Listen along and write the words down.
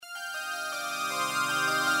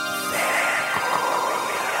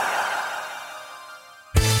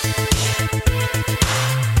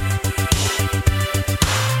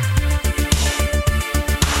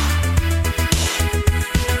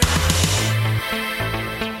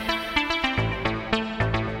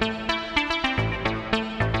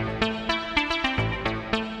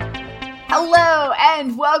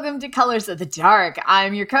and welcome to Colors of the Dark.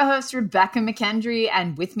 I'm your co-host, Rebecca McKendry,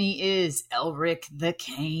 and with me is Elric the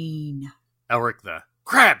Cane. Elric the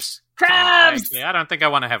Crabs! Crabs! Actually, I don't think I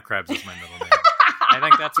want to have Crabs as my middle name. I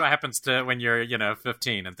think that's what happens to when you're,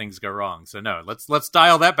 15 and things go wrong. So no, let's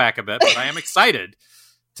dial that back a bit, but I am excited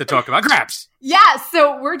to talk about Crabs! Yeah,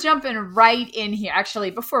 so we're jumping right in here.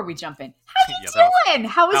 Actually, before we jump in, how you doing?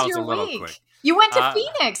 How was your week? Quick. You went to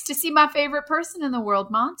Phoenix to see my favorite person in the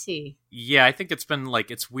world, Monty. Yeah, I think it's been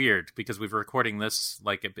it's weird because we're recording this,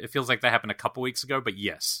 it feels like that happened a couple weeks ago, but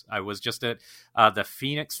yes, I was just at the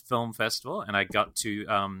Phoenix Film Festival, and I got to,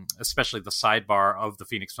 especially the sidebar of the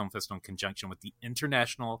Phoenix Film Festival in conjunction with the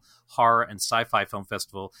International Horror and Sci-Fi Film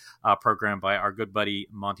Festival programmed by our good buddy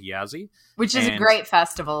Monty Yazzie. Which is a great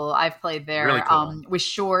festival. I've played there really cool. With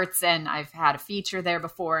shorts, and I've had a feature there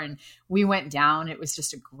before, and we went down. It was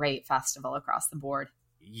just a great festival across the board.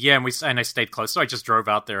 Yeah, and I stayed close, so I just drove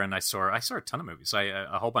out there and I saw a ton of movies.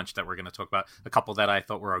 A whole bunch that we're going to talk about. A couple that I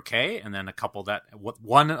thought were okay, and then a couple that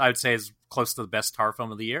one I would say is close to the best horror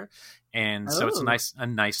film of the year. And so it's a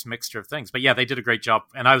nice mixture of things. But yeah, they did a great job,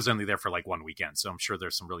 and I was only there for 1 weekend, so I'm sure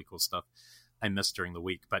there's some really cool stuff I missed during the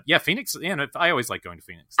week. But yeah, Phoenix, I always like going to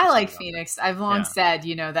Phoenix. I like Phoenix. I've long said,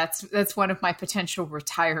 that's one of my potential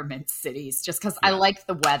retirement cities, just because I like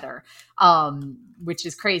the weather, which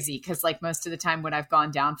is crazy because most of the time when I've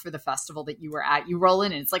gone down for the festival that you were at, you roll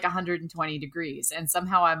in and it's 120 degrees. And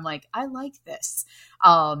somehow I'm like, I like this.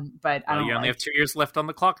 But I don't you only have 2 years left on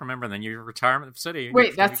the clock, remember? And then your retirement city.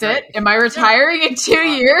 Wait, that's it? Am I retiring in 2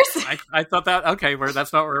 years? I thought that, okay,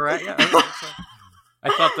 that's not where we're at yet. Okay, I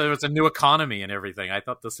thought there was a new economy and everything. I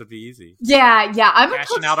thought this would be easy. Yeah. I'm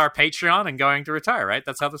cashing out our Patreon and going to retire, right?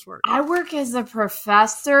 That's how this works. I work as a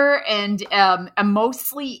professor and a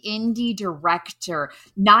mostly indie director.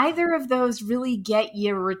 Neither of those really get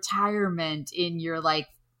you retirement in your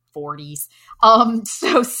 40s.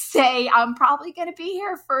 So say I'm probably going to be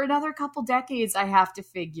here for another couple decades, I have to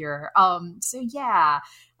figure. So yeah.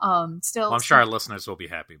 Still, I'm sure our listeners will be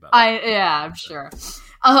happy about it. I'm sure.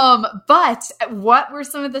 But what were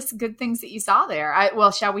some of the good things that you saw there?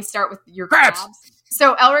 Shall we start with your crabs?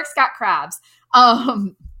 So Elric's got crabs.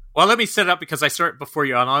 Well, let me set it up because I saw it before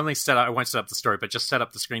you. I won't set up the story, but just set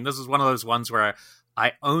up the screen. This is one of those ones where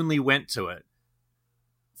I only went to it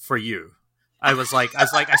for you. I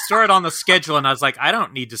saw it on the schedule, and I was like, I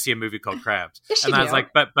don't need to see a movie called Crabs. Yes, and I was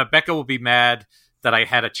like, but Becca will be mad that I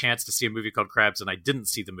had a chance to see a movie called Crabs and I didn't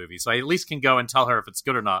see the movie. So I at least can go and tell her if it's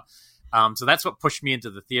good or not. So that's what pushed me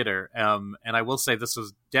into the theater. And I will say this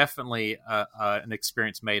was definitely an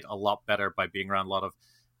experience made a lot better by being around a lot of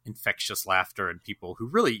infectious laughter and people who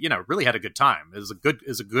really had a good time. It was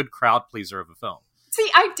a good crowd pleaser of a film. See,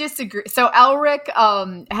 I disagree. So Elric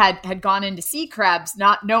had gone in to see Crabs,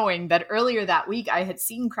 not knowing that earlier that week I had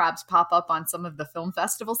seen Crabs pop up on some of the film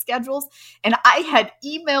festival schedules, and I had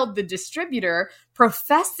emailed the distributor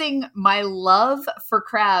professing my love for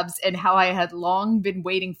Crabs and how I had long been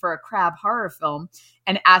waiting for a crab horror film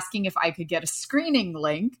and asking if I could get a screening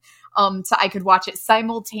link so I could watch it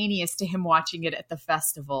simultaneous to him watching it at the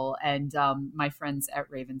festival. And my friends at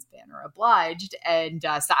Raven's Banner obliged. And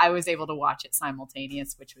so I was able to watch it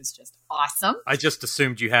simultaneous, which was just awesome. I just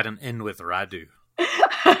assumed you had an in with Radu.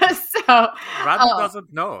 Radu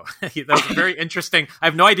doesn't know. That's very interesting. I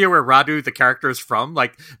have no idea where Radu, the character, is from.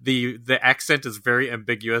 The accent is very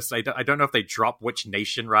ambiguous. I don't know if they drop which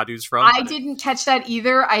nation Radu's from. I didn't catch that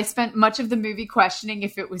either. I spent much of the movie questioning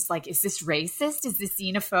if it was is this racist? Is this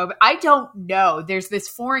xenophobic? I don't know. There's this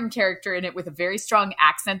foreign character in it with a very strong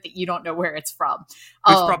accent that you don't know where it's from.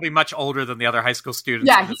 Who's probably much older than the other high school students.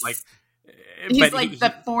 Yeah, he's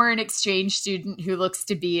the foreign exchange student who looks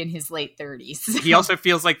to be in his late 30s. He also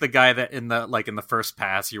feels like the guy that in the first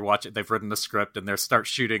pass you watch it, they've written the script and they start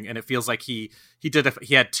shooting, and it feels like he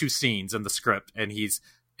had two scenes in the script and he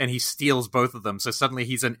steals both of them. So suddenly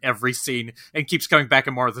he's in every scene and keeps coming back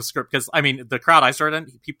and more of the script. Because the crowd I started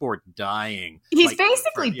in, people were dying. He's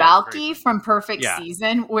basically Balky from Perfect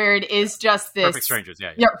Season, where it is just this Perfect Strangers.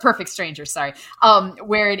 Yeah, Perfect Strangers. Sorry,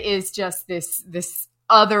 where it is just this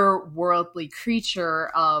otherworldly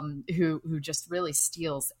creature who just really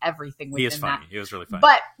steals everything within that. He is funny. He was really funny.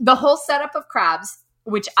 But the whole setup of Crabs,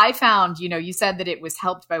 which I found, you said that it was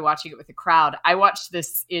helped by watching it with a crowd. I watched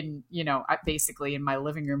this basically in my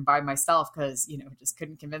living room by myself because, just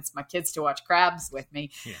couldn't convince my kids to watch Crabs with me.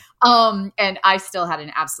 Yeah. And I still had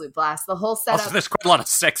an absolute blast. The whole setup. Also, there's quite a lot of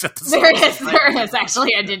sex at the There is.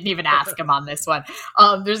 Actually, I didn't even ask him on this one.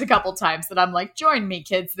 There's a couple times that I'm like, join me,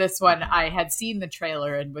 kids. This one, I had seen the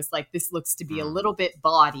trailer and was like, this looks to be a little bit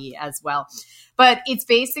bawdy as well. But it's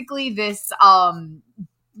basically this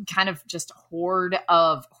kind of just horde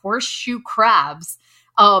of horseshoe crabs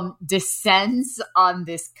descends on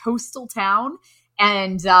this coastal town.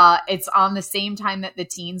 And it's on the same time that the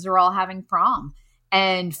teens are all having prom.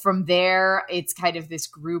 And from there, it's kind of this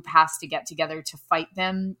group has to get together to fight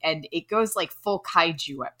them. And it goes like full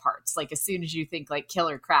kaiju at parts. Like as soon as you think like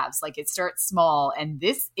killer crabs, like it starts small and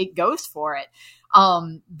it goes for it.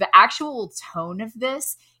 The actual tone of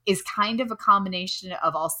this is kind of a combination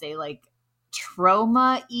of, I'll say, like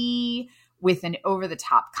trauma-y with an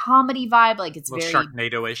over-the-top comedy vibe. Like it's very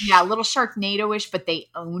Sharknado-ish. Yeah, a little Sharknado-ish, but they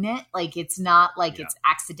own it. Like it's not like it's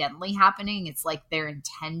accidentally happening. It's like they're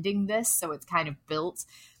intending this. So it's kind of built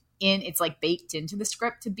in, it's like baked into the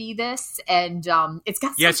script to be this. And it's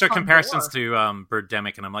got some I saw comparisons gore. to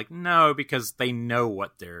Birdemic, and I'm like, no, because they know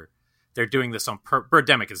what they're doing this on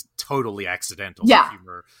Birdemic is totally accidental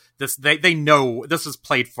humor. They know this is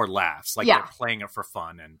played for laughs. Like they're playing it for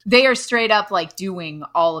fun, and they are straight up like doing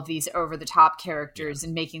all of these over the top characters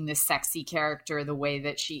and making this sexy character the way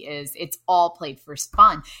that she is. It's all played for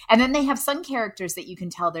fun. And then they have some characters that you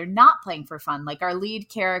can tell they're not playing for fun. Like our lead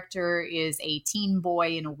character is a teen boy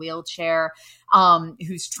in a wheelchair,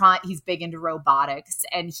 he's big into robotics,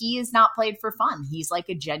 and he is not played for fun. He's like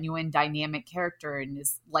a genuine dynamic character and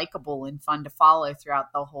is likable and fun to follow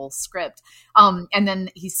throughout the whole script. And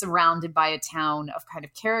then he's surrounded by a town of kind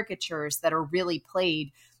of caricatures that are really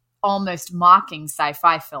played almost mocking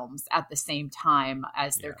sci-fi films at the same time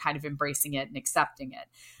as they're kind of embracing it and accepting it.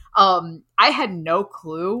 I had no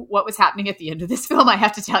clue what was happening at the end of this film. I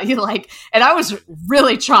have to tell you, and I was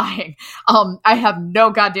really trying. I have no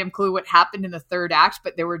goddamn clue what happened in the third act,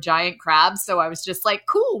 but there were giant crabs. So I was just like,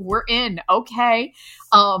 cool, we're in. Okay.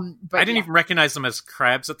 But I didn't even recognize them as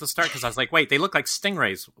crabs at the start because I was like, wait, they look like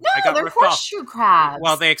stingrays. No, they're horseshoe crabs.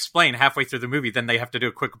 Well, they explain halfway through the movie, then they have to do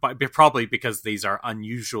a quick, probably because these are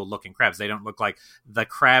unusual looking crabs. They don't look like the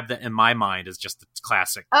crab that in my mind is just the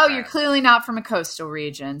classic crab. You're clearly not from a coastal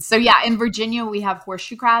region. So yeah, in Virginia, we have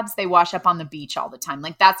horseshoe crabs. They wash up on the beach all the time.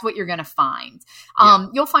 Like that's what you're going to find.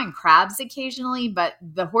 You'll find crabs occasionally, but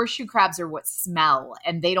the horseshoe crabs are what smell,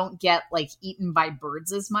 and they don't get like eaten by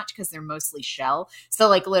birds as much because they're mostly shell. So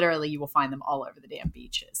like literally you will find them all over the damn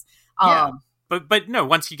beaches. But no,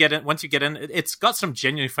 once you get in, it's got some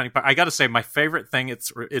genuinely funny part. I got to say, my favorite thing,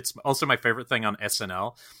 it's also my favorite thing on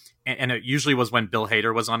SNL. And it usually was when Bill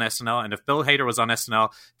Hader was on SNL. And if Bill Hader was on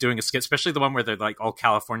SNL doing a skit, especially the one where they're like all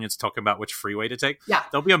Californians talking about which freeway to take,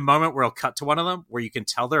 there'll be a moment where he'll cut to one of them where you can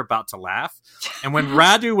tell they're about to laugh. And when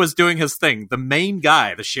Radu was doing his thing, the main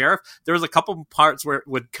guy, the sheriff, there was a couple parts where it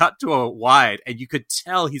would cut to a wide and you could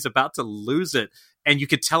tell he's about to lose it. And you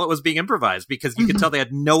could tell it was being improvised because you could tell they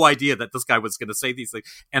had no idea that this guy was going to say these things.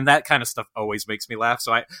 And that kind of stuff always makes me laugh.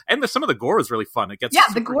 So some of the gore was really fun. It gets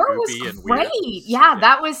the gore was great.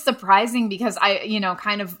 That was surprising because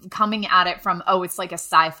kind of coming at it from, it's like a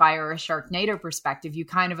sci-fi or a Sharknado perspective, you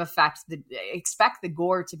kind of expect the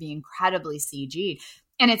gore to be incredibly CG.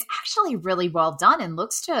 And it's actually really well done and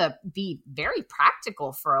looks to be very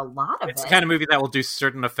practical for a lot of it. It's the kind of movie that will do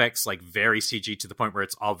certain effects like very CG to the point where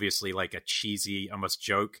it's obviously like a cheesy almost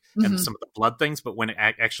joke and some of the blood things. But when it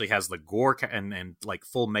actually has the gore and like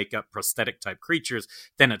full makeup prosthetic type creatures,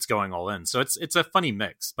 then it's going all in. So it's a funny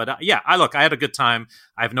mix. But I had a good time.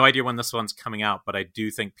 I have no idea when this one's coming out, but I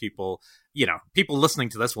do think people listening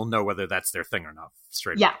to this will know whether that's their thing or not.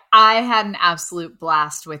 Straight up. I had an absolute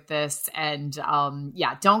blast with this. And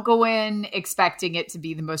don't go in expecting it to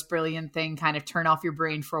be the most brilliant thing. Kind of turn off your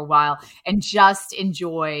brain for a while and just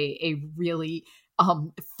enjoy a really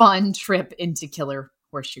fun trip into killer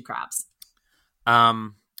horseshoe crabs.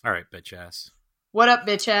 All right, bitch ass. What up,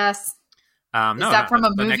 bitch ass? No, is that from a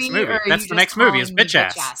the movie? Next movie. Or that's the next movie. Is bitch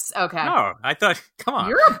ass. Okay. No, I thought. Come on.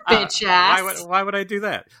 You're a bitch ass. Why would I do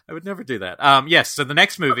that? I would never do that. Yes. So the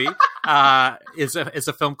next movie is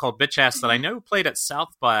a film called Bitch Ass that I know played at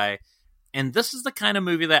South by, and this is the kind of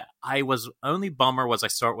movie that I was only bummer was I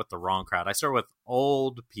saw it with the wrong crowd. I saw it with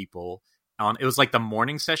old people. It was like the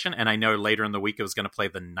morning session, and I know later in the week it was going to play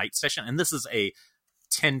the night session. And this is a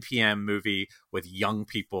 10 p.m. movie with young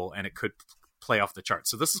people, and it could play off the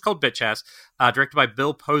charts. So this is called Bitch Ass, directed by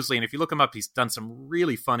Bill Posley. And if you look him up, he's done some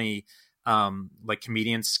really funny like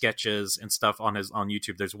comedian sketches and stuff on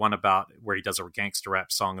YouTube. There's one about where he does a gangster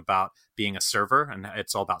rap song about being a server, and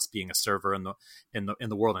it's all about being a server in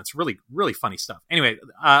the world. And it's really, really funny stuff. Anyway,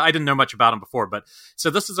 I didn't know much about him before, but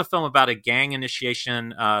so this is a film about a gang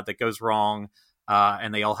initiation that goes wrong.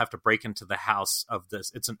 And they all have to break into the house of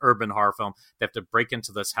this. It's an urban horror film. They have to break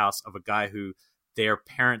into this house of a guy who their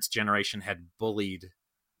parents' generation had bullied,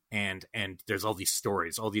 and there's all these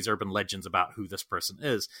stories, all these urban legends about who this person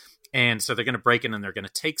is. And so they're going to break in and they're going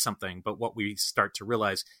to take something. But what we start to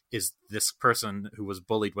realize is this person who was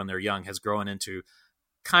bullied when they're young has grown into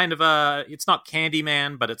kind of it's not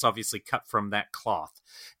Candyman, but it's obviously cut from that cloth.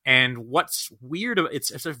 And what's weird,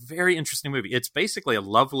 it's a very interesting movie. It's basically a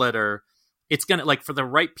love letter. It's gonna, like, for the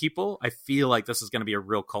right people, I feel like this is gonna be a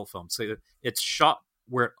real cult film. So it's shot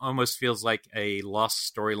where it almost feels like a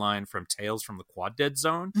lost storyline from Tales from the Quad Dead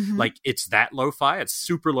Zone. Mhm. Like, it's that lo-fi, it's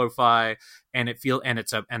super lo-fi, and it's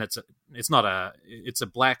a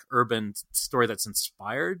black urban story that's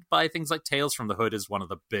inspired by things like Tales from the Hood is one of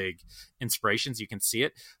the big inspirations. You can see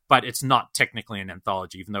it, but it's not technically an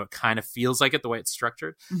anthology, even though it kind of feels like it the way it's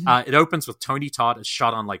structured. Mhm. It opens with Tony Todd. It's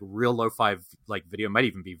shot on like real lo-fi like video, might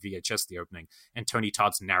even be VHS the opening, and Tony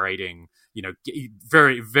Todd's narrating,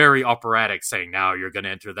 very, very operatic, saying, now you're going to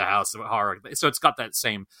enter the house of horror. So it's got that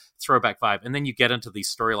same throwback vibe. And then you get into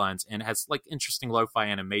these storylines, and it has like interesting lo-fi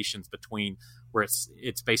animations between, where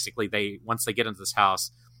it's basically once they get into this house,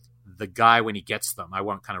 the guy, when he gets them, I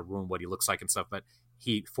won't kind of ruin what he looks like and stuff, but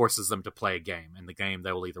he forces them to play a game, and the game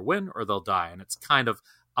they will either win or they'll die. And it's kind of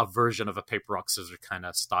a version of a paper, rock, scissors kind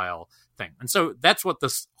of style thing. And so that's what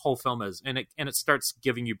this whole film is. And it starts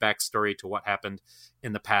giving you backstory to what happened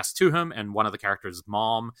in the past to him and one of the characters'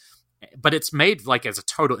 mom. But it's made like as a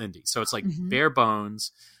total indie. So it's like bare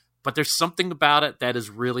bones, but there's something about it that is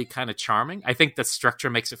really kind of charming. I think the structure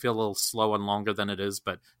makes it feel a little slow and longer than it is.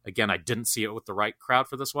 But again, I didn't see it with the right crowd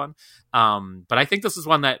for this one. But I think this is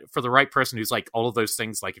one that, for the right person who's like all of those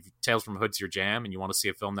things, like if Tales from Hood's your jam and you want to see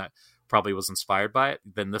a film that probably was inspired by it,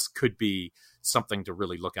 then this could be something to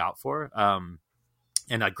really look out for.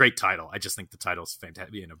 And a great title. I just think the title is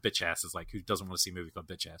fantastic. Bitch Ass is like, who doesn't want to see a movie called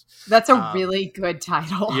Bitch Ass? That's a really good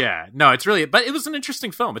title. Yeah, no, it's really, but it was an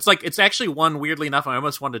interesting film. It's like, it's actually one, weirdly enough, I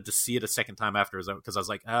almost wanted to see it a second time after, because I was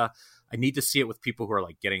like, I need to see it with people who are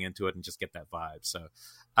like getting into it and just get that vibe. So,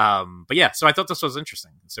 but yeah, so I thought this was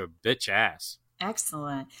interesting. So Bitch Ass.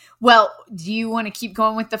 Excellent. Well, do you want to keep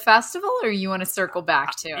going with the festival, or you want to circle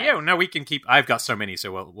back to it? Yeah, no, we can keep. I've got so many,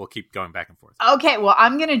 so we'll keep going back and forth. Okay, well,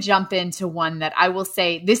 I'm going to jump into one that I will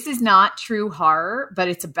say, this is not true horror, but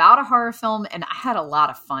it's about a horror film, and I had a lot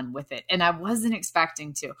of fun with it, and I wasn't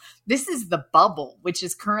expecting to. This is The Bubble, which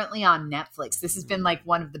is currently on Netflix. This has been like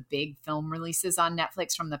one of the big film releases on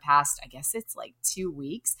Netflix from the past, I guess it's like 2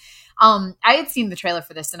 weeks. I had seen the trailer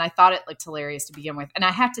for this, and I thought it looked hilarious to begin with, and I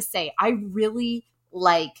have to say, I really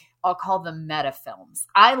like, I'll call them meta films.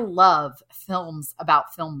 I love films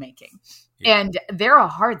about filmmaking. Yeah. And they're a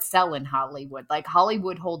hard sell in Hollywood. Like,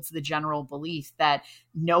 Hollywood holds the general belief that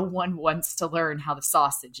no one wants to learn how the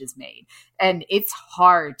sausage is made. And it's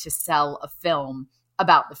hard to sell a film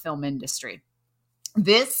about the film industry.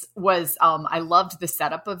 This was, I loved the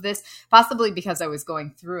setup of this, possibly because I was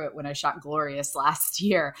going through it when I shot Glorious last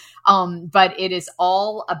year. But it is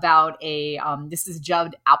all about this is a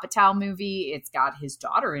Judd Apatow movie. It's got his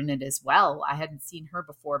daughter in it as well. I hadn't seen her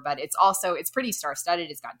before, but it's pretty star-studded.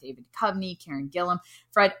 It's got David Duchovny, Karen Gillan,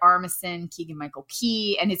 Fred Armisen, Keegan-Michael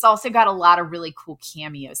Key, and it's also got a lot of really cool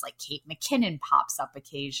cameos, like Kate McKinnon pops up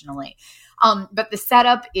occasionally. But the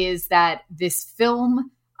setup is that this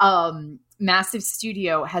film, massive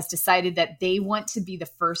studio has decided that they want to be the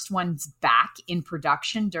first ones back in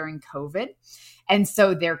production during COVID. And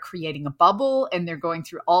so they're creating a bubble, and they're going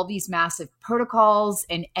through all these massive protocols,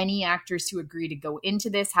 and any actors who agree to go into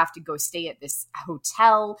this have to go stay at this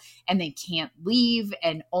hotel, and they can't leave,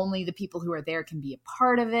 and only the people who are there can be a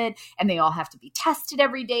part of it. And they all have to be tested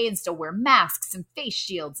every day and still wear masks and face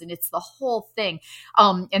shields. And it's the whole thing.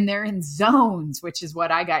 And they're in zones, which is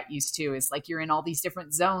what I got used to, is like, you're in all these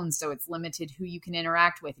different zones. So it's limited who you can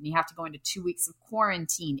interact with. And you have to go into 2 weeks of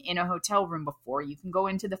quarantine in a hotel room before you can go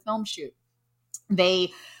into the film shoot.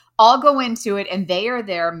 They all go into it, and they are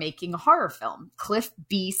there making a horror film, Cliff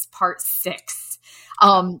Beast Part 6,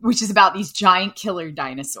 which is about these giant killer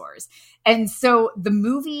dinosaurs. And so the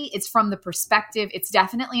movie is from the perspective, it's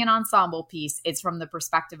definitely an ensemble piece. It's from the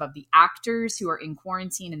perspective of the actors who are in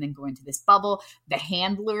quarantine and then go into this bubble, the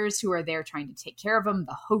handlers who are there trying to take care of them,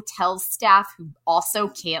 the hotel staff who also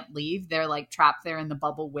can't leave. They're like trapped there in the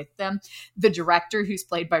bubble with them. The director, who's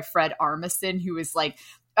played by Fred Armisen, who is like,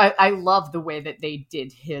 I love the way that they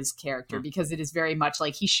did his character, because it is very much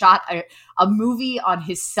like he shot a movie on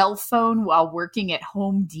his cell phone while working at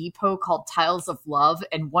Home Depot called Tiles of Love,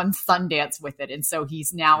 and won Sundance with it. And so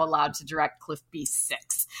he's now allowed to direct Cliff Beast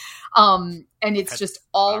 6. And it's just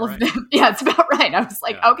all of them. Yeah, it's about right. I was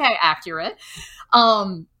like, okay, accurate.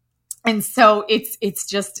 And so it's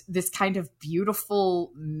just this kind of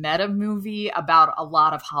beautiful meta movie about a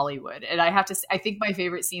lot of Hollywood. And I have to say, I think my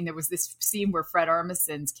favorite scene, there was this scene where Fred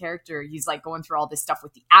Armisen's character, he's like going through all this stuff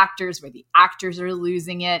with the actors, where the actors are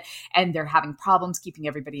losing it and they're having problems keeping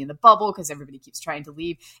everybody in the bubble because everybody keeps trying to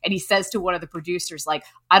leave. And he says to one of the producers, like,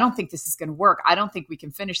 I don't think this is going to work. I don't think we can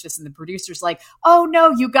finish this. And the producer's like, oh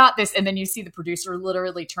no, you got this. And then you see the producer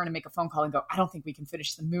literally turn and make a phone call and go, I don't think we can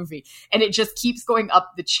finish the movie. And it just keeps going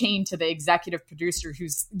up the chain to the executive producer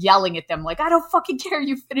who's yelling at them like, I don't fucking care,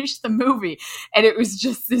 you finished the movie. And it was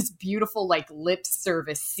just this beautiful like lip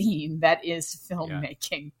service scene that is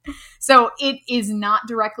filmmaking. Yeah. So it is not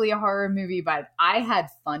directly a horror movie, but I had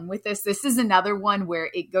fun with this. This is another one where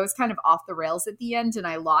it goes kind of off the rails at the end and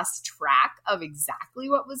I lost track of exactly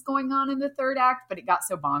what was going on in the third act, but it got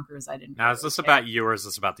so bonkers I didn't. Now, really is this about you or is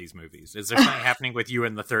this about these movies? Is there something happening with you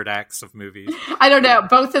in the third acts of movies? I don't know.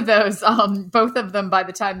 Both of those, both of them, by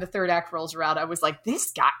the time the third act rolls around, I was like,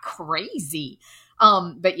 this got crazy.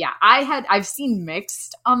 But yeah, I've seen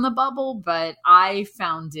mixed on the bubble, but I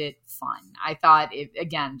found it fun. I thought it,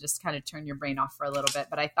 again, just kind of turn your brain off for a little bit,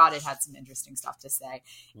 but I thought it had some interesting stuff to say.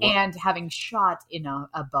 What? And having shot in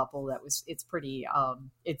a bubble it's pretty,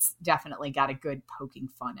 it's definitely got a good poking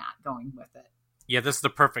fun at going with it. Yeah, this is the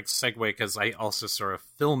perfect segue because I also saw a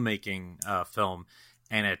filmmaking film,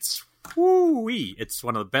 and it's woo-wee. It's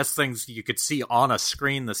one of the best things you could see on a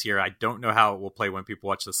screen this year. I don't know how it will play when people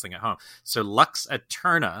watch this thing at home. So Lux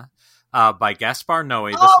Eterna by Gaspar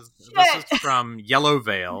Noé. This is from Yellow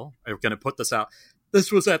Veil. I'm going to put this out.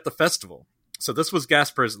 This was at the festival. So this was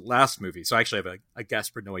Gaspar's last movie. So I actually have a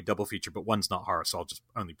Gaspar Noé double feature, but one's not horror, so I'll just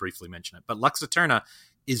only briefly mention it. But Lux Eterna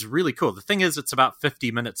is really cool. The thing is, it's about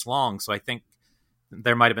 50 minutes long, so I think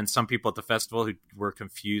there might have been some people at the festival who were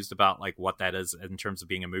confused about like what that is in terms of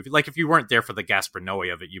being a movie. Like if you weren't there for the Gaspar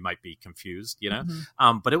Noé of it, you might be confused, you know?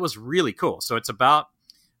 Mm-hmm. But it was really cool. So it's about,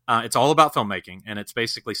 it's all about filmmaking, and it's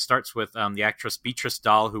basically starts with the actress Beatrice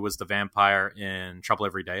Dahl, who was the vampire in Trouble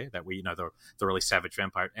Every Day, that we, you know, the really savage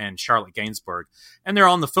vampire, and Charlotte Gainsbourg. And they're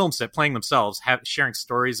on the film set playing themselves, sharing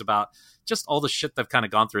stories about just all the shit they've kind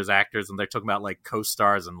of gone through as actors. And they're talking about like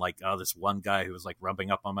co-stars and like, oh, this one guy who was like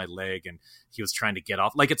rubbing up on my leg and he was trying to get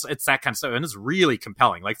off. Like it's that kind of stuff. And it's really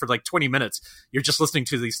compelling. Like for like 20 minutes, you're just listening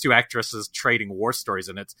to these two actresses trading war stories,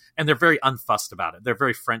 and they're very unfussed about it. They're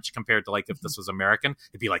very French compared to like if this was American,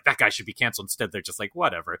 it'd be like, that guy should be canceled. Instead, they're just like,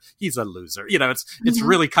 whatever, he's a loser. You know, it's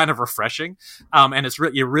really kind of refreshing. And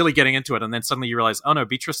you're really getting into it. And then suddenly you realize, oh no,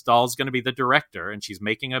 Beatrice Dahl is going to be the director, and she's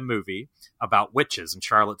making a movie about witches, and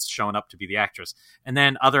Charlotte's showing up to be the actress. And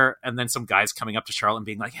then some guys coming up to Charlotte and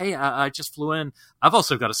being like, hey, I just flew in. I've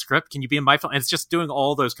also got a script. Can you be in my film? And it's just doing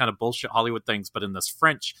all those kind of bullshit Hollywood things, but in this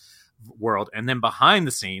French world. And then behind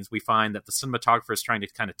the scenes, we find that the cinematographer is trying to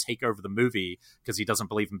kind of take over the movie because he doesn't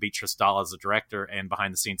believe in Beatrice Dahl as a director. And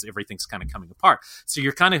behind the scenes, everything's kind of coming apart. So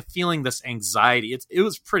you're kind of feeling this anxiety. It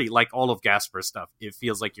was pretty like all of Gaspar's stuff. It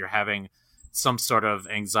feels like you're having some sort of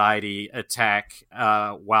anxiety attack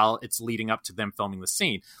while it's leading up to them filming the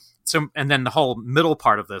scene. So, and then the whole middle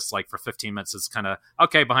part of this, like for 15 minutes, is kind of,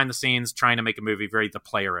 okay, behind the scenes, trying to make a movie, very The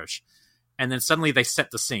Player-ish. And then suddenly they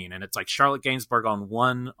set the scene, and it's like Charlotte Gainsbourg on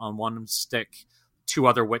one stick, two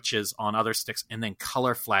other witches on other sticks, and then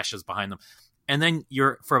color flashes behind them. And then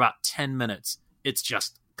for about 10 minutes, it's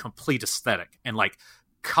just complete aesthetic. And like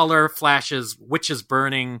color flashes, witches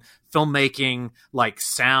burning, filmmaking, like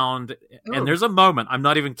sound. Ooh. And there's a moment, I'm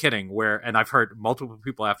not even kidding, where, and I've heard multiple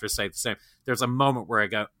people after say the same, there's a moment where I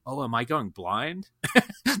go, oh, am I going blind?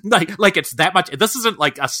 like it's that much. This isn't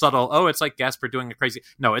like a subtle, oh, it's like Gaspar doing a crazy.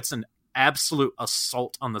 No, it's an absolute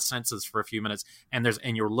assault on the senses for a few minutes. And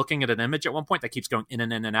you're looking at an image at one point that keeps going in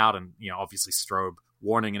and out, and, you know, obviously strobe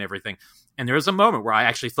warning and everything. And there is a moment where I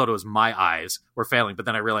actually thought it was my eyes were failing, but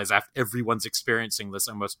then I realized everyone's experiencing this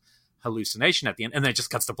almost hallucination at the end, and then it just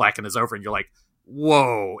cuts to black and is over, and you're like,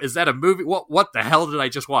 whoa, is that a movie? What the hell did I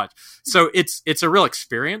just watch? So it's a real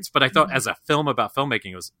experience, but I thought as a film about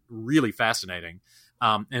filmmaking, it was really fascinating.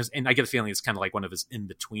 And I get a feeling it's kind of like one of his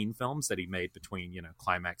in-between films that he made between, you know,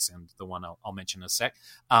 Climax and the one I'll mention in a sec.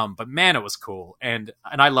 But man, it was cool. And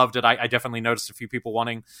I loved it. I definitely noticed a few people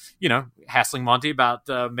wanting, you know, hassling Monty about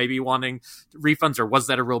maybe wanting refunds or was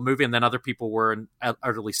that a real movie? And then other people were in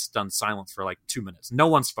utterly stunned silence for like 2 minutes. No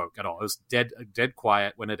one spoke at all. It was dead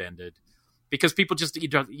quiet when it ended because people just, you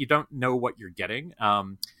don't know what you're getting.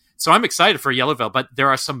 So I'm excited for Yellow Veil, but there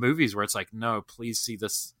are some movies where it's like, no, please see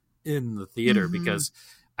this in the theater, because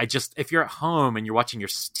if you're at home and you're watching your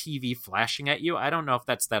TV flashing at you, I don't know if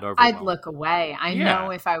that's that I'd overwhelming. look away. I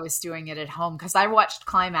know if I was doing it at home, because I watched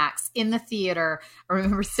Climax in the theater. I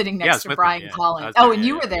remember sitting next to Brian Collins. And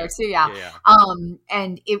you were there too, yeah.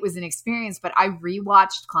 And it was an experience, but I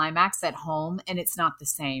rewatched Climax at home, and it's not the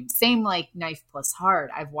same. Same like Knife Plus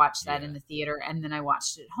Heart. I've watched that in the theater, and then I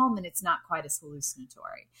watched it at home, and it's not quite as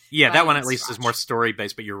hallucinatory. Yeah, that one at least is more story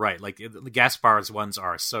based, but you're right. Like the Gaspar's ones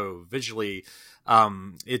are so visually.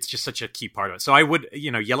 It's just such a key part of it. So I would,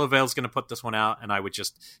 Yellow Veil's going to put this one out, and I would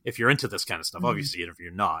just, if you're into this kind of stuff, obviously, if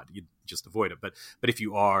you're not, you just avoid it. But if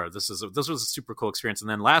you are, this was a super cool experience. And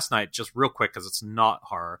then last night, just real quick, because it's not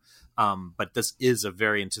horror, but this is a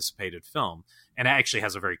very anticipated film, and it actually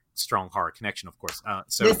has a very strong horror connection, of course.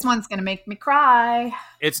 So this one's going to make me cry.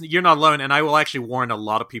 You're not alone, and I will actually warn a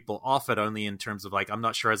lot of people off it, only in terms of I'm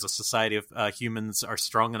not sure as a society of humans are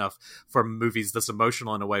strong enough for movies this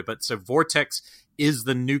emotional in a way. But so Vortex is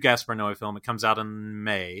the new Gaspar Noé film. It comes out in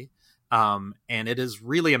May. And it is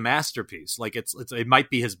really a masterpiece. It might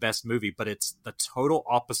be his best movie, but it's the total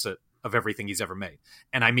opposite of everything he's ever made.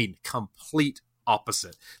 And I mean, complete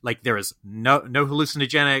opposite. There is no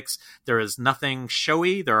hallucinogenics. There is nothing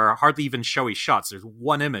showy. There are hardly even showy shots. There's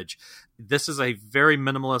one image. This is a very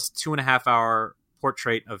minimalist 2.5 hour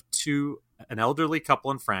portrait of an elderly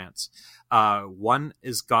couple in France. One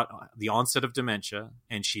has got the onset of dementia,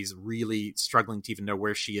 and she's really struggling to even know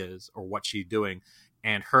where she is or what she's doing.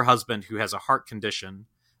 And her husband, who has a heart condition,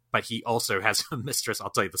 but he also has a mistress. I'll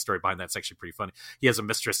tell you the story behind that. It's actually pretty funny. He has a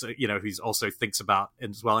mistress, who's also thinks about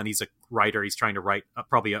as well. And he's a writer. He's trying to write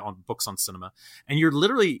probably on books on cinema. And you're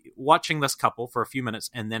literally watching this couple for a few minutes,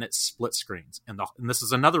 and then it split screens. And this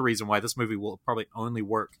is another reason why this movie will probably only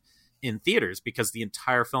work in theaters, because the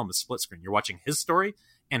entire film is split screen. You're watching his story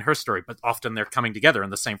and her story, but often they're coming together in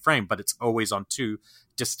the same frame, but it's always on two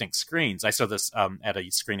distinct screens. I saw this at a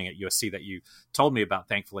screening at USC that you told me about,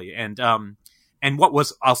 thankfully. And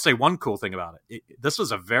I'll say one cool thing about it. This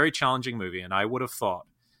was a very challenging movie, and I would have thought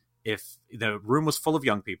if the room was full of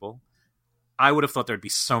young people, I would have thought there'd be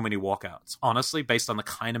so many walkouts, honestly, based on the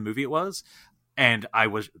kind of movie it was. And I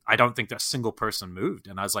don't think that a single person moved.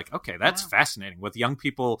 And I was like, okay, that's fascinating with young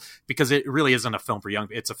people, because it really isn't a film for young.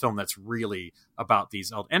 It's a film that's really about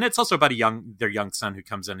these old, and it's also about their young son who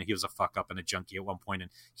comes in, and he was a fuck up and a junkie at one point, and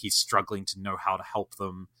he's struggling to know how to help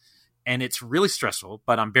them. And it's really stressful,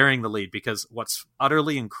 but I'm burying the lead, because what's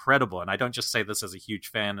utterly incredible, and I don't just say this as a huge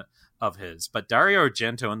fan of his, but Dario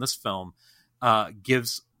Argento in this film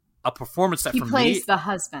gives a performance that he plays the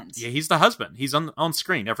husband. Yeah, he's the husband. He's on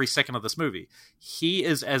screen every second of this movie. He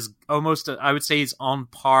is I would say he's on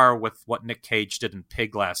par with what Nick Cage did in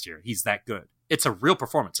Pig last year. He's that good. It's a real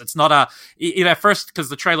performance. It's not at first, because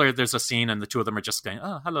the trailer, there's a scene and the two of them are just going,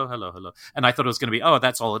 oh, hello, hello, hello. And I thought it was going to be, oh,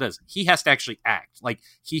 that's all it is. He has to actually act.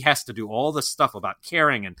 He has to do all this stuff about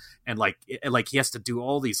caring and he has to do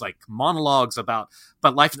all these monologues about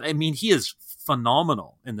life. I mean, he is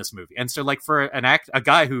phenomenal in this movie. And so for a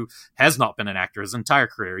guy who has not been an actor his entire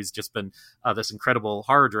career, he's just been this incredible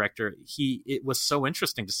horror director. It was so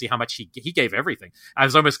interesting to see how much he gave everything. I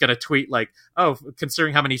was almost going to tweet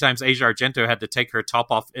considering how many times Asia Argento had to take her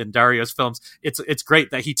top off in Dario's films, it's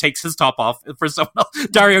great that he takes his top off for someone else.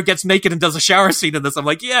 Dario gets naked and does a shower scene in this. I'm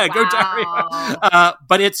like, yeah, go Dario.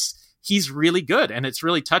 But he's really good, and it's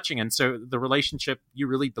really touching. And so the relationship, you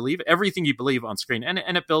really believe everything you believe on screen, and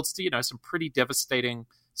it builds to some pretty devastating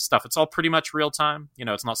stuff. It's all pretty much real time.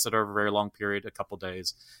 It's not set over a very long period, a couple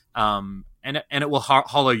days, and it will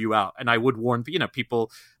hollow you out. And I would warn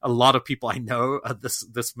people. A lot of people I know,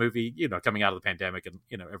 this movie, coming out of the pandemic and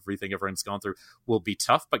everything everyone's gone through, will be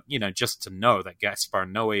tough. But just to know that Gaspar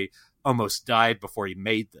Noé almost died before he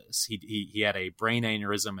made this. He had a brain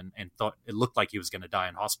aneurysm and thought it looked like he was going to die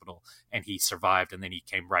in hospital, and he survived, and then he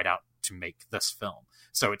came right out to make this film.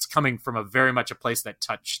 So it's coming from very much a place that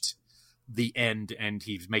touched the end, and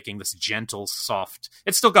he's making this gentle, soft.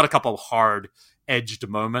 It's still got a couple of hard edged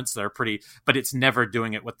moments that are pretty, but it's never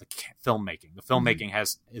doing it with the filmmaking. The filmmaking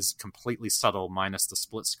is completely subtle, minus the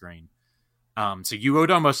split screen. So you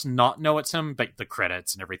would almost not know it's him, but the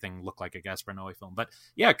credits and everything look like a Gaspar Noé film. But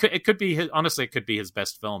yeah, it could be honestly, it could be his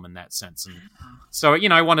best film in that sense. And so,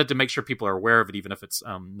 I wanted to make sure people are aware of it, even if it's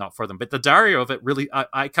not for them. But the Dario of it really,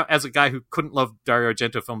 I as a guy who couldn't love Dario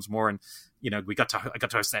Argento films more, and I got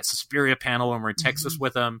to host that Suspiria panel when we're in Texas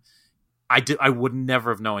with him. I would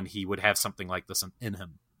never have known he would have something like this in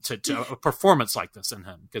him. To a performance like this in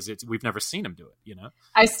him, because we've never seen him do it,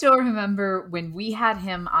 I still remember when we had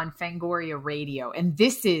him on Fangoria Radio, and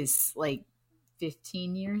this is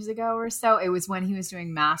 15 years ago or so. It was when he was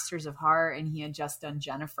doing Masters of Horror and he had just done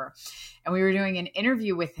Jennifer. And we were doing an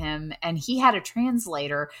interview with him and he had a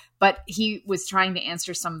translator, but he was trying to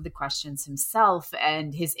answer some of the questions himself.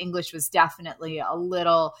 And his English was definitely a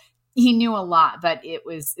little, he knew a lot, but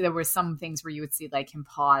there were some things where you would see like him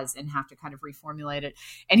pause and have to kind of reformulate it.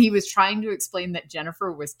 And he was trying to explain that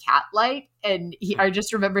Jennifer was cat-like. And I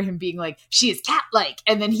just remember him being like, she is cat-like.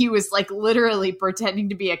 And then he was like literally pretending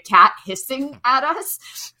to be a cat hissing at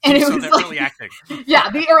us. And it was like, early acting. Yeah,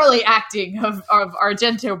 the early acting of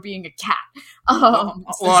Argento being a cat. Well,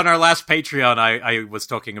 on our last Patreon, I was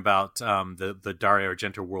talking about the Dario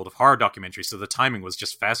Argento World of Horror documentary. So the timing was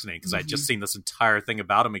just fascinating because I'd just seen this entire thing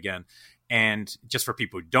about him again. And just for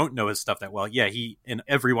people who don't know his stuff that well, yeah, he in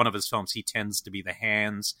every one of his films, he tends to be the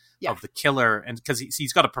hands of the killer. And because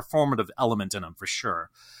he's got a performative element in him for sure.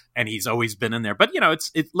 And he's always been in there. But,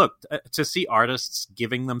 look, to see artists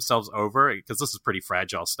giving themselves over, because this is pretty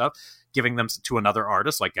fragile stuff, giving them to another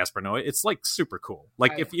artist like Gaspar Noé, it's like super cool.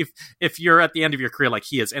 Like if you're at the end of your career like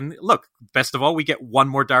he is, and look, best of all, we get one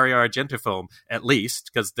more Dario Argento film at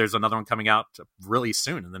least, because there's another one coming out really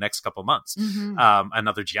soon in the next couple months,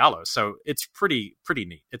 another Giallo. So it's pretty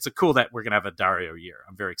neat. It's cool that we're going to have a Dario year.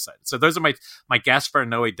 I'm very excited. So those are my Gaspar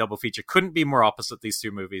Noé double feature. Couldn't be more opposite, these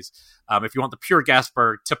two movies. If you want the pure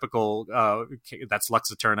Gaspar, typical, that's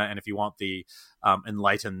Lux Eterna, and if you want the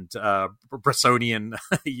enlightened Bressonian,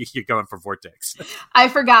 you're going for Vortex. I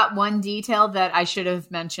forgot one detail that I should have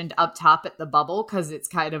mentioned up top at the bubble, because it's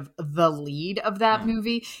kind of the lead of that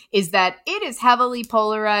movie, is that it is heavily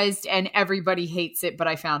polarized and everybody hates it, but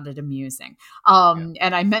I found it amusing.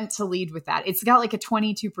 And I meant to lead with that. It's got like a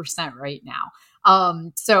 22% right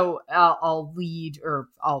now. So I'll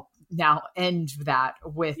now end that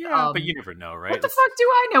with but you never know, right? What the fuck do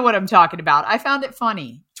I know what I'm talking about? I found it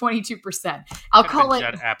funny. 22%. I'll call it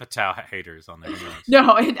Judd Apatow haters on there.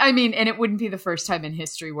 No, and it wouldn't be the first time in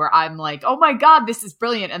history where I'm like, oh my God, this is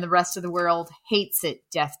brilliant, and the rest of the world hates it.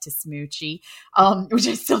 Death to Smoochie, which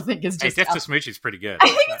I still think is just Death to Smoochie is pretty good. I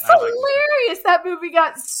think it's hilarious. That movie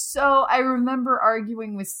got so. I remember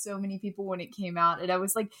arguing with so many people when it came out, and I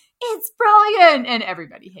was like, it's brilliant, and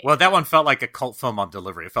everybody hates it. Well, that one felt like a cult film on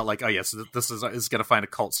delivery. It felt like, oh yes, this is going to find a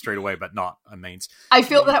cult straight away, but not a main. I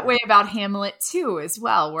feel that way about Hamlet too, as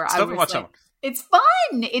well. Where I was like, it's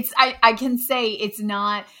fun. I can say it's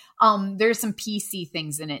not. There's some PC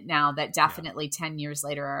things in it now that definitely 10 years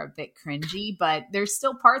later are a bit cringy, but there's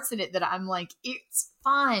still parts in it that I'm like, it's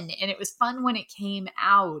fun. And it was fun when it came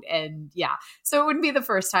out. And so it wouldn't be the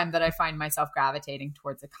first time that I find myself gravitating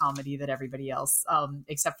towards a comedy that everybody else,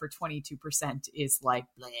 except for 22%, is like,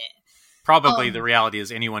 bleh. Probably the reality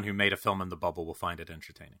is anyone who made a film in the bubble will find it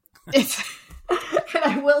entertaining. And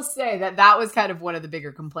I will say that was kind of one of the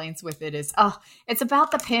bigger complaints with it is, it's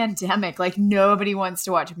about the pandemic. Like, nobody wants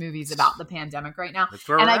to watch movies about the pandemic right now.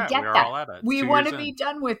 And I get that. We want to be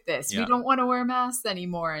done with this. Yeah. We don't want to wear masks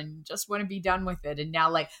anymore and just want to be done with it. And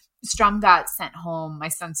now, like, Strum got sent home. My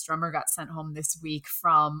son Strummer got sent home this week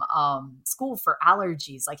from school for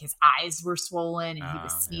allergies. Like, his eyes were swollen and he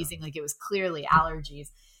was sneezing. Yeah. Like, it was clearly allergies.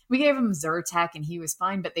 We gave him Zyrtec and he was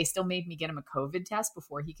fine, but they still made me get him a COVID test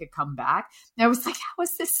before he could come back. And I was like, how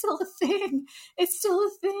is this still a thing? It's still a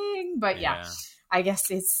thing. But I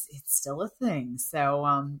guess it's still a thing. So,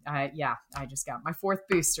 I just got my fourth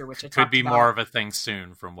booster, which could be more of a thing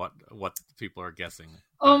soon from what people are guessing.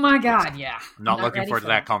 Oh my God. Yeah. I'm not looking forward to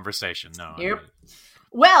that conversation. No. Yep.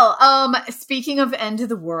 Well, speaking of end of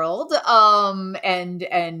the world,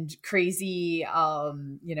 and crazy,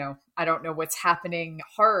 I don't know what's happening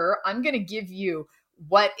horror, I'm going to give you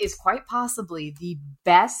what is quite possibly the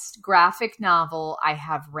best graphic novel I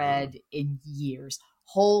have read in years.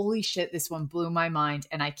 Holy shit, this one blew my mind,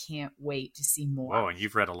 and I can't wait to see more. Oh, and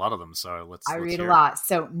you've read a lot of them, so let's read a lot.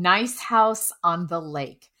 So, Nice House on the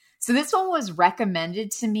Lake. So this one was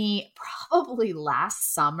recommended to me probably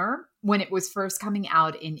last summer when it was first coming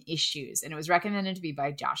out in issues. And it was recommended to me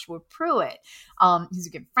by Joshua Pruitt. He's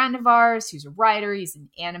a good friend of ours. He's a writer. He's an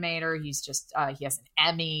animator. He's just, he has an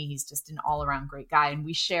Emmy. He's just an all around great guy. And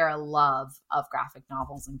we share a love of graphic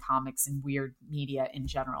novels and comics and weird media in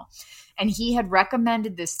general. And he had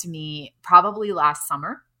recommended this to me probably last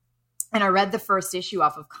summer. And I read the first issue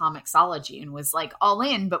off of Comixology and was like all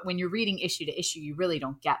in, but when you're reading issue to issue, you really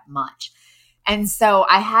don't get much. And so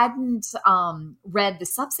I hadn't read the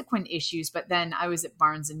subsequent issues, but then I was at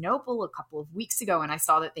Barnes & Noble a couple of weeks ago and I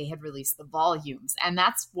saw that they had released the volumes. And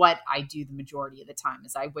that's what I do the majority of the time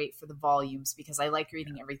is I wait for the volumes because I like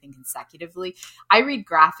reading everything consecutively. I read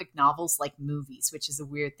graphic novels like movies, which is a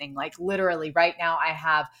weird thing. Like literally right now I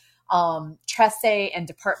have Tresse and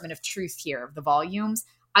Department of Truth here, the volumes.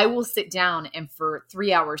 I will sit down and for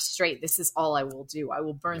 3 hours straight, this is all I will do. I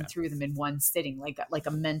will burn through them in one sitting, like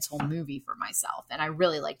a mental movie for myself. And I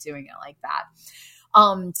really like doing it like that.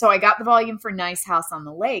 So I got the volume for Nice House on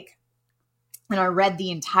the Lake, and I read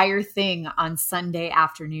the entire thing on Sunday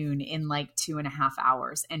afternoon in like 2.5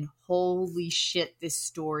 hours. And holy shit, this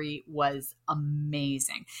story was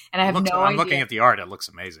amazing. And I have no idea. I'm looking at the art. It looks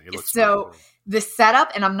amazing. It looks so really cool. The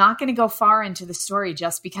setup, and I'm not going to go far into the story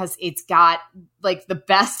just because it's got like the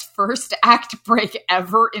best first act break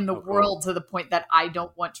ever in the world, to the point that I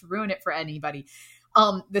don't want to ruin it for anybody.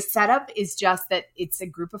 The setup is just that it's a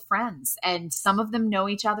group of friends, and some of them know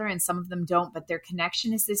each other and some of them don't, but their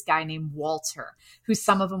connection is this guy named Walter, who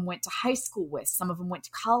some of them went to high school with, some of them went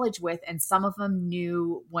to college with, and some of them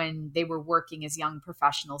knew when they were working as young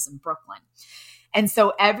professionals in Brooklyn. And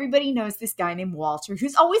so everybody knows this guy named Walter,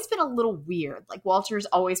 who's always been a little weird. Like, Walter's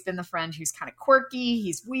always been the friend who's kind of quirky.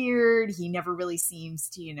 He's weird. He never really seems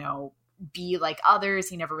to, be like others.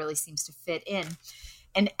 He never really seems to fit in.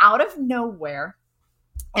 And out of nowhere,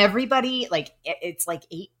 everybody, like it's like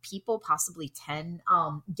 8 people, possibly 10,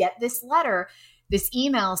 get this letter, this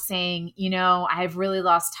email saying, I've really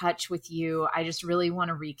lost touch with you. I just really want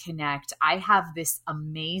to reconnect. I have this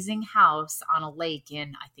amazing house on a lake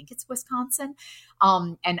in, I think it's Wisconsin.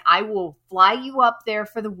 And I will fly you up there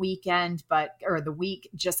for the weekend, or the week.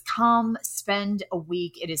 Just come spend a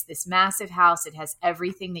week. It is this massive house. It has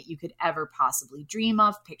everything that you could ever possibly dream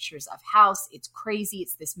of. Pictures of house. It's crazy.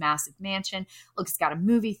 It's this massive mansion. Look, it's got a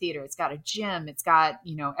movie theater. It's got a gym. It's got,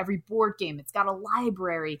 every board game. It's got a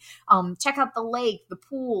library. Check out the lake, the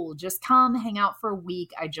pool. Just come hang out for a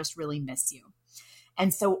week. I just really miss you.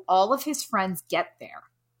 And so all of his friends get there.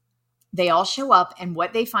 They all show up, and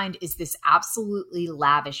what they find is this absolutely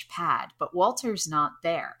lavish pad, but Walter's not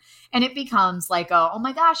there. And it becomes like, oh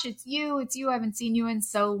my gosh, it's you. I haven't seen you in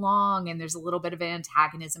so long. And there's a little bit of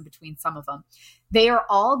antagonism between some of them. They are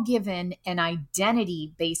all given an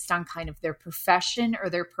identity based on kind of their profession or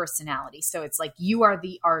their personality. So it's like, you are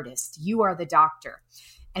the artist, you are the doctor.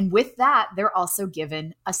 And with that, they're also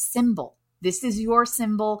given a symbol. This is your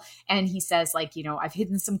symbol. And he says, like, I've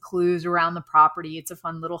hidden some clues around the property. It's a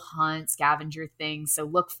fun little hunt, scavenger thing. So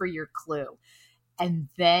look for your clue. And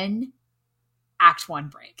then Act 1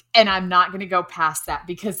 break. And I'm not going to go past that,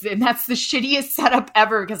 because then that's the shittiest setup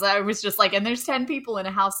ever. Because I was just like, and there's 10 people in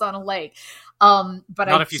a house on a lake. But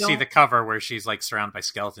not if you see the cover where she's like surrounded by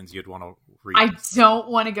skeletons, you'd want to read. I don't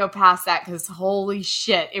want to go past that, because holy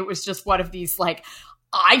shit, it was just one of these like,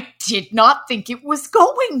 I did not think it was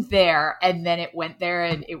going there. And then it went there,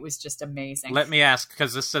 and it was just amazing. Let me ask,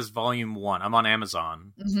 because this says Volume 1. I'm on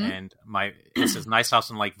Amazon, and it says Nice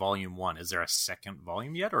House on Lake Volume 1. Is there a second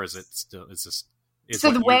volume yet, or is this... So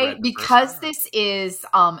the way, because this is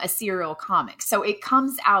a serial comic, so it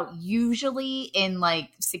comes out usually in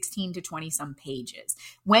like 16 to 20 some pages.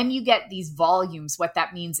 When you get these volumes, what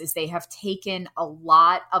that means is they have taken a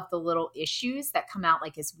lot of the little issues that come out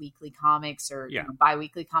like as weekly comics or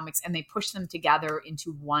bi-weekly comics, and they push them together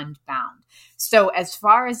into one bound. So as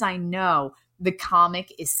far as I know, the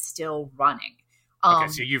comic is still running. Okay,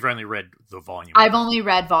 so you've only read the volume. I've only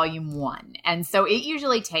read volume 1. And so it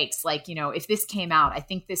usually takes like, if this came out, I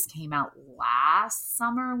think this came out last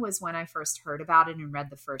summer was when I first heard about it and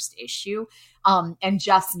read the first issue. And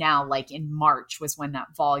just now, like in March was when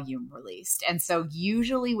that volume released. And so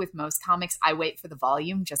usually with most comics, I wait for the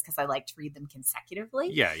volume just because I like to read them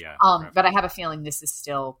consecutively. Yeah. But I have a feeling this is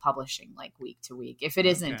still publishing like week to week. If it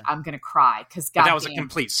isn't, I'm going to cry, because that was a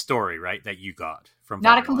complete story, right? That you got.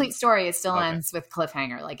 Not a complete story. It still ends with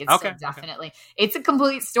cliffhanger. Like it's still definitely, it's a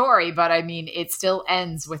complete story, but I mean, it still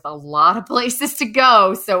ends with a lot of places to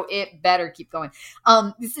go. So it better keep going.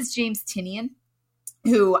 This is James Tynion,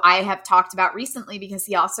 who I have talked about recently because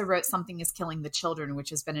he also wrote Something is Killing the Children, which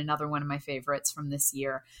has been another one of my favorites from this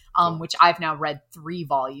year, which I've now read 3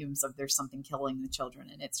 volumes of There's Something Killing the Children,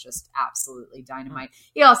 and it's just absolutely dynamite.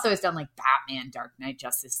 He also has done like Batman, Dark Knight,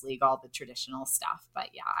 Justice League, all the traditional stuff. But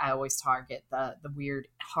yeah, I always target the weird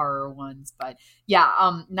horror ones. But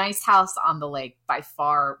yeah, Nice House on the Lake, by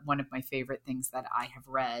far one of my favorite things that I have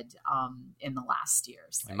read in the last year.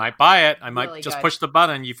 So, I might buy it. I might really just good. Push the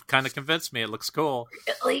button. You've kind of convinced me. It looks cool.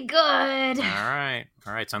 Really good. All right.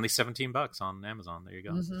 It's only $17 on Amazon. There you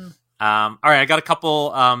go. All right, I got a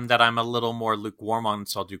couple that I'm a little more lukewarm on,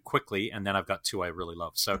 so I'll do quickly, and then I've got 2 I really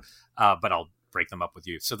love. So, but I'll break them up with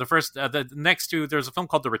you. So the next 2, there's a film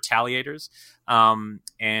called The Retaliators,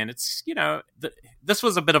 and it's this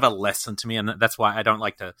was a bit of a lesson to me, and that's why I don't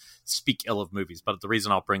like to speak ill of movies. But the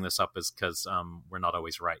reason I'll bring this up is because we're not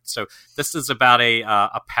always right. So this is about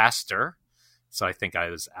a pastor So I think I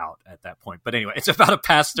was out at that point. But anyway, it's about a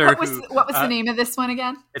pastor What was the name of this one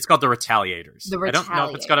again? It's called The Retaliators. The Retaliators. I don't know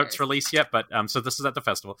if it's got its release yet, but so this is at the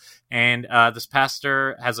festival. And this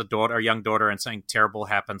pastor has a young daughter, and something terrible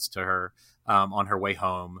happens to her on her way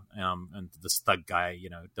home. And this thug guy,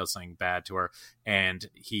 does something bad to her. And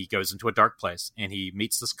he goes into a dark place, and he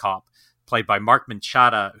meets this cop, played by Mark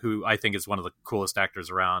Minchada, who I think is one of the coolest actors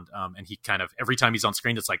around. And he kind of, every time he's on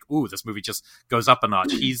screen, it's like, ooh, this movie just goes up a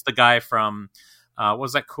notch. He's the guy from, what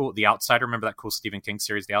was that cool? The Outsider. Remember that cool Stephen King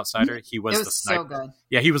series, The Outsider? He was the sniper. So good.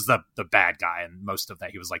 Yeah, he was the bad guy, and most of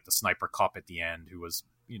that. He was like the sniper cop at the end who was,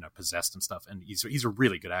 possessed and stuff. And he's a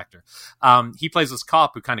really good actor. He plays this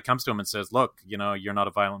cop who kind of comes to him and says, look, you're not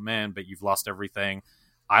a violent man, but you've lost everything.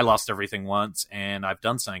 I lost everything once, and I've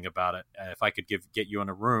done something about it. If I could get you in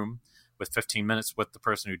a room with 15 minutes with the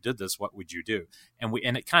person who did this, what would you do? And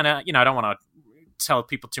it kind of, I don't want to tell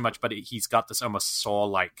people too much, but he's got this almost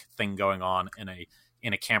Saw-like thing going on in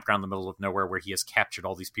a campground in the middle of nowhere, where he has captured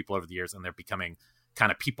all these people over the years, and they're becoming kind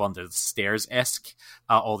of people under the stairs-esque,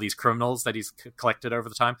 all these criminals that he's collected over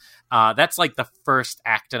the time. That's like the first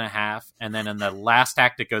act and a half, and then in the last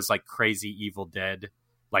act it goes like crazy Evil Dead,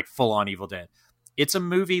 like full-on Evil Dead. It's a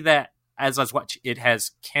movie that, as I was watching, it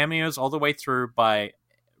has cameos all the way through by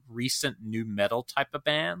recent new metal type of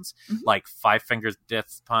bands, like Five Fingers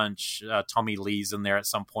Death Punch. Tommy Lee's in there at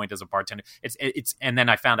some point as a bartender. It's and then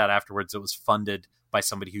I found out afterwards it was funded by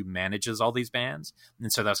somebody who manages all these bands,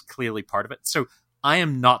 and so that's clearly part of it. So I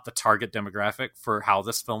am not the target demographic for how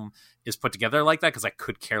this film is put together like that, because I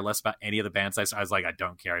could care less about any of the bands. I was like, I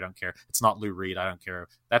don't care. It's not Lou Reed. I don't care.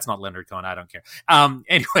 That's not Leonard Cohen. I don't care.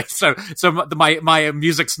 Anyway, so my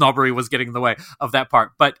music snobbery was getting in the way of that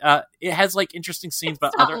part, but it has like interesting scenes.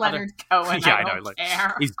 But other Leonard Cohen. Yeah, I know. Like,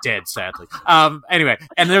 he's dead, sadly. Anyway,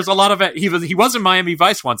 and there's a lot of it. He was in Miami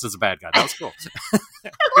Vice once as a bad guy. That was cool.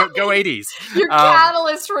 go 80s. Your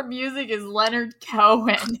catalyst for music is Leonard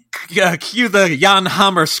Cohen. Cue the Jan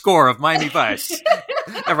Hammer score of Miami Vice.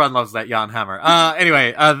 Everyone loves that Jan Hammer.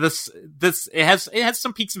 Anyway, this it has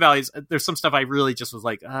some peaks and valleys. There's some stuff I really just was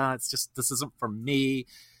like, this isn't for me.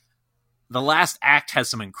 The last act has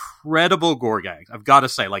some incredible gore gags, I've got to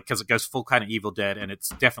say, like, because it goes full kind of Evil Dead, and it's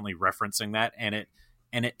definitely referencing that, and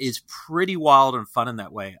it is pretty wild and fun in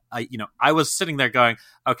that way. I was sitting there going,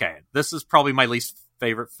 okay, this is probably my least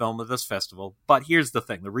favorite film of this festival, but here's the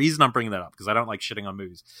thing. The reason I'm bringing that up, because I don't like shitting on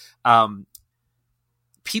movies.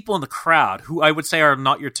 People in the crowd, who I would say are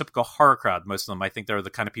not your typical horror crowd, most of them, I think they're the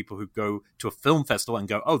kind of people who go to a film festival and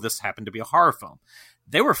go, oh, this happened to be a horror film.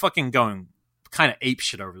 They were fucking going kind of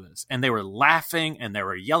apeshit over this, and they were laughing, and they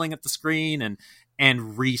were yelling at the screen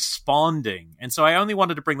and responding. And so I only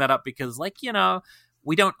wanted to bring that up because, like,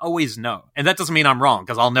 we don't always know. And that doesn't mean I'm wrong,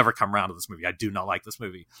 because I'll never come around to this movie. I do not like this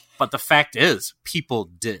movie. But the fact is, people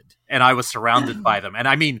did. And I was surrounded by them. And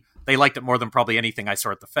I mean, they liked it more than probably anything I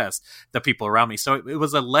saw at the fest, the people around me. So it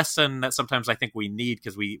was a lesson that sometimes I think we need,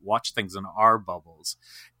 because we watch things in our bubbles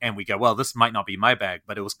and we go, well, this might not be my bag,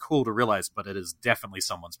 but it was cool to realize, but it is definitely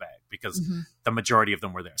someone's bag, because the majority of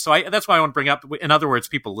them were there. So that's why I want to bring up, in other words,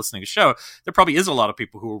 people listening to the show, there probably is a lot of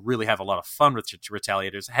people who really have a lot of fun with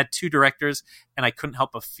Retaliators. I had two directors, and I couldn't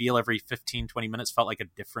help but feel every 15, 20 minutes felt like a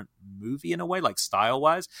different movie in a way, like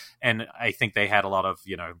style-wise. And I think they had a lot of,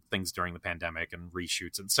 things during the pandemic and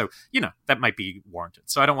reshoots. And so, that might be warranted.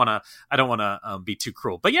 So I don't want to be too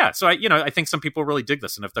cruel. But yeah, so I think some people really dig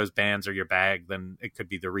this. And if those bands are your bag, then it could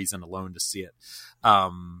be the reason alone to see it.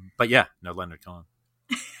 But yeah, no Leonard Cohen.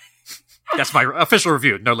 That's my official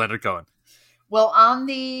review. No Leonard Cohen. Well, on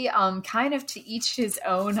the kind of to each his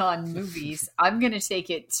own on movies, I'm going to take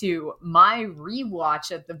it to my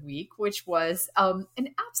rewatch of the week, which was an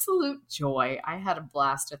absolute joy. I had a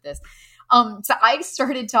blast with this. So I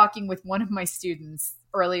started talking with one of my students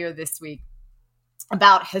earlier this week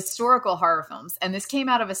about historical horror films. And this came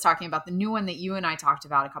out of us talking about the new one that you and I talked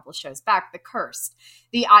about a couple of shows back, The Cursed.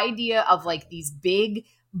 The idea of like these big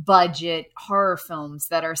budget horror films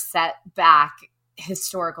that are set back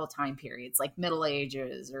historical time periods, like Middle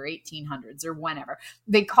Ages or 1800s or whenever.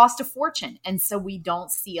 They cost a fortune, and so we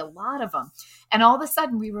don't see a lot of them. And all of a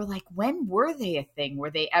sudden we were like, when were they a thing?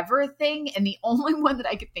 Were they ever a thing? And the only one that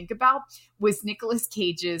I could think about was Nicolas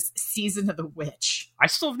Cage's Season of the Witch. I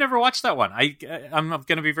still have never watched that one. I'm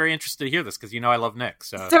going to be very interested to hear this, because I love Nick.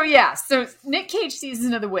 So Nick Cage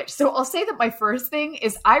Season of the Witch. So I'll say that my first thing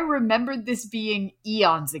is I remembered this being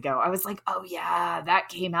eons ago. I was like, oh yeah, that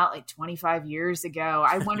came out like 25 years ago.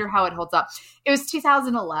 I wonder how it holds up. It was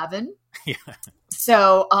 2011. Yeah.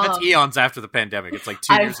 So that's eons after the pandemic. It's like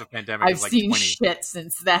 2 years of pandemic. I've like seen 20. shit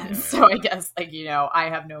since then. So I guess I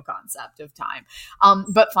have no concept of time.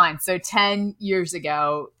 But fine. So 10 years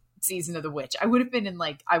ago, season of The Witch. I would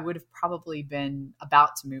have probably been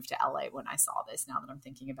about to move to LA when I saw this, now that I'm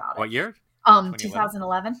thinking about it. What year?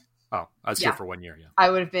 2011. Oh, I was here for 1 year, yeah. I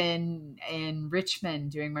would have been in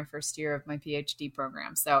Richmond doing my first year of my PhD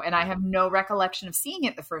program. And I have no recollection of seeing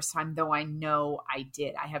it the first time, though I know I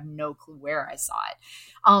did. I have no clue where I saw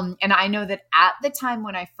it. And I know that at the time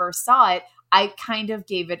when I first saw it, I kind of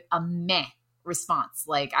gave it a meh response.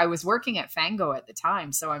 Like, I was working at Fango at the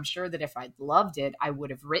time, so I'm sure that if I'd loved it, I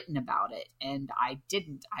would have written about it. And I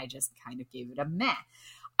didn't. I just kind of gave it a meh.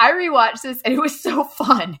 I rewatched this and it was so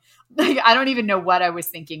fun. Like, I don't even know what I was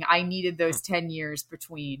thinking. I needed those 10 years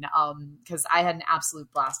between, because I had an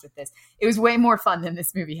absolute blast with this. It was way more fun than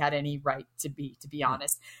this movie had any right to be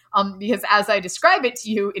honest. Because as I describe it to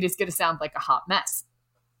you, it is going to sound like a hot mess.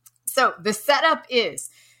 So the setup is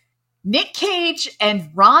Nick Cage and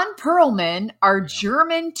Ron Perlman are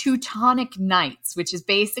German Teutonic Knights, which is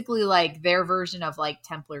basically like their version of like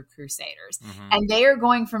Templar Crusaders. Mm-hmm. And they are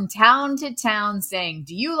going from town to town saying,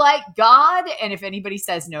 do you like God? And if anybody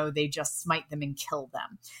says no, they just smite them and kill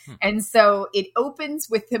them. And so it opens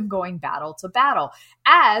with them going battle to battle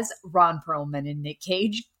as Ron Perlman and Nick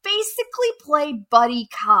Cage basically play buddy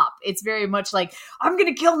cop. It's very much like, I'm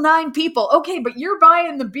going to kill 9 people. Okay, but you're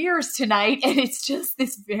buying the beers tonight. And it's just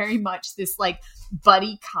this very much this like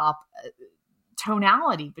buddy cop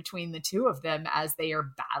tonality between the two of them as they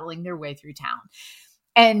are battling their way through town.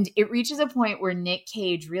 And it reaches a point where Nick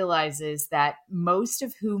Cage realizes that most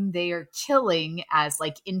of whom they are killing as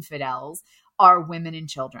like infidels are women and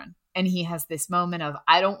children. And he has this moment of,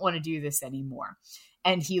 I don't want to do this anymore.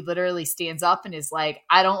 And he literally stands up and is like,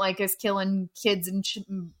 I don't like us killing kids and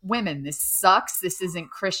women. This sucks. This isn't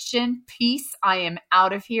Christian. Peace. I am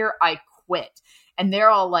out of here. I quit. And they're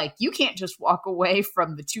all like, you can't just walk away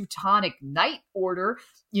from the Teutonic Knight Order.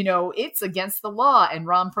 You know, it's against the law. And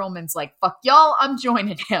Ron Perlman's like, fuck y'all, I'm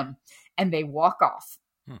joining him. And they walk off.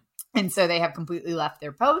 And so they have completely left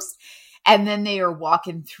their post. And then they are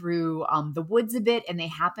walking through the woods a bit, and they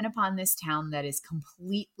happen upon this town that is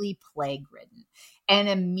completely plague-ridden. And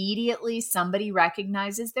immediately somebody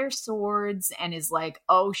recognizes their swords and is like,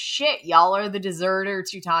 oh shit, y'all are the deserter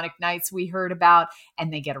Teutonic Knights we heard about,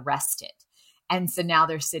 and they get arrested. And so now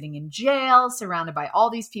they're sitting in jail, surrounded by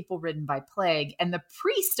all these people ridden by plague. And the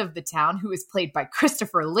priest of the town, who is played by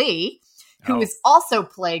Christopher Lee, who is also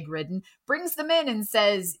plague-ridden, brings them in and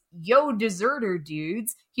says, yo, deserter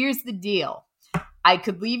dudes, here's the deal. I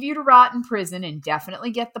could leave you to rot in prison and definitely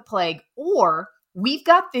get the plague, or we've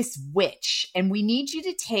got this witch, and we need you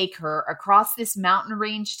to take her across this mountain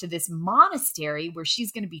range to this monastery where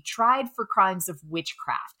she's going to be tried for crimes of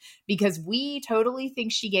witchcraft, because we totally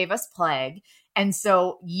think she gave us plague. And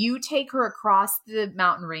so you take her across the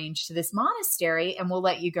mountain range to this monastery, and we'll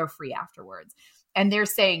let you go free afterwards. And they're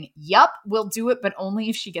saying, yup, we'll do it, but only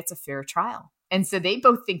if she gets a fair trial. And so they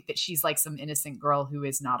both think that she's like some innocent girl who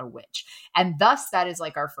is not a witch. And thus, that is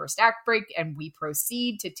like our first act break. And we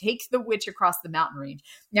proceed to take the witch across the mountain range.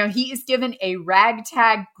 Now, he is given a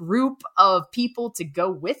ragtag group of people to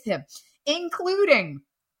go with him, including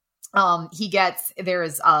there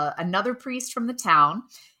is another priest from the town,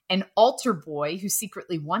 an altar boy who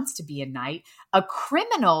secretly wants to be a knight, a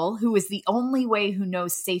criminal who is the only way who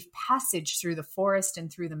knows safe passage through the forest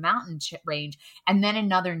and through the mountain range, and then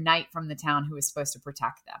another knight from the town who is supposed to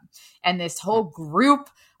protect them. And this whole group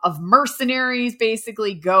of mercenaries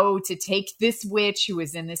basically go to take this witch who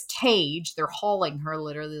is in this cage. They're hauling her,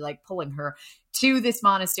 literally like pulling her to this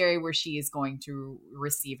monastery where she is going to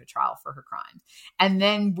receive a trial for her crime. And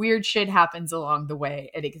then weird shit happens along the way,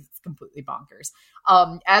 and it gets completely bonkers.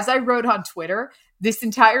 As I wrote on Twitter, this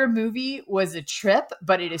entire movie was a trip,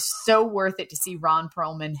 but it is so worth it to see Ron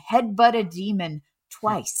Perlman headbutt a demon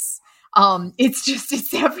twice.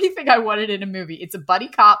 It's everything I wanted in a movie. It's a buddy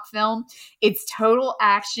cop film. It's total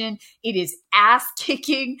action. It is ass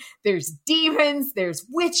kicking. There's demons, there's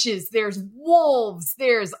witches, there's wolves,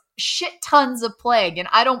 there's shit tons of plague. And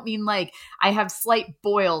I don't mean like I have slight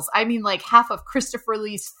boils. I mean like half of Christopher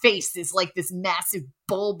Lee's face is like this massive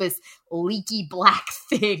bulbous leaky black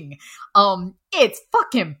thing. It's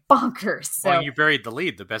fucking bonkers. So, well, you buried the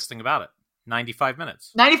lead. The best thing about it. 95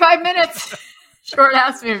 minutes. 95 minutes. Short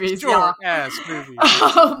ass movies. Short ass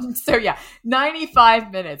movies. So yeah,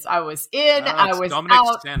 95 minutes. I was in, I was Dominic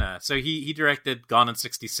out. Sena. So he directed Gone in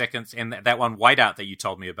 60 Seconds and that one Whiteout that you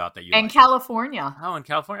told me about that you And liked. California. Oh, in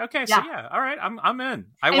California. Okay, yeah. So yeah, all right, I'm in.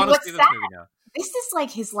 I want to see this movie now. This is like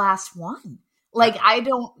his last one. Like, I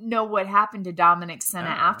don't know what happened to Dominic Sena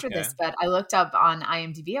after okay. this, but I looked up on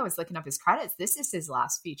IMDb. I was looking up his credits. This is his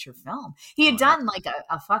last feature film. He had done like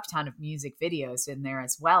a fuck ton of music videos in there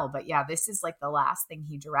as well. But yeah, this is like the last thing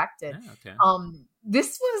he directed. Okay.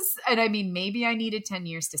 This was, and I mean, maybe I needed 10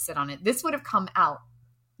 years to sit on it. This would have come out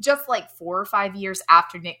just like 4 or 5 years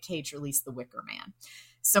after Nick Cage released The Wicker Man.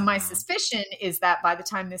 So my suspicion is that by the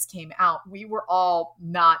time this came out, we were all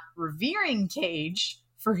not revering Cage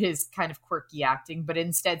for his kind of quirky acting, but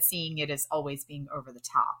instead seeing it as always being over the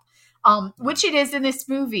top, which it is in this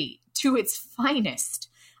movie to its finest.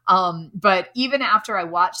 But even after I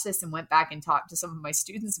watched this and went back and talked to some of my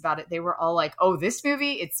students about it, they were all like, oh, this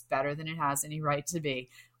movie, it's better than it has any right to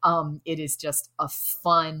be. It is just a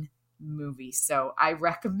fun movie. So I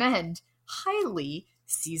recommend highly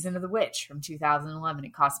Season of the Witch from 2011.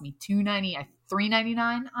 It cost me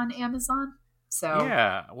 $3.99 on Amazon. So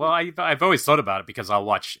yeah, well, I've always thought about it because I'll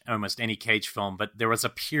watch almost any Cage film, but there was a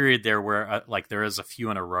period there where like there is a few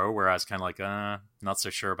in a row where I was kind of like, not so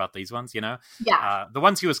sure about these ones, you know? Yeah. The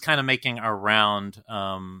ones he was kind of making around,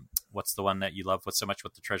 what's the one that you love? What's so much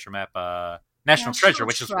with the treasure map? National Treasure,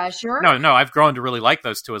 which is no, I've grown to really like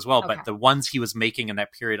those two as well. Okay. But the ones he was making in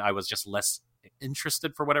that period, I was just less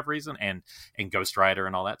interested for whatever reason, and Ghost Rider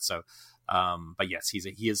and all that. So, but yes,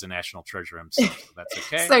 he is a national treasure himself. So that's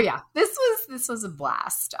okay. So yeah, this was a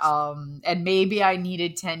blast. And maybe I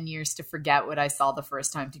needed 10 years to forget what I saw the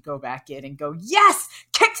first time to go back in and go, yes,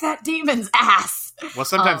 kick that demon's ass. Well,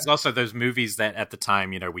 sometimes also those movies that at the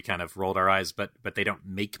time, you know, we kind of rolled our eyes, but they don't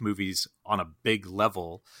make movies on a big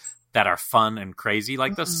level that are fun and crazy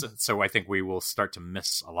like this. So I think we will start to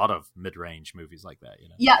miss a lot of mid-range movies like that, you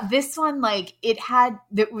know? Yeah, this one, like, it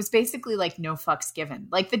was basically like no fucks given.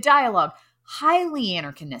 Like the dialogue, highly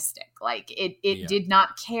anachronistic. Like it did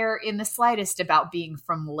not care in the slightest about being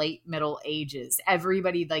from late Middle Ages.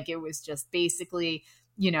 Everybody, like, it was just basically,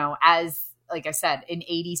 you know, as like I said, an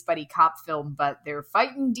 80s buddy cop film, but they're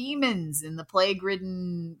fighting demons in the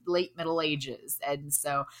plague-ridden late Middle Ages. And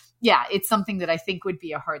so, yeah, it's something that I think would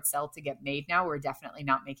be a hard sell to get made now. We're definitely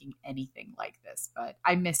not making anything like this, but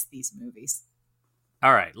I miss these movies.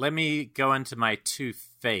 All right, let me go into my two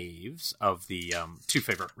faves of the two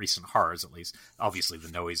favorite recent horrors, at least. Obviously,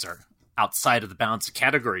 the Noes are outside of the bounds of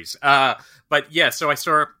categories. But yeah, so I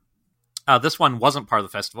saw... this one wasn't part of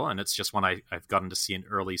the festival, and it's just one I've gotten to see an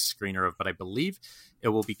early screener of, but I believe it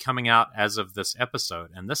will be coming out as of this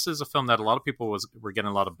episode. And this is a film that a lot of people were getting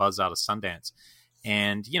a lot of buzz out of Sundance.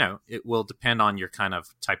 And, you know, it will depend on your kind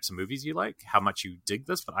of types of movies you like, how much you dig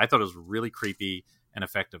this, but I thought it was really creepy and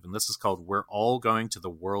effective. And this is called We're All Going to the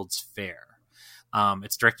World's Fair.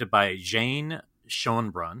 It's directed by Jane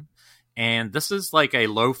Schoenbrunn. And this is like a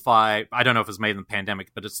lo-fi, I don't know if it's made in the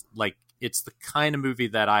pandemic, but it's the kind of movie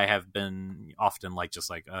that I have been often like, just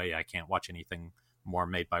like, oh yeah, I can't watch anything more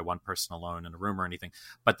made by one person alone in a room or anything.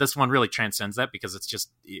 But this one really transcends that because it's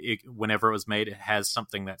just, whenever it was made, it has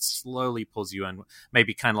something that slowly pulls you in.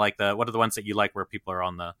 Maybe kind of like what are the ones that you like where people are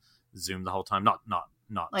on the Zoom the whole time? Not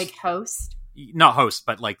like Host? Not Host,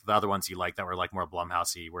 but like the other ones you like that were like more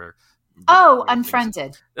Blumhousey where...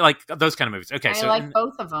 Unfriended. Like those kind of movies. Okay, I like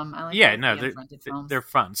both of them. I like they're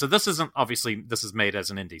fun. So this is made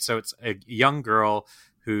as an indie. So it's a young girl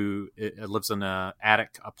who lives in an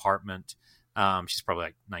attic apartment. She's probably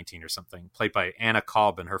like 19 or something, played by Anna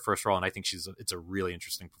Cobb in her first role, and I think it's a really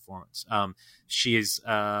interesting performance. She is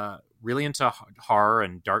really into horror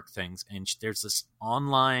and dark things, and there's this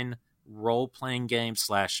online role-playing game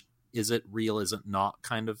 / is it real, is it not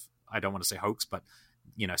kind of, I don't want to say hoax, but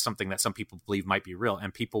you know, something that some people believe might be real,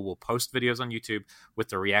 and people will post videos on YouTube with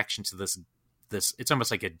the reaction to this. It's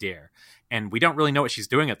almost like a dare, and we don't really know what she's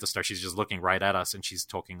doing at the start. She's just looking right at us, and she's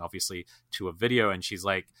talking obviously to a video, and she's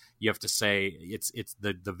like, you have to say it's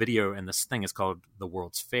the video, and this thing is called the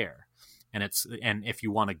World's Fair, and if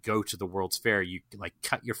you want to go to the World's Fair, you like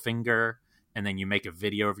cut your finger, and then you make a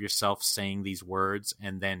video of yourself saying these words,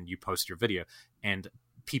 and then you post your video, and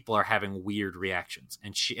people are having weird reactions,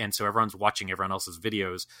 and so everyone's watching everyone else's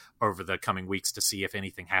videos over the coming weeks to see if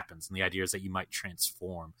anything happens. And the idea is that you might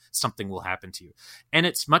transform, something will happen to you, and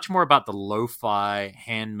it's much more about the lo-fi,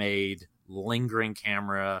 handmade, lingering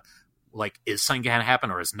camera. Like, is something gonna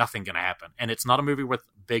happen or is nothing gonna happen? And it's not a movie with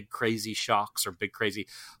big crazy shocks or big crazy,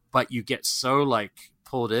 but you get so like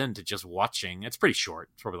pulled into just watching. It's pretty short,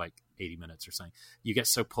 it's probably like 80 minutes or something. You get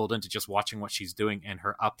so pulled into just watching what she's doing and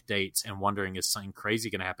her updates and wondering, is something crazy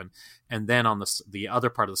going to happen? And then on the other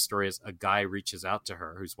part of the story is a guy reaches out to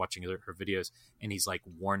her who's watching her videos, and he's like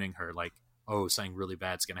warning her, like, oh, something really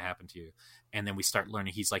bad's going to happen to you. And then we start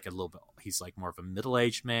learning he's like more of a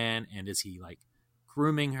middle-aged man, and is he like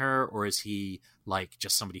grooming her, or is he like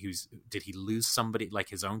just somebody did he lose somebody like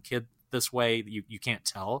his own kid this way? You can't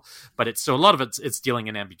tell, but it's so a lot of it's dealing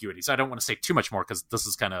in ambiguity. So I don't want to say too much more because this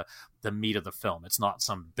is kind of the meat of the film. It's not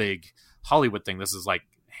some big Hollywood thing. This is like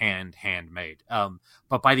handmade.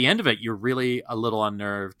 But by the end of it, you're really a little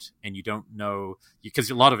unnerved, and you don't know, because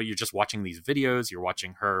a lot of it you're just watching these videos. You're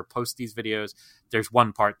watching her post these videos. There's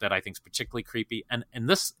one part that I think is particularly creepy, and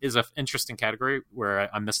this is an interesting category where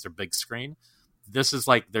I'm Mr. Big Screen. This is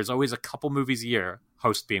like there's always a couple movies a year,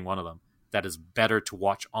 Host being one of them, that is better to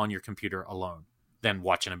watch on your computer alone than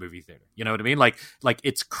watch in a movie theater. You know what I mean? Like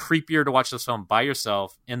it's creepier to watch this film by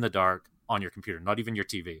yourself in the dark on your computer, not even your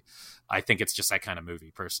TV. I think it's just that kind of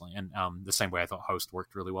movie personally. And the same way I thought Host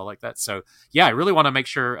worked really well like that. So yeah, I really want to make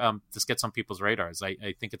sure this gets on people's radars.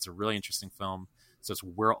 I think it's a really interesting film. So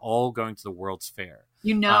we're all going to the World's Fair.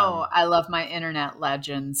 I love my internet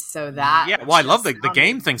legends. So that I love the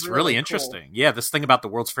game thing's really cool. interesting. Yeah, this thing about the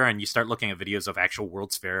World's Fair, and you start looking at videos of actual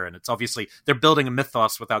World's Fair, and it's obviously they're building a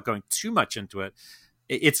mythos without going too much into it.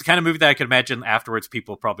 It's the kind of movie that I could imagine afterwards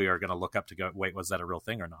people probably are going to look up to go, wait, was that a real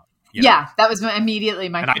thing or not? You know? Yeah, that was immediately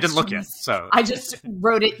my. And I didn't look yet, so I just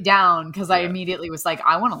wrote it down because I immediately was like,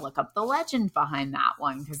 I want to look up the legend behind that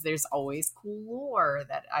one because there's always cool lore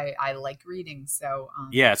that I like reading. So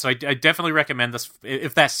so I definitely recommend this.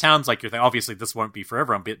 If that sounds like your thing, obviously this won't be for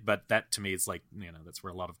everyone, but that to me is like, that's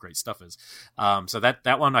where a lot of great stuff is. So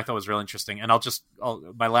that one I thought was really interesting, and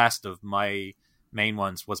my last of my main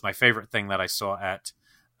ones was my favorite thing that I saw at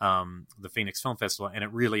the Phoenix Film Festival, and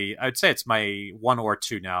I'd say it's my one or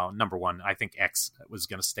two now. Number one, I think X was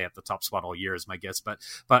going to stay at the top spot all year, is my guess. But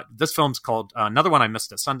this film's called another one I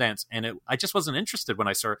missed at Sundance, and I just wasn't interested when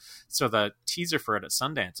I saw the teaser for it at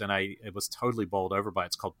Sundance, and it was totally bowled over by it.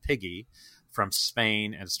 It's called Piggy, from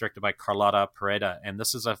Spain, and it's directed by Carlota Pereda. And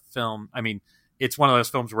this is a film. I mean, it's one of those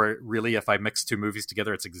films where really, if I mix two movies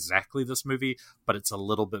together, it's exactly this movie, but it's a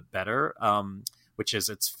little bit better.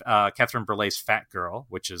 It's Catherine Breillat's Fat Girl,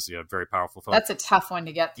 which is a very powerful film. That's a tough one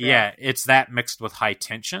to get through. Yeah, it's that mixed with High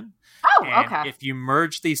Tension. Oh, and okay. If you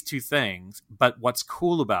merge these two things, but what's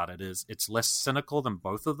cool about it is it's less cynical than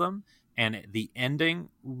both of them, and the ending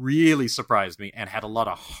really surprised me and had a lot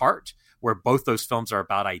of heart, where both those films are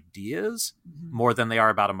about ideas more than they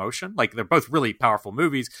are about emotion. Like, they're both really powerful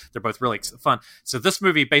movies. They're both really fun. So this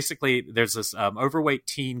movie, basically, there's this overweight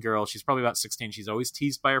teen girl. She's probably about 16. She's always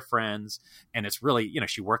teased by her friends. And it's really,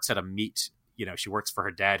 she works at a meat, she works for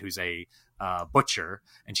her dad, who's a butcher.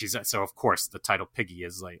 And so of course the title Piggy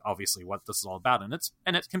is like obviously what this is all about. And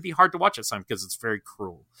it can be hard to watch at times because it's very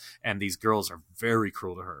cruel. And these girls are very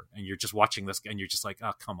cruel to her. And you're just watching this and you're just like,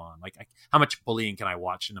 oh, come on. Like, how much bullying can I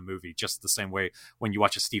watch in a movie? Just the same way when you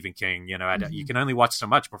watch a Stephen King, you can only watch so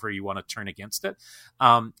much before you want to turn against it.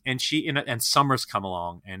 And Summers come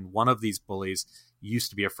along, and one of these bullies used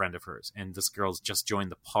to be a friend of hers. And this girl's just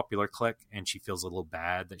joined the popular clique, and she feels a little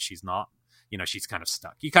bad that she's not. She's kind of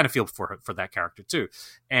stuck. You kind of feel for her, for that character too.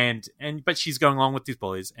 But she's going along with these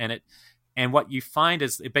bullies, and what you find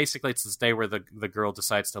is it's this day where the girl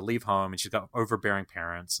decides to leave home, and she's got overbearing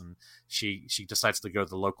parents, and she decides to go to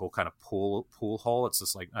the local kind of pool hole. It's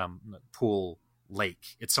this like pool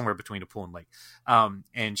lake. It's somewhere between a pool and lake.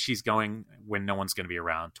 And she's going when no one's going to be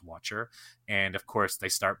around to watch her. And of course they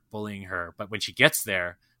start bullying her. But when she gets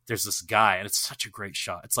there's this guy, and it's such a great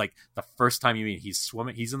shot. It's like the first time you meet, he's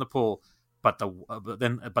swimming, he's in the pool, but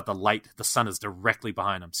the light, the sun is directly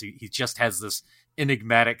behind him. So he just has this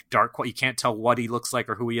enigmatic dark, you can't tell what he looks like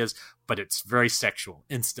or who he is, but it's very sexual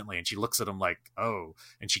instantly. And she looks at him like, oh,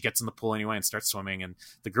 and she gets in the pool anyway and starts swimming. And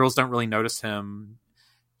the girls don't really notice him.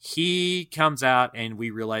 He comes out, and we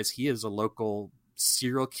realize he is a local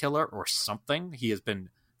serial killer or something. He has been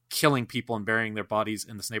killing people and burying their bodies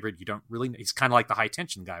in this neighborhood. You don't really, he's kind of like the High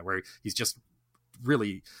Tension guy, where he's just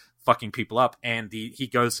really fucking people up. And he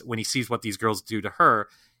goes, when he sees what these girls do to her,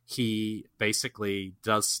 he basically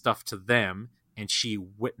does stuff to them, and she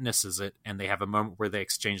witnesses it, and they have a moment where they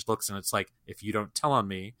exchange looks, and it's like, if you don't tell on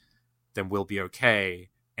me, then we'll be okay.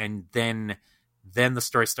 And then the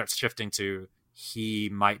story starts shifting to, he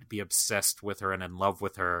might be obsessed with her and in love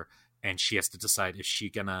with her, and she has to decide, is she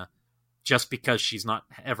gonna, just because she's not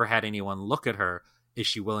ever had anyone look at her, is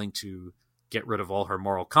she willing to get rid of all her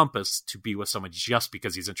moral compass to be with someone just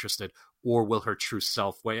because he's interested, or will her true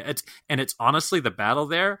self weigh? It's honestly, the battle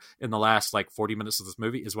there in the last 40 minutes of this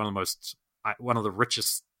movie is one of the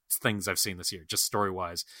richest things I've seen this year, just story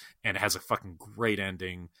wise, and it has a fucking great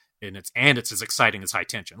ending. And it's as exciting as High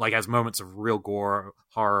Tension. Has moments of real gore,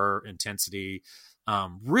 horror, intensity.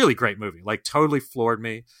 Really great movie. Totally floored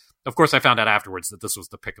me. Of course, I found out afterwards that this was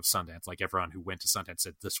the pick of Sundance. Everyone who went to Sundance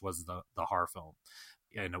said this was the horror film.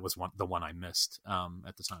 and it was the one I missed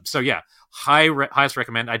at the time. So yeah, highest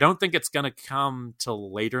recommend. I don't think it's going to come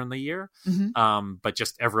till later in the year, but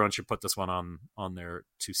just everyone should put this one on their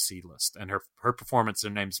to see list. And her performance, her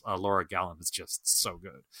name's Laura Gallant, is just so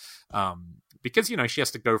good, because she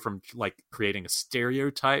has to go from like creating a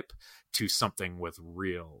stereotype to something with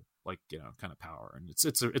real kind of power, and it's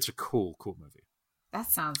a cool movie. That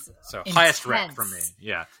sounds so intense. Highest rec from me.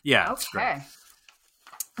 Yeah. Okay.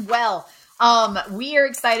 Well, we are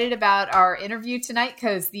excited about our interview tonight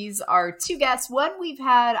because these are two guests. One we've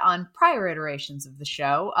had on prior iterations of the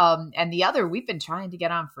show, and the other we've been trying to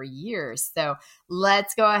get on for years. So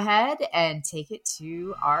let's go ahead and take it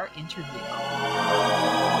to our interview.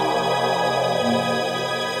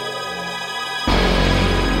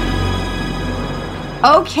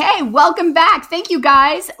 Okay, welcome back. Thank you,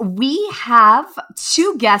 guys. We have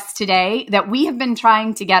two guests today that we have been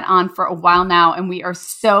trying to get on for a while now, and we are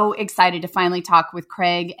so excited to finally talk with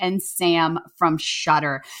Craig and Sam from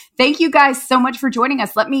Shudder. Thank you guys so much for joining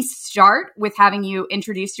us. Let me start with having you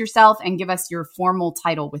introduce yourself and give us your formal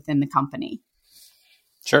title within the company.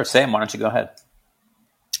 Sure. Sam, why don't you go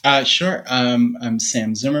ahead? Sure. I'm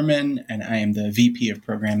Sam Zimmerman, and I am the VP of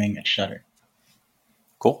Programming at Shudder.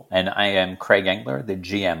 Cool. And I am Craig Engler, the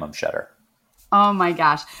GM of Shudder. Oh my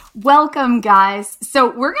gosh. Welcome, guys.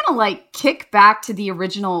 So we're going to kick back to the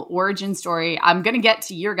original origin story. I'm going to get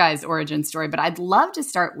to your guys' origin story, but I'd love to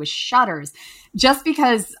start with Shudder's, just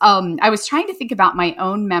because I was trying to think about my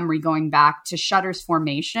own memory going back to Shudder's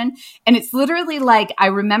formation. And it's literally I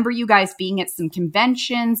remember you guys being at some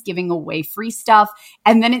conventions, giving away free stuff.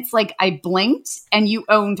 And then it's I blinked and you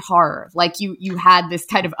owned horror. You had this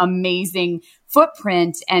kind of amazing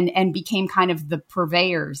footprint and became kind of the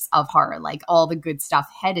purveyors of horror, all the good stuff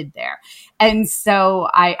headed there. And so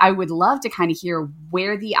I would love to kind of hear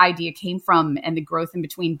where the idea came from and the growth in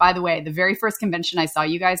between. By the way, the very first convention I saw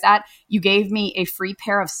you guys at, you gave me a free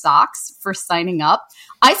pair of socks for signing up.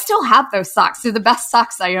 I still have those socks. They're the best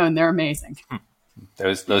socks I own. They're amazing.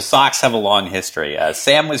 Those socks have a long history.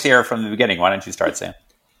 Sam was here from the beginning. Why don't you start, Sam?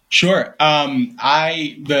 Sure. To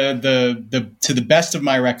the best of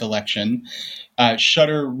my recollection,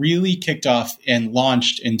 Shudder really kicked off and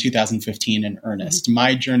launched in 2015 in earnest. Mm-hmm.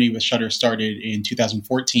 My journey with Shudder started in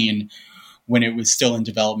 2014 when it was still in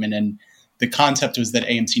development. And the concept was that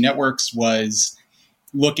AMC Networks was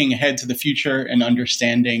looking ahead to the future and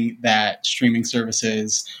understanding that streaming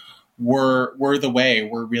services were the way,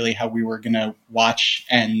 were really how we were going to watch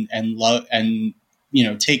and love and,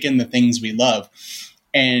 take in the things we love.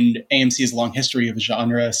 And AMC has a long history of a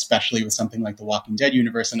genre, especially with something like the Walking Dead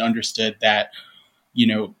universe, and understood that,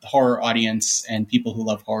 the horror audience and people who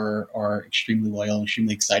love horror are extremely loyal and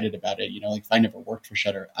extremely excited about it. If I never worked for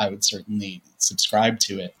Shudder, I would certainly subscribe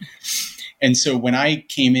to it. And so when I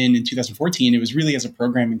came in 2014, it was really as a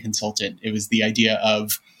programming consultant. It was the idea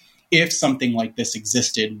of, if something like this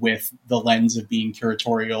existed with the lens of being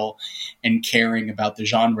curatorial and caring about the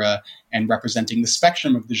genre and representing the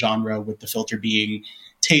spectrum of the genre with the filter being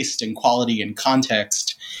taste and quality and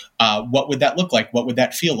context, what would that look like? What would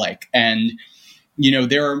that feel like? And,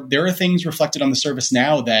 there are things reflected on the service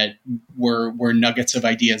now that were nuggets of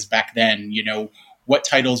ideas back then, what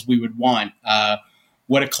titles we would want,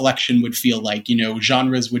 what a collection would feel like,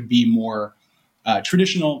 genres would be more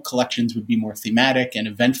traditional, collections would be more thematic and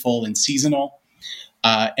eventful and seasonal.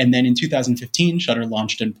 And then in 2015, Shudder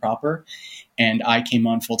launched in proper, and I came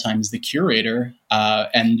on full-time as the curator.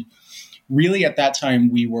 And really at that time,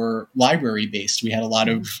 we were library-based. We had a lot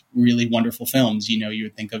of really wonderful films. You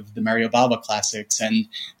would think of the Mario Bava classics and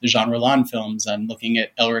the Jean Rollin films. I'm looking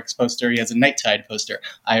at Elric's poster. He has a Night Tide poster.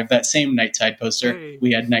 I have that same Night Tide poster. Hey.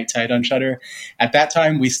 We had Night Tide on Shudder. At that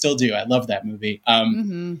time, we still do. I love that movie.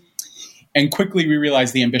 And quickly we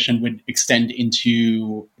realized the ambition would extend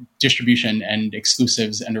into distribution and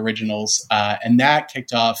exclusives and originals. And that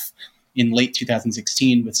kicked off in late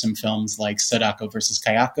 2016 with some films like Sadako versus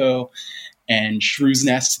Kayako and Shrew's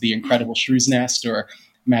Nest, The Incredible Shrew's Nest, or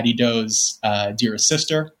Matty Doe's Dearest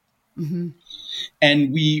Sister. Mm-hmm.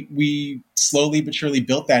 And we slowly but surely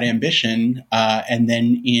built that ambition. And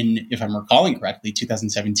then in, if I'm recalling correctly,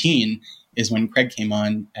 2017 is when Craig came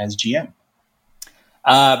on as GM.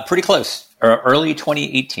 Pretty close. Early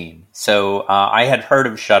 2018. So I had heard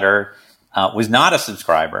of Shudder, was not a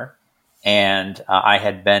subscriber, and I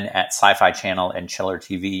had been at Sci-Fi Channel and Chiller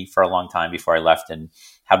TV for a long time before I left and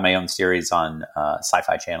had my own series on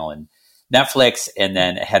Sci-Fi Channel and Netflix. And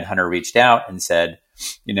then a headhunter reached out and said,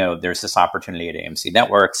 there's this opportunity at AMC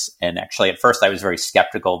Networks. And actually, at first, I was very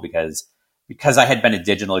skeptical because I had been a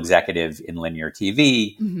digital executive in linear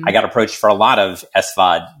TV, mm-hmm. I got approached for a lot of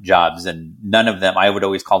SVOD jobs, and none of them, I would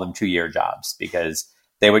always call them 2-year jobs because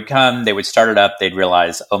They would come, they would start it up, they'd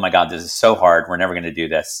realize, oh my God, this is so hard, we're never going to do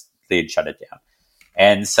this. They'd shut it down.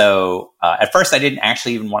 And so at first I didn't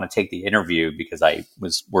actually even want to take the interview because I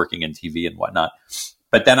was working in TV and whatnot.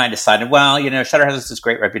 But then I decided, well, Shudder has this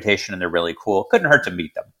great reputation and they're really cool. Couldn't hurt to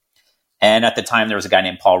meet them. And at the time, there was a guy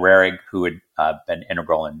named Paul Rarig who had been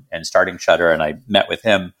integral in starting Shudder, and I met with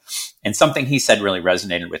him. And something he said really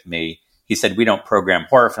resonated with me. He said, we don't program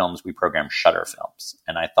horror films, we program Shudder films.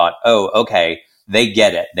 And I thought, oh, okay, they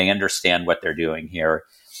get it. They understand what they're doing here.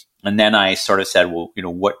 And then I sort of said, well,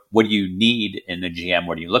 what do you need in a GM?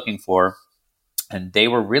 What are you looking for? And they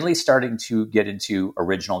were really starting to get into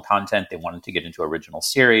original content. They wanted to get into original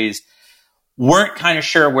series. Weren't kind of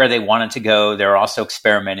sure where they wanted to go. They were also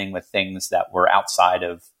experimenting with things that were outside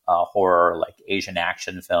of horror, like Asian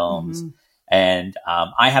action films. Mm-hmm. And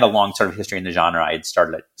I had a long sort of history in the genre. I had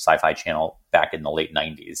started at Sci-Fi Channel back in the late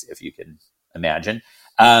 90s, if you can imagine.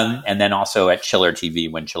 And then also at Chiller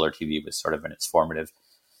TV, when Chiller TV was sort of in its formative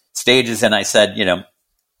stages. And I said,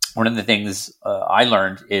 one of the things I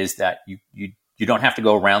learned is that you don't have to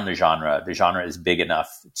go around the genre. The genre is big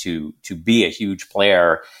enough to be a huge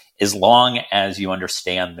player as long as you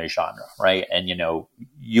understand the genre, right? And,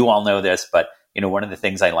 you all know this, but, one of the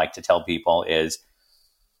things I like to tell people is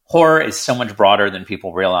horror is so much broader than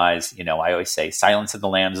people realize. I always say Silence of the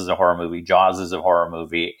Lambs is a horror movie, Jaws is a horror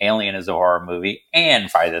movie, Alien is a horror movie,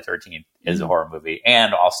 and Friday the 13th is a horror movie.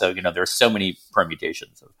 And also, there's so many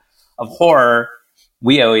permutations of horror.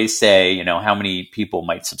 We always say, how many people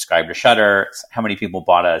might subscribe to Shudder, how many people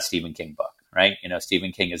bought a Stephen King book, right?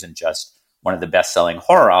 Stephen King isn't just one of the best-selling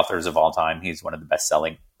horror authors of all time. He's one of the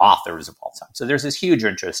best-selling authors of all time. So there's this huge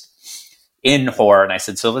interest in horror. And I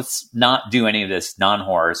said, so let's not do any of this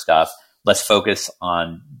non-horror stuff. Let's focus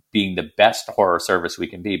on being the best horror service we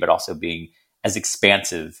can be, but also being as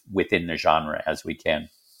expansive within the genre as we can.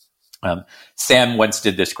 Sam once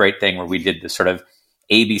did this great thing where we did this sort of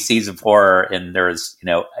ABCs of horror, and there's,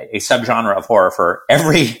 a subgenre of horror for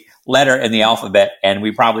every letter in the alphabet. And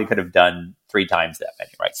we probably could have done 3 times that many,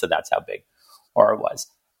 right? So that's how big horror was.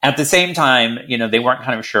 At the same time, they weren't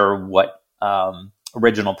kind of sure what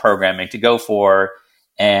original programming to go for.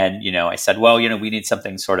 And, I said, well, we need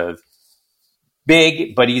something sort of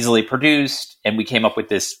big, but easily produced. And we came up with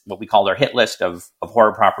this, what we called our hit list of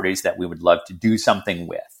horror properties that we would love to do something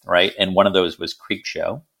with, right? And one of those was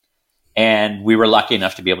Creepshow. And we were lucky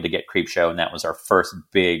enough to be able to get Creepshow. And that was our first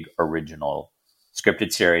big original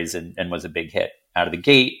scripted series and was a big hit out of the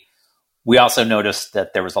gate. We also noticed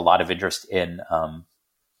that there was a lot of interest in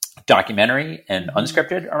documentary and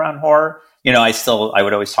unscripted around horror. I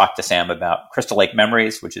would always talk to Sam about Crystal Lake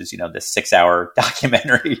Memories, which is, this 6-hour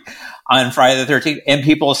documentary on Friday the 13th. And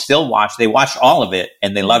people still they watched all of it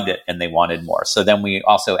and they loved it and they wanted more. So then we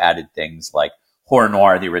also added things like Horror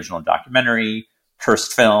Noir, the original documentary,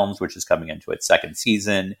 Cursed Films, which is coming into its 2nd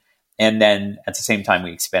season. And then at the same time,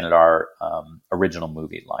 we expanded our original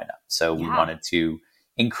movie lineup. So we wanted to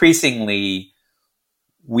increasingly,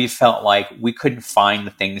 we felt like we couldn't find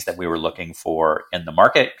the things that we were looking for in the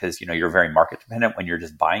market because, you're very market dependent when you're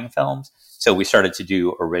just buying films. So we started to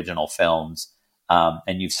do original films.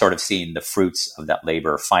 And you've sort of seen the fruits of that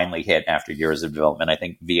labor finally hit after years of development. I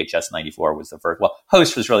think VHS 94 was the first. Well,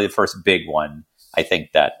 Host was really the first big one. I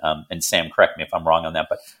think that, and Sam, correct me if I'm wrong on that,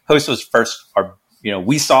 but Host was first,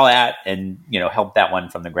 we saw that and, helped that one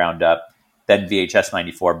from the ground up. Then VHS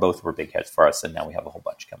 94, both were big hits for us, and now we have a whole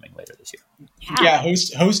bunch coming later this year. Yeah,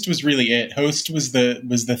 Host was really it. Host was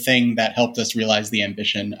the thing that helped us realize the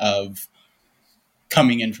ambition of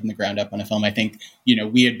coming in from the ground up on a film. I think,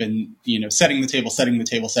 we had been, setting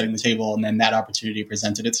the table, and then that opportunity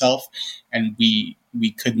presented itself, and we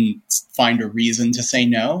couldn't find a reason to say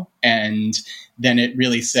no. And then it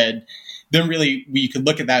really said, we could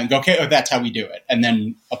look at that and go, okay, that's how we do it. And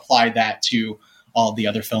then apply that to all the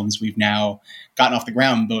other films we've now gotten off the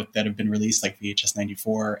ground, both that have been released like VHS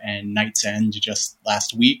 94 and Night's End just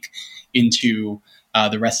last week into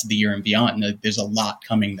the rest of the year and beyond. There's a lot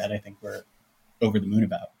coming that I think we're over the moon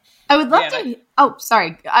about. I would love to.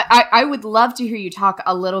 Sorry. I would love to hear you talk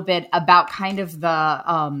a little bit about kind of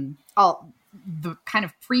the kind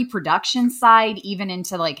of pre-production side, even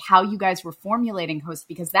into like how you guys were formulating Host,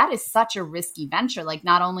 because that is such a risky venture. Like,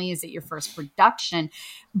 not only is it your first production,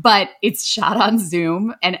 but it's shot on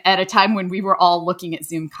Zoom, and at a time when we were all looking at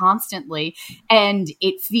Zoom constantly, and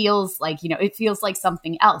it feels like, it feels like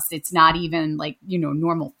something else. It's not even like,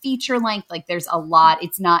 normal feature length. Like, there's a lot,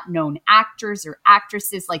 it's not known actors or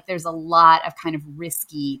actresses. Like, there's a lot of kind of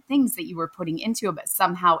risky things that you were putting into it, but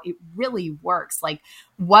somehow it really works. Like,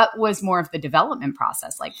 what was more of the development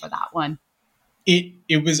process like for that one?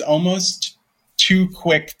 It was almost too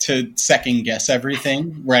quick to second guess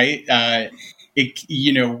everything, right?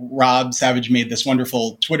 Rob Savage made this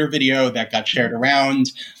wonderful Twitter video that got shared around.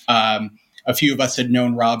 A few of us had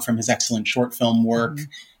known Rob from his excellent short film work.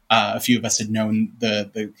 A few of us had known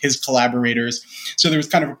his collaborators. So there was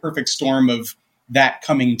kind of a perfect storm of that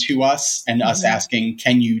coming to us and us asking,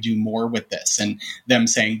 can you do more with this? And them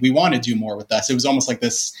saying, we want to do more with us. It was almost like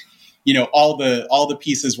this, all the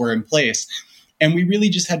pieces were in place. And we really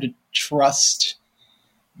just had to trust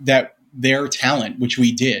that their talent, which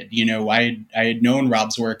we did. I had known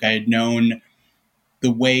Rob's work. I had known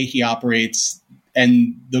the way he operates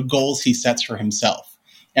and the goals he sets for himself.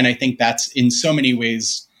 And I think that's in so many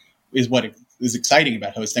ways is what is exciting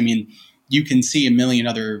about Host. I mean, you can see a million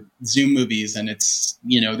other Zoom movies and it's,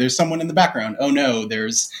 there's someone in the background. Oh no,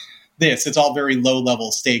 there's this. It's all very low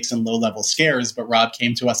level stakes and low level scares. But Rob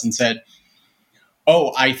came to us and said,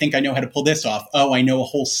 oh, I think I know how to pull this off. Oh, I know a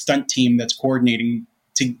whole stunt team that's quarantining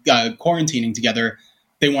together.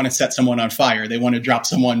 They want to set someone on fire. They want to drop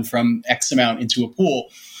someone from X amount into a pool.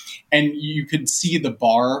 And you could see the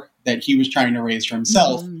bar that he was trying to raise for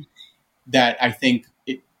himself that I think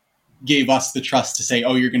it gave us the trust to say,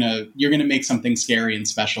 oh, you're going to make something scary and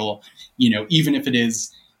special, even if it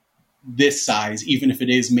is this size, even if it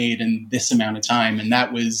is made in this amount of time. And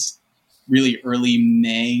that was really early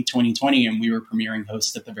May 2020. And we were premiering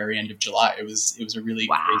Host at the very end of July. It was a really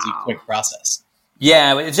crazy quick process.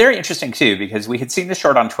 Yeah, it's very interesting, too, because we had seen the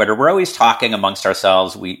short on Twitter. We're always talking amongst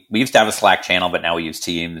ourselves. We used to have a Slack channel, but now we use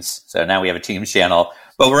Teams. So now we have a Teams channel.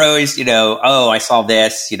 But we're always, oh, I saw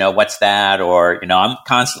this, what's that? Or, I'm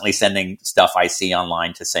constantly sending stuff I see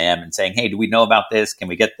online to Sam and saying, hey, do we know about this? Can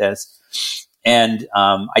we get this? And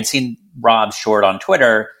I'd seen Rob's short on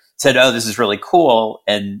Twitter, said, oh, this is really cool.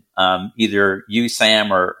 And either you,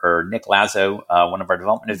 Sam, or Nick Lazo, one of our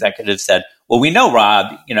development executives, said, well, we know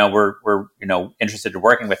Rob, we're interested in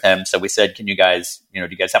working with him. So we said, can you guys, do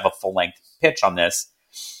you guys have a full length pitch on this?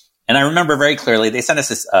 And I remember very clearly, they sent us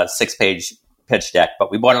this 6-page pitch deck,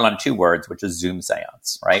 but we bought it on 2 words, which is Zoom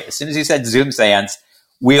seance, right? As soon as he said Zoom seance,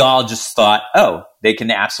 we all just thought, oh, they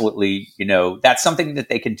can absolutely, that's something that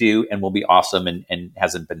they can do and will be awesome and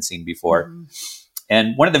hasn't been seen before. Mm-hmm.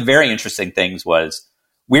 And one of the very interesting things was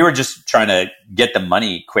we were just trying to get the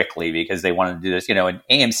money quickly because they wanted to do this, in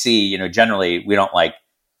AMC, generally we don't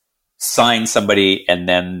sign somebody and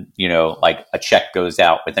then, a check goes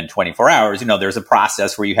out within 24 hours. There's a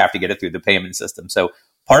process where you have to get it through the payment system. So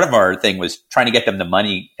part of our thing was trying to get them the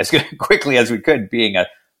money as quickly as we could, being a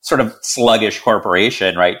sort of sluggish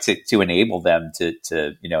corporation, right? To enable them to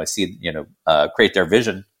see, create their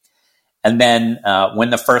vision. And then when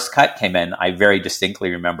the first cut came in, I very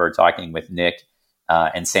distinctly remember talking with Nick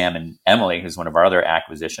and Sam and Emily, who's one of our other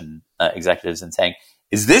acquisition executives, and saying,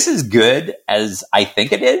 is this as good as I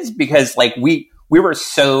think it is? Because we were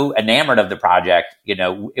so enamored of the project,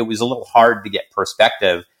 it was a little hard to get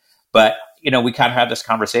perspective. But, we kind of had this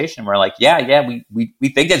conversation. We're like, yeah, we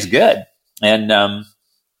think it's good. And,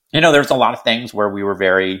 there's a lot of things where we were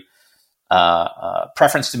very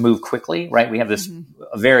preference to move quickly, right? We have this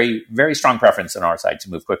a very, very strong preference on our side to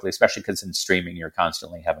move quickly, especially because in streaming, you're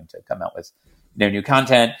constantly having to come out with new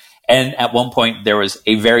content. And at one point, there was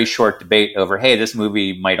a very short debate over, hey, this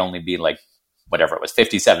movie might only be whatever it was,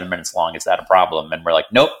 57 minutes long. Is that a problem? And we're like,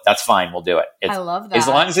 nope, that's fine. We'll do it. I love that. As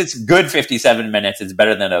long as it's good 57 minutes, it's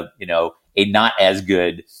better than a not as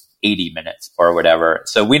good 80 minutes or whatever.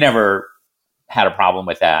 So we never had a problem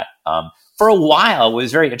with that. For a while, it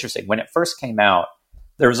was very interesting. When it first came out,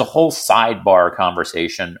 there was a whole sidebar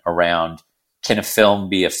conversation around, can a film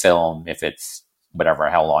be a film if it's whatever,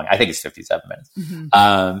 how long? I think it's 57 minutes.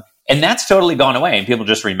 Mm-hmm. And that's totally gone away. And people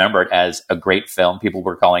just remember it as a great film. People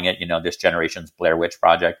were calling it, this generation's Blair Witch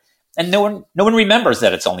Project. And no one remembers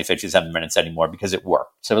that it's only 57 minutes anymore because it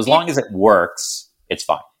worked. So as long as it works, it's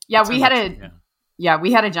fine. Yeah,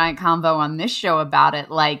 we had a giant convo on this show about it.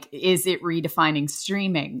 Is it redefining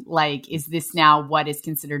streaming? Is this now what is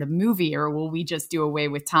considered a movie, or will we just do away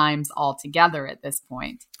with times altogether at this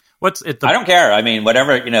point? I don't care. I mean,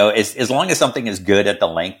 whatever, as long as something is good at the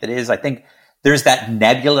length it is. I think there's that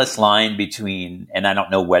nebulous line between, and I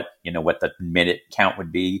don't know what the minute count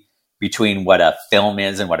would be, between what a film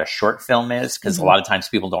is and what a short film is. Because a lot of times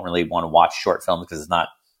people don't really want to watch short films because it's not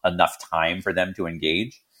enough time for them to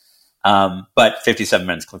engage. But 57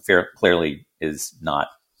 minutes clearly is not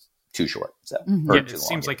too short. So yeah, it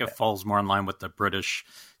seems like it falls more in line with the British,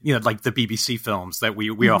 like the BBC films that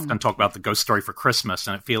we often talk about, the Ghost Story for Christmas,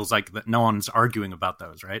 and it feels like that no one's arguing about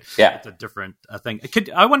those, right? Yeah, it's a different thing.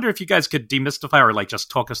 I wonder if you guys could demystify or like just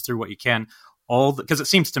talk us through what you can. Because it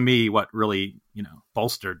seems to me what really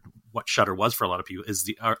bolstered what Shudder was for a lot of people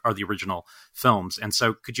are the original films. And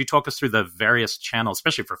so could you talk us through the various channels,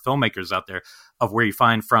 especially for filmmakers out there, of where you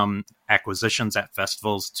find from acquisitions at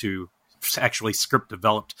festivals to actually script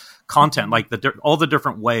developed content, like all the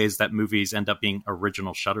different ways that movies end up being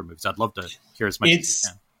original Shudder movies? I'd love to hear as much as you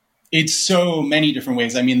can. It's so many different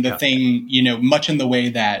ways. I mean, the thing, much in the way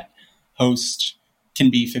that Host can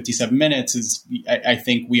be 57 minutes is, I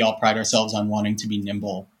think we all pride ourselves on wanting to be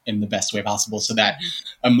nimble in the best way possible so that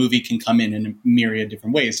a movie can come in a myriad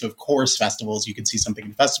different ways. So of course, festivals, you can see something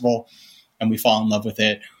in a festival and we fall in love with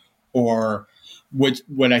it. Or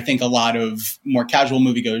what I think a lot of more casual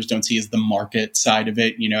moviegoers don't see is the market side of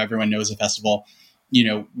it. Everyone knows a festival,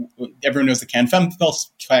 everyone knows the Cannes Film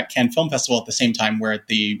Festival. At the same time, we're at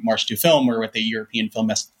the Marche du Film, we're at the European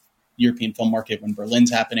film market when Berlin's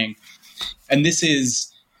happening. And this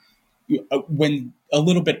is when a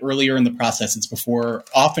little bit earlier in the process, it's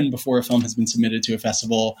often before a film has been submitted to a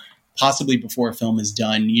festival, possibly before a film is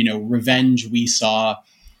done. Revenge we saw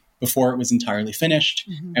before it was entirely finished.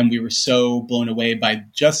 Mm-hmm. And we were so blown away by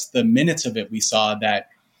just the minutes of it we saw that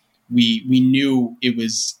we knew it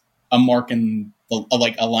was a mark in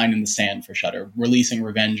like a line in the sand for Shudder. Releasing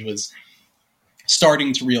Revenge was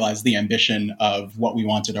starting to realize the ambition of what we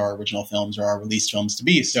wanted our original films or our released films to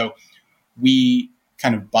be. So we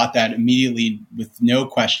kind of bought that immediately with no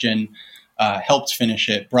question, helped finish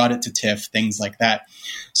it, brought it to TIFF, things like that.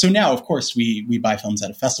 So now, of course, we buy films out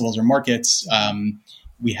of festivals or markets.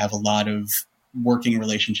 We have a lot of working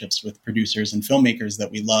relationships with producers and filmmakers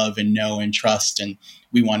that we love and know and trust, and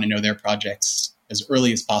we want to know their projects as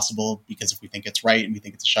early as possible because if we think it's right and we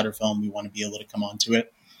think it's a Shudder film, we want to be able to come onto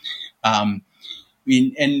it.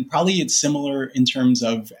 And probably it's similar in terms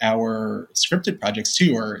of our scripted projects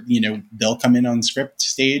too, or, they'll come in on script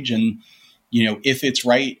stage and, if it's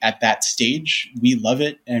right at that stage, we love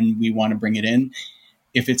it and we want to bring it in.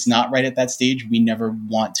 If it's not right at that stage, we never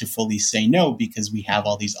want to fully say no because we have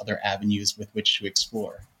all these other avenues with which to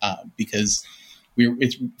explore. Because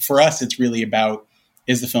for us, it's really about,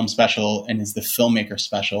 is the film special and is the filmmaker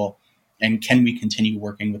special? And can we continue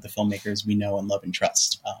working with the filmmakers we know and love and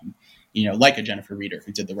trust? Like a Jennifer Reeder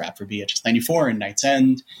who did the wrap for VHS 94 and Night's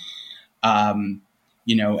End, and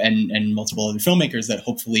multiple other filmmakers that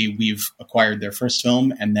hopefully we've acquired their first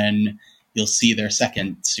film and then you'll see their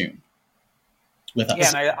second soon with us. Yeah,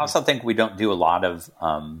 and I also think we don't do a lot of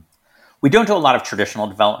traditional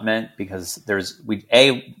development because there's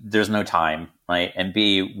no time, right? And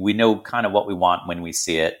B, we know kind of what we want when we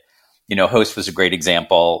see it. Host was a great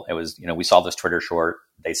example. It was, we saw this Twitter short.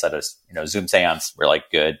 They said us, Zoom Seance, we're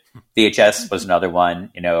like, good. VHS was another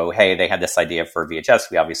one, hey, they had this idea for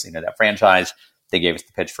VHS. We obviously know that franchise. They gave us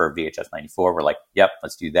the pitch for VHS 94. We're like, yep,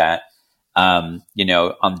 let's do that. On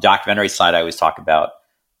the documentary side, I always talk about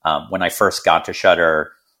when I first got to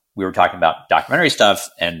Shudder, we were talking about documentary stuff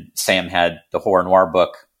and Sam had the Horror Noir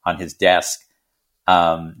book on his desk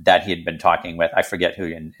that he had been talking with. I forget who,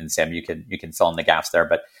 and Sam, you can fill in the gaps there,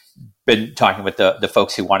 but been talking with the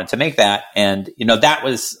folks who wanted to make that. And, that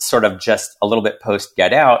was sort of just a little bit post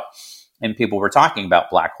Get Out and people were talking about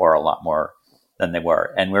black horror a lot more than they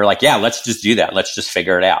were. And we were like, yeah, let's just do that. Let's just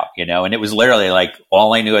figure it out, and it was literally like,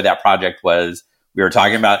 all I knew of that project was we were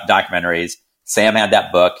talking about documentaries. Sam had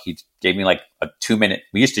that book. He gave me like a 2-minute,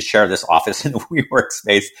 we used to share this office in the WeWork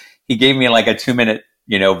space. He gave me like a 2-minute,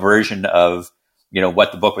 version of,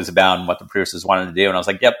 what the book was about and what the producers wanted to do. And I was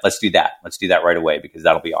like, yep, let's do that. Let's do that right away because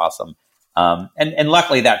that'll be awesome. And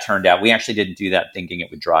luckily that turned out. We actually didn't do that thinking it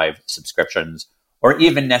would drive subscriptions or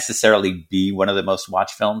even necessarily be one of the most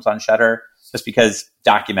watched films on Shudder, just because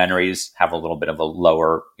documentaries have a little bit of a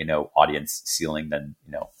lower, audience ceiling than,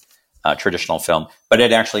 traditional film. But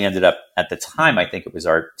it actually ended up at the time, I think it was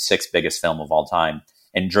our 6th biggest film of all time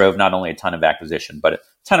and drove not only a ton of acquisition, but a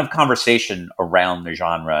ton of conversation around the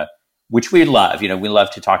genre, which we love. We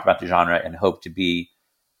love to talk about the genre and hope to be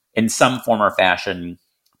in some form or fashion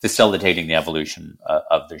facilitating the evolution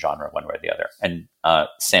of the genre one way or the other. And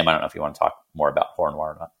Sam, I don't know if you want to talk more about Horror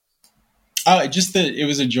Noir or not. Just that it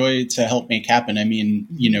was a joy to help make happen. I mean,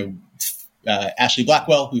 Ashley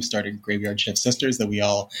Blackwell, who started Graveyard Shift Sisters that we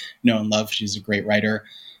all know and love. She's a great writer.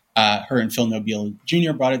 Her and Phil Nobile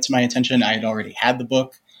Jr. brought it to my attention. I had already had the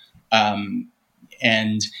book. And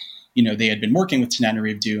they had been working with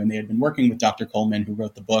Tananarive Due and they had been working with Dr. Coleman, who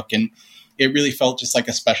wrote the book. And it really felt just like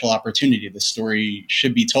a special opportunity. The story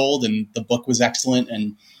should be told and the book was excellent.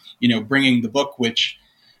 And, bringing the book, which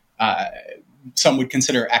some would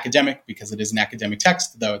consider academic because it is an academic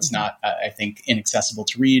text, though it's not, I think, inaccessible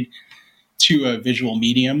to read, to a visual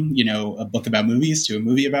medium, a book about movies, to a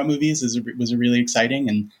movie about movies was really exciting.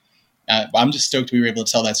 And I'm just stoked we were able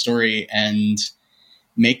to tell that story and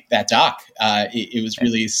make that doc. It was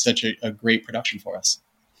really such a great production for us.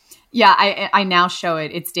 Yeah, I now show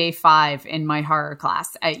it. It's day 5 in my horror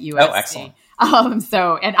class at USC. Oh, excellent.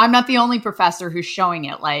 And I'm not the only professor who's showing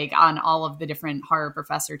it, like on all of the different horror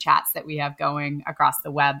professor chats that we have going across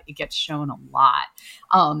the web. It gets shown a lot.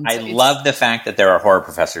 I love the fact that there are horror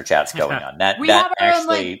professor chats going on. That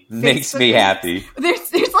actually makes me happy.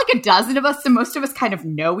 There's like a dozen of us, so most of us kind of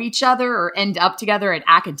know each other or end up together at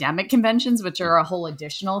academic conventions, which are a whole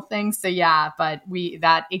additional thing. So yeah, but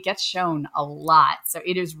it gets shown a lot. So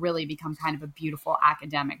it has really become kind of a beautiful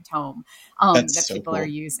academic tome that people are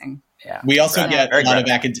using. Yeah, we also get a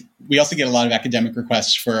lot of academic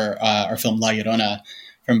requests for our film La Llorona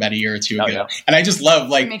from about a year or two ago. Yeah. And I just love,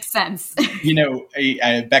 like, it makes sense.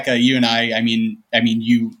 Becca, you and I mean,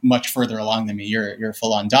 you much further along than me. You're a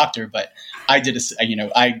full on doctor, but I did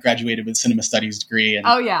I graduated with a cinema studies degree, and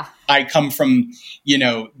I come from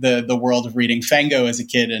the world of reading Fango as a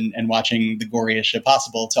kid and watching the goriest shit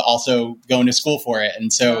possible to also going to school for it,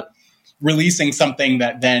 and so releasing something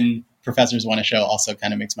that then professors want to show also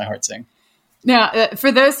kind of makes my heart sing. Now,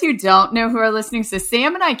 for those who don't know who are listening, so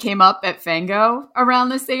Sam and I came up at Fango around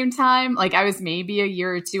the same time. Like, I was maybe a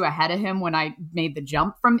year or two ahead of him when I made the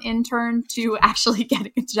jump from intern to actually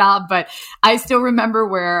getting a job. But I still remember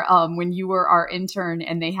when you were our intern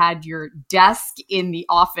and they had your desk in the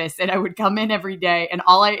office, and I would come in every day and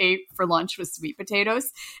all I ate for lunch was sweet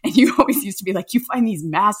potatoes. And you always used to be like, you find these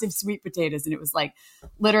massive sweet potatoes. And it was like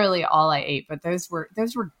literally all I ate. But those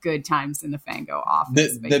were good times in the Fango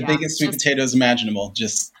office. The biggest sweet potatoes imaginable,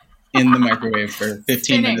 just in the microwave for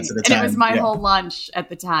 15 minutes at a time. And it was my whole lunch at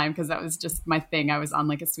the time because that was just my thing. I was on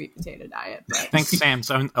like a sweet potato diet. But. Thanks, Sam.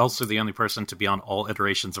 So I'm also the only person to be on all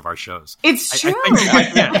iterations of our shows. It's true.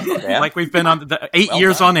 Like we've been on 8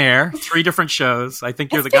 years on air, 3 different shows. I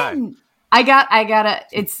think you're the guy. I got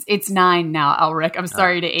it's 9 now, Elric. I'm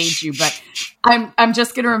sorry to age you, but I'm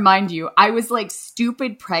just going to remind you, I was like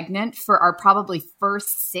stupid pregnant for our probably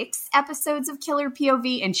first 6 episodes of Killer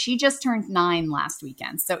POV, and she just turned 9 last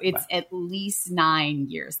weekend. So it's at least 9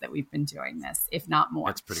 years that we've been doing this, if not more.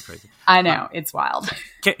 That's pretty crazy. I know. It's wild.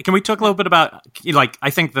 Can we talk a little bit about, like,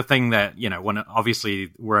 I think the thing that, when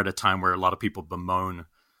obviously we're at a time where a lot of people bemoan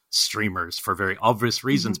streamers for very obvious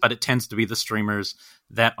reasons, but it tends to be the streamers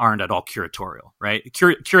that aren't at all curatorial, right?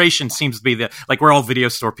 Curation seems to be we're all video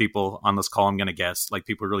store people on this call, I'm going to guess. Like,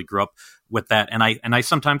 people really grew up with that. And I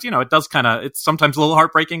sometimes, it's sometimes a little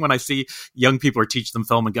heartbreaking when I see young people or teach them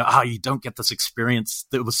film and go, you don't get this experience.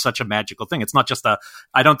 It was such a magical thing. It's not just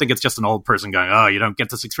I don't think it's just an old person going, you don't get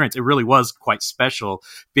this experience. It really was quite special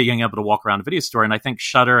being able to walk around a video store. And I think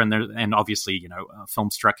Shudder and obviously,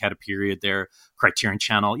 Filmstruck had a period there, Criterion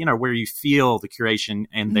Channel, where you feel the curation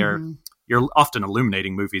and you're often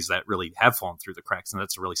illuminating movies that really have fallen through the cracks, and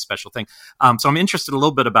that's a really special thing. So I'm interested a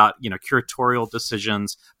little bit about, curatorial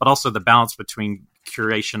decisions, but also the balance between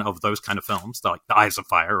curation of those kind of films, like The Eyes of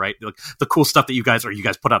Fire, right? Like the cool stuff that you guys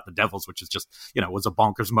put out, The Devils, which is just, was a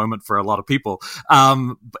bonkers moment for a lot of people.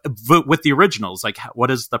 But with the originals, like, what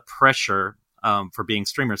is the pressure for being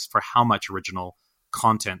streamers for how much original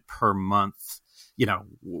content per month,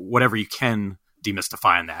 whatever you can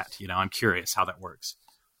demystify on that, I'm curious how that works.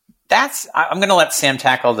 I'm going to let Sam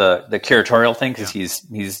tackle the curatorial thing because he's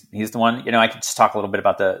the one. I could just talk a little bit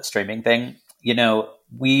about the streaming thing.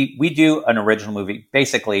 We do an original movie,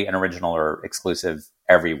 basically an original or exclusive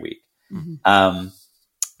every week. Mm-hmm.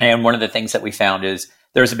 And one of the things that we found is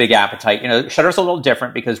there's a big appetite. Shudder's a little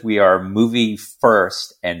different because we are movie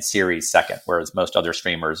first and series second, whereas most other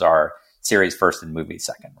streamers are series first and movie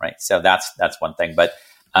second, right? So that's one thing. But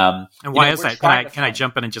and why is that? Can I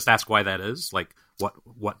jump in and just ask why that is? Like,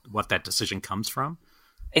 what that decision comes from?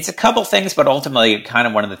 It's a couple things, but ultimately kind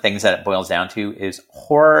of one of the things that it boils down to is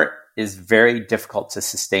horror is very difficult to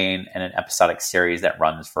sustain in an episodic series that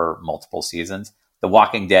runs for multiple seasons. The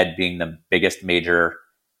Walking Dead being the biggest major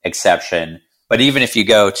exception. But even if you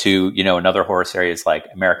go to, another horror series like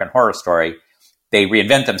American Horror Story, they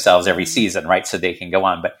reinvent themselves every season, right? So they can go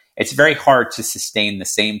on. But it's very hard to sustain the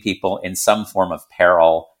same people in some form of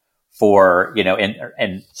peril for,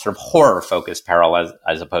 and sort of horror focused peril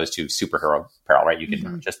as opposed to superhero peril, right? You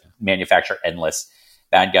can just manufacture endless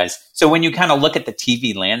bad guys. So when you kind of look at the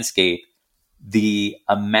TV landscape, the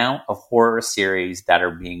amount of horror series that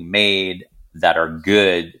are being made that are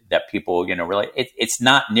good, that people, really, it's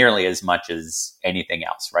not nearly as much as anything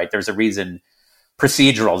else, right? There's a reason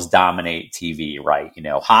procedurals dominate TV, right?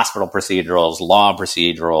 Hospital procedurals, law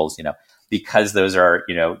procedurals, because those are,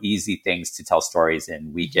 easy things to tell stories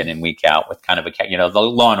in week in and week out with kind of the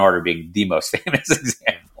Law and Order being the most famous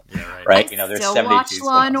example. Yeah, right. I still watch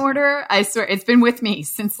Law and Order. I swear it's been with me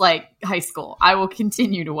since like high school. I will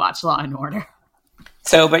continue to watch Law and Order.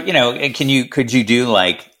 So, but could you do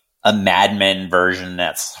like a Mad Men version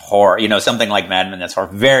that's horror, something like Mad Men that's horror,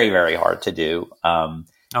 very, very hard to do. Oh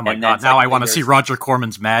my God. Now I want to see Roger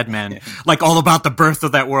Corman's Mad Men, like all about the birth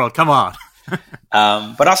of that world. Come on.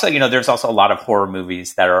 But also, there's also a lot of horror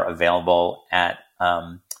movies that are available at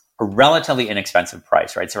a relatively inexpensive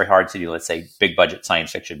price, right? It's very hard to do, let's say, big budget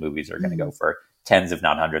science fiction movies are going to go for tens, if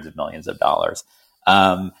not hundreds of millions of dollars.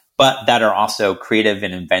 But that are also creative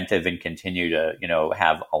and inventive and continue to,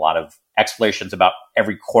 have a lot of explorations about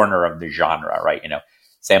every corner of the genre, right?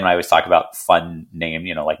 Sam and I always talk about fun name,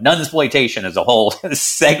 like Nunsploitation is a whole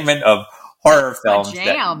segment of horror films.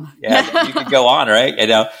 Jam. That you could go on, right?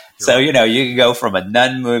 So, you can go from a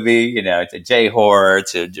nun movie, to J-horror,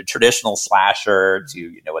 to traditional slasher,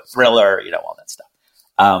 to, a thriller, all that stuff.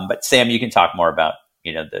 But Sam, you can talk more about,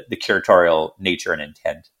 the curatorial nature and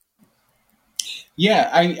intent.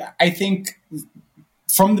 Yeah, I think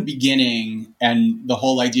from the beginning, and the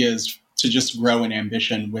whole idea is to just grow in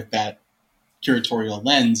ambition with that curatorial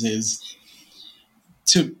lens, is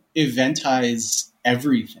to eventize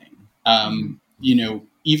everything.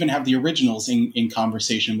 Even have the originals in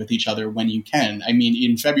conversation with each other when you can. I mean,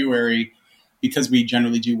 in February, because we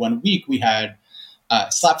generally do one a week, we had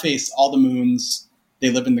Slapface, All the Moons,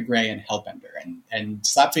 They Live in the Gray, and Hellbender. And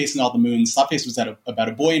Slapface and All the Moons, Slapface was about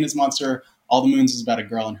a boy and his monster. All the Moons was about a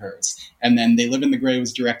girl and hers. And then They Live in the Gray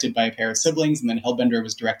was directed by a pair of siblings. And then Hellbender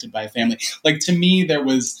was directed by a family. Like, to me, there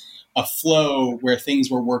was a flow where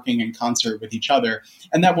things were working in concert with each other.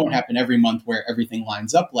 And that won't happen every month where everything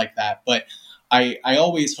lines up like that. But I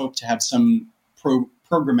always hope to have some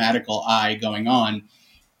programmatical eye going on.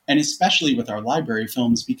 And especially with our library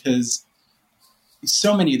films, because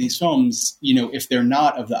so many of these films, if they're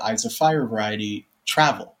not of the Eyes of Fire variety,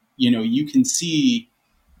 travel. You can see...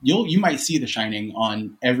 You might see The Shining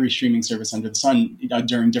on every streaming service under the sun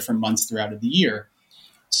during different months throughout the year.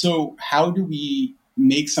 So how do we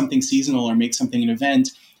make something seasonal or make something an event,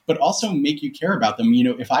 but also make you care about them?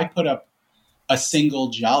 If I put up a single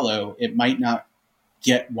Giallo, it might not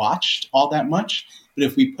get watched all that much. But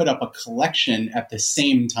if we put up a collection at the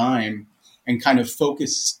same time and kind of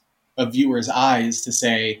focus a viewer's eyes to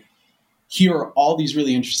say, here are all these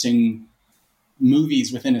really interesting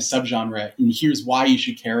movies within a subgenre, and here's why you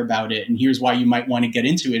should care about it, and here's why you might want to get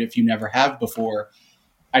into it if you never have before,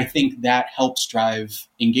 I think that helps drive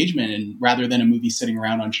engagement. And rather than a movie sitting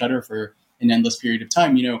around on Shudder for an endless period of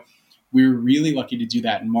time, we were really lucky to do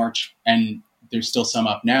that in March, and there's still some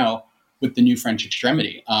up now with the new French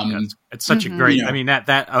Extremity. It's such a great, I mean, that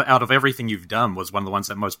out of everything you've done was one of the ones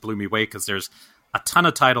that most blew me away, because there's a ton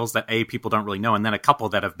of titles that people don't really know, and then a couple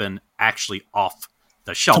that have been actually off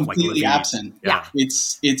the shelf, completely absent. Yeah.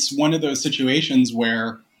 It's one of those situations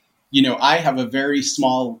where, I have a very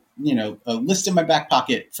small, a list in my back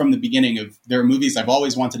pocket from the beginning of, there are movies I've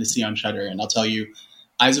always wanted to see on Shudder. And I'll tell you,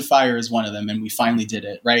 Eyes of Fire is one of them. And we finally did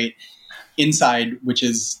it, right? Inside, which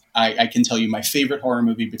is, I can tell you, my favorite horror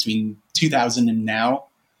movie between 2000 and now,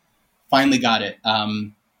 finally got it.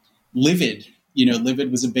 Livid.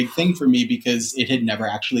 Livid was a big thing for me because it had never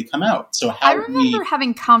actually come out. So I remember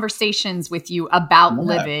having conversations with you about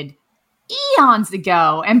Livid eons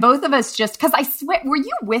ago, and both of us just, because I swear, were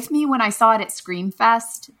you with me when I saw it at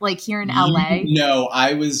Screamfest, like here in LA? No,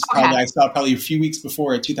 I was I saw it probably a few weeks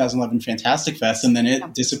before at 2011 Fantastic Fest, and then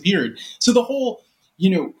it disappeared. So the whole,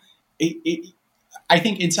 I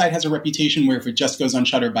think Inside has a reputation where if it just goes on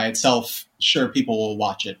Shudder by itself, sure, people will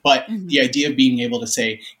watch it. But the idea of being able to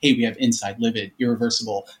say, hey, we have Inside, Livid,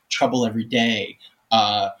 Irreversible, Trouble Every Day,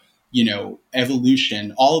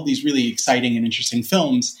 Evolution, all of these really exciting and interesting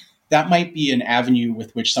films, that might be an avenue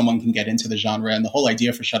with which someone can get into the genre. And the whole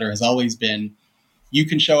idea for Shudder has always been, you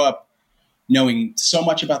can show up knowing so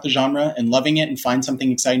much about the genre and loving it and find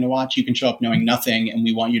something exciting to watch. You can show up knowing nothing, and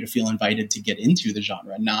we want you to feel invited to get into the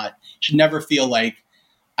genre. Should never feel like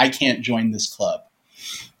I can't join this club.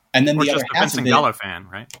 And then the other half Vincent of it, Gallo fan,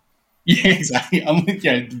 right? Yeah, exactly. I'm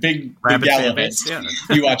big Gallo fan. Yeah.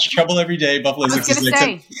 You watch Trouble Every Day, Buffalo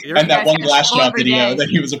 66, and that one Glass Shot video that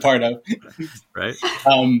he was a part of. Right.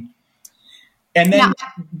 And then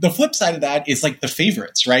the flip side of that is like the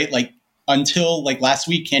favorites, right? Like until like last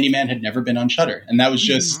week, Candyman had never been on Shudder. And that was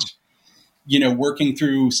just, working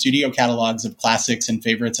through studio catalogs of classics and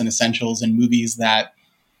favorites and essentials and movies that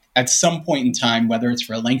at some point in time, whether it's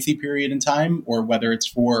for a lengthy period in time or whether it's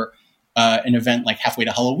for an event like Halfway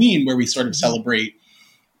to Halloween where we sort of celebrate,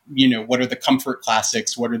 what are the comfort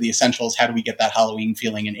classics? What are the essentials? How do we get that Halloween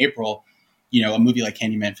feeling in April? A movie like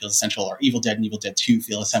Candyman feels essential, or Evil Dead and Evil Dead 2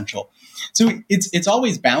 feel essential. So it's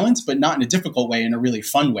always balanced, but not in a difficult way, in a really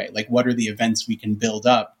fun way. Like, what are the events we can build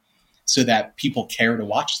up so that people care to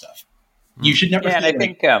watch stuff? You should never feel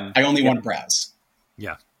like, I only want to browse.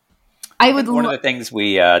 Yeah. I would. One of the things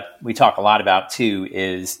we talk a lot about too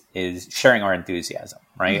is sharing our enthusiasm,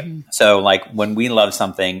 right? Mm-hmm. So like when we love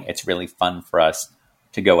something, it's really fun for us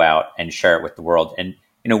to go out and share it with the world. And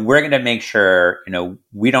we're going to make sure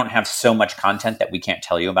we don't have so much content that we can't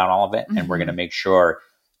tell you about all of it, and we're going to make sure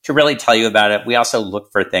to really tell you about it. We also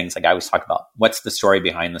look for things like I always talk about. What's the story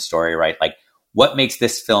behind the story, right? Like what makes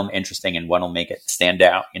this film interesting and what will make it stand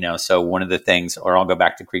out, So one of the things, or I'll go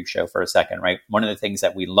back to Creepshow for a second, right? One of the things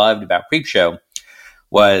that we loved about Creepshow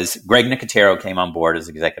was Greg Nicotero came on board as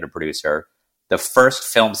executive producer. The first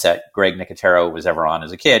film set Greg Nicotero was ever on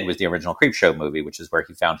as a kid was the original Creepshow movie, which is where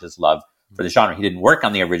he found his love for the genre. He didn't work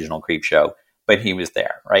on the original Creepshow, but he was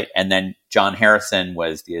there, right? And then John Harrison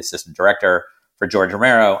was the assistant director for George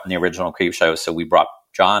Romero on the original Creepshow. So we brought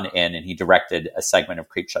John in and he directed a segment of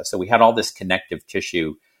Creepshow. So we had all this connective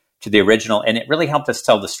tissue to the original, and it really helped us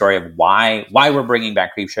tell the story of why we're bringing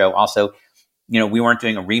back Creepshow. Also, we weren't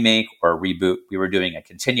doing a remake or a reboot. We were doing a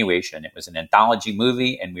continuation. It was an anthology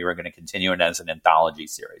movie, and we were going to continue it as an anthology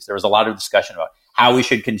series. There was a lot of discussion about how we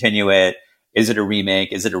should continue it. Is it a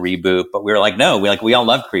remake? Is it a reboot? But we were like, no, we all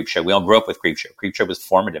love Creepshow. We all grew up with Creepshow. Creepshow was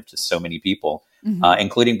formative to so many people,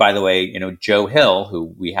 including, by the way, Joe Hill,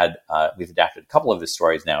 who we've adapted a couple of his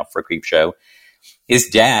stories now for Creepshow. His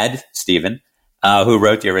dad, Stephen, who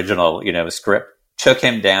wrote the original, script, took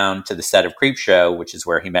him down to the set of Creepshow, which is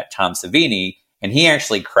where he met Tom Savini, and he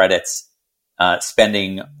actually credits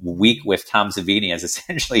spending a week with Tom Savini as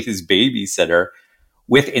essentially his babysitter,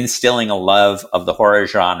 with instilling a love of the horror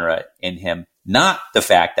genre in him, not the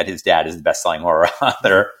fact that his dad is the best-selling horror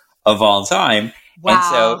author of all time. Wow.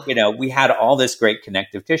 And so, we had all this great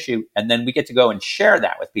connective tissue, and then we get to go and share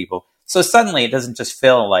that with people. So suddenly it doesn't just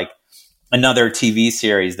feel like another TV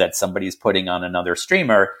series that somebody's putting on another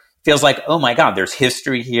streamer. It feels like, oh my God, there's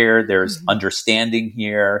history here, there's understanding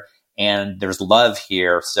here, and there's love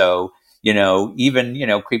here. So even,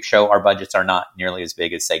 Creepshow, our budgets are not nearly as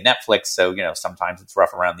big as, say, Netflix. So, sometimes it's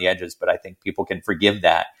rough around the edges, but I think people can forgive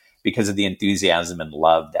that because of the enthusiasm and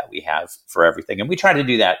love that we have for everything. And we try to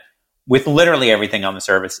do that with literally everything on the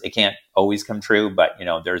service. It can't always come true, but,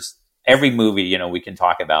 there's every movie, we can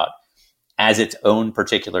talk about as its own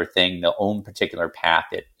particular thing, the own particular path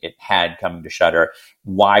it had coming to Shudder,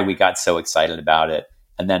 why we got so excited about it,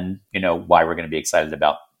 and then, why we're going to be excited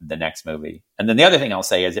about the next movie. And then the other thing I'll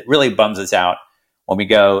say is it really bums us out when we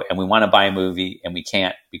go and we want to buy a movie and we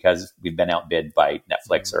can't because we've been outbid by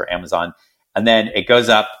Netflix or Amazon. And then it goes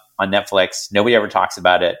up on Netflix. Nobody ever talks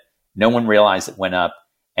about it. No one realized it went up.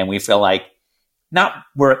 And we feel like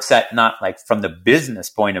we're upset, not like from the business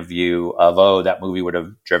point of view of, oh, that movie would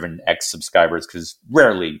have driven X subscribers, because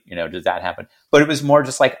rarely, does that happen. But it was more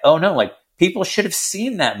just like, oh no, like people should have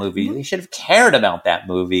seen that movie. They should have cared about that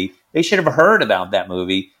movie. They should have heard about that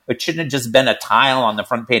movie. It shouldn't have just been a tile on the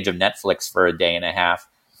front page of Netflix for a day and a half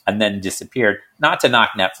and then disappeared. Not to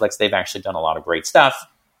knock Netflix. They've actually done a lot of great stuff,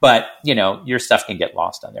 but your stuff can get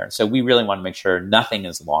lost on there. So we really want to make sure nothing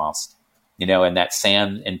is lost, and that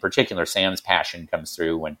Sam, in particular, Sam's passion comes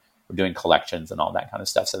through when we're doing collections and all that kind of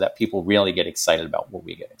stuff, so that people really get excited about what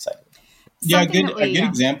we get excited about. Yeah, a good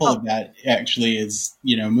example of that actually is,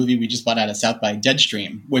 a movie we just bought out of South by,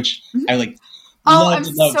 Deadstream, which I like. I'm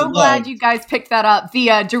so glad you guys picked that up.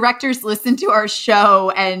 The directors listened to our show,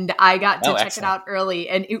 and I got to check it out early,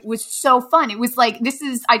 and it was so fun. It was like,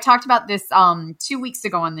 I talked about this 2 weeks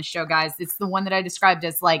ago on the show, guys. It's the one that I described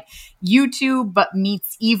as like YouTube but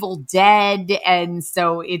meets Evil Dead, and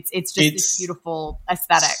so it's just this beautiful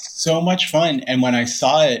aesthetic. So much fun. And when I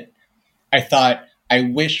saw it, I thought, I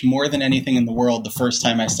wish more than anything in the world, the first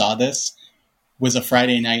time I saw this was a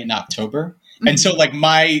Friday night in October. And so like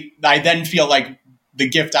I then feel like the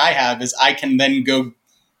gift I have is I can then go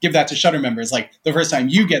give that to Shudder members. Like the first time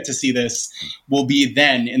you get to see this will be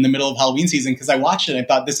then in the middle of Halloween season. Cause I watched it and I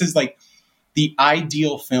thought this is like the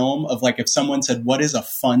ideal film of like, if someone said, what is a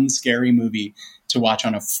fun, scary movie to watch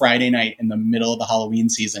on a Friday night in the middle of the Halloween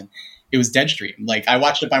season? It was Deadstream. Like I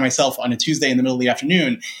watched it by myself on a Tuesday in the middle of the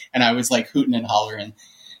afternoon and I was like hooting and hollering.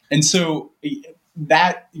 And so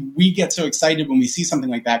that we get so excited when we see something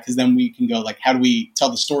like that, because then we can go like, how do we tell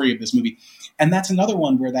the story of this movie? And that's another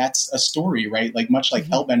one where that's a story, right? Like much like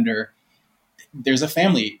Hellbender, there's a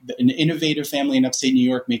family, an innovative family in upstate New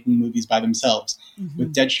York making movies by themselves.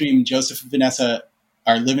 With Deadstream, Joseph and Vanessa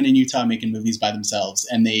are living in Utah making movies by themselves,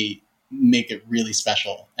 and they make it really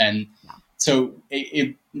special. And so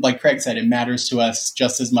it like Craig said, it matters to us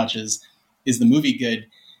just as much as is the movie good,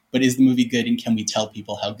 but is the movie good, and can we tell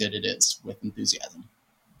people how good it is with enthusiasm?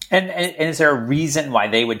 And is there a reason why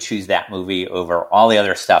they would choose that movie over all the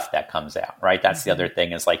other stuff that comes out, right? That's the other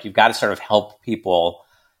thing, is like, you've got to sort of help people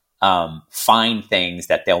find things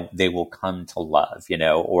that they will come to love,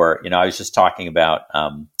 or, I was just talking about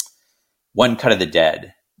One Cut of the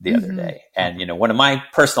Dead the other day. And, one of my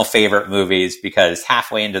personal favorite movies, because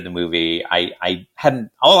halfway into the movie,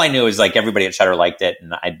 all I knew was like everybody at Shudder liked it,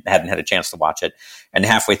 and I hadn't had a chance to watch it. And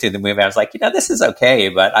halfway through the movie, I was like, this is okay,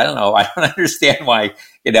 but I don't know. I don't understand why,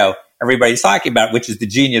 everybody's talking about, which is the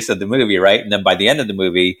genius of the movie, right? And then by the end of the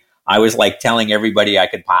movie, I was like telling everybody I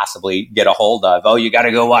could possibly get a hold of, oh, you got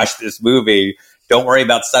to go watch this movie. Don't worry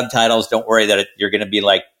about subtitles. Don't worry that you're going to be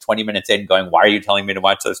like 20 minutes in going, why are you telling me to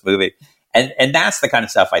watch this movie? And that's the kind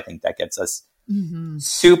of stuff I think that gets us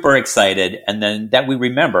super excited. And then that we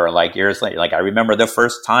remember like years later. Like I remember the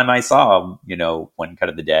first time I saw, One Cut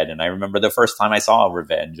of the Dead. And I remember the first time I saw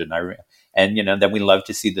Revenge. And then we love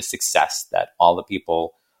to see the success that all the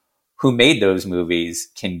people who made those movies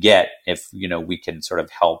can get if, we can sort of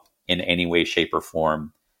help in any way, shape, or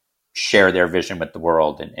form share their vision with the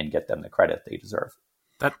world and get them the credit they deserve.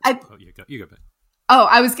 You go, Ben. Oh,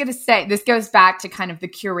 I was going to say, this goes back to kind of the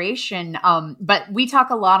curation, but we talk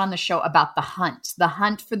a lot on the show about the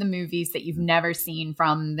hunt for the movies that you've never seen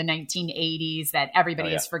from the 1980s that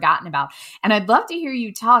everybody has forgotten about. And I'd love to hear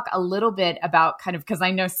you talk a little bit about kind of, because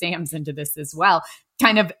I know Sam's into this as well,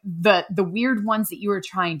 kind of the weird ones that you were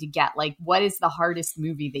trying to get. Like, what is the hardest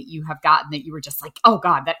movie that you have gotten that you were just like, oh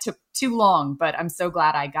God, that took too long, but I'm so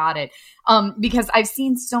glad I got it. Because I've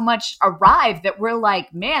seen so much arrive that we're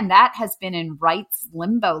like, man, that has been in rights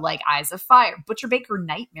limbo, like Eyes of Fire, Butcher Baker,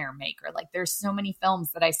 Nightmare Maker. Like there's so many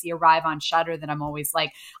films that I see arrive on Shudder that I'm always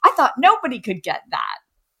like, I thought nobody could get that.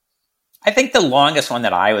 I think the longest one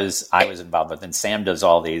that I was involved with, and Sam does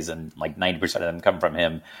all these, and like 90% of them come from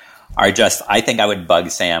him, are just, I think I would bug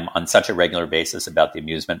Sam on such a regular basis about the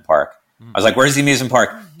amusement park. I was like, where's the amusement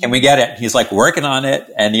park? Can we get it? He's like, working on it.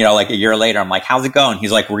 And, like a year later, I'm like, how's it going?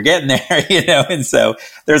 He's like, we're getting there, And so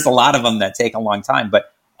there's a lot of them that take a long time,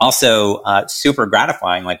 but also super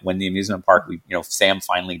gratifying. Like when the amusement park, Sam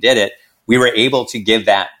finally did it, we were able to give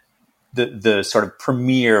that the sort of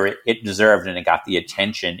premiere it deserved, and it got the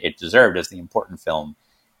attention it deserved as the important film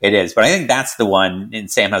it is. But I think that's the one, and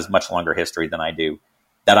Sam has much longer history than I do,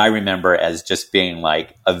 that I remember as just being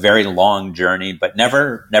like a very long journey, but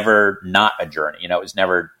never not a journey. It was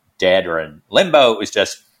never dead or in limbo. It was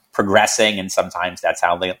just progressing, and sometimes that's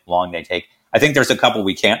how long they take. I think there's a couple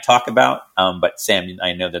we can't talk about, but Sam,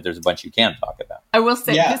 I know that there's a bunch you can talk about. I will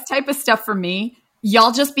say this type of stuff for me,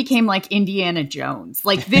 y'all just became like Indiana Jones.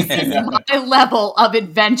 Like this is my level of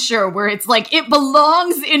adventure where it's like, it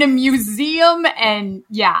belongs in a museum. And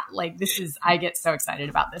I get so excited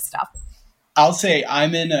about this stuff. I'll say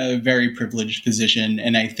I'm in a very privileged position,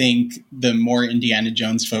 and I think the more Indiana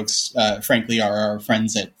Jones folks, frankly, are our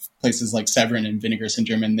friends at places like Severin and Vinegar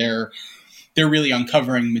Syndrome, and they're really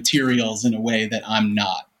uncovering materials in a way that I'm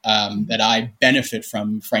not, that I benefit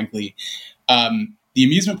from, frankly. The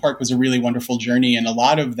amusement park was a really wonderful journey, and a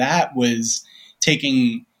lot of that was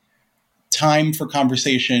taking time for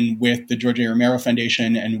conversation with the George A. Romero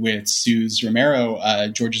Foundation and with Suze Romero,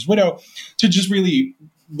 George's widow, to just really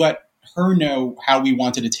let her know how we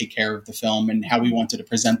wanted to take care of the film and how we wanted to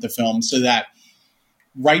present the film so that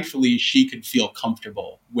rightfully she could feel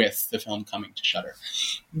comfortable with the film coming to Shudder.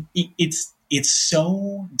 It's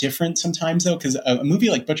so different sometimes though, because a movie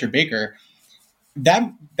like Butcher Baker,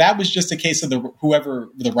 that was just a case of whoever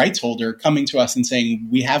the rights holder coming to us and saying,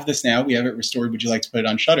 we have this now, we have it restored, would you like to put it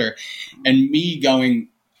on Shudder? And me going,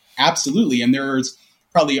 absolutely. And there's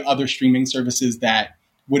probably other streaming services that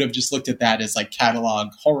would have just looked at that as like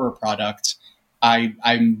catalog horror product.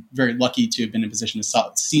 I'm very lucky to have been in a position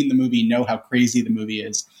to seen the movie, know how crazy the movie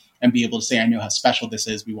is, and be able to say, I know how special this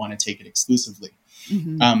is. We want to take it exclusively.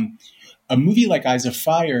 Mm-hmm. A movie like Eyes of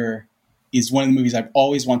Fire is one of the movies I've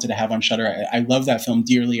always wanted to have on Shudder. I love that film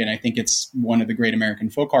dearly, and I think it's one of the great American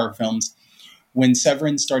folk horror films. When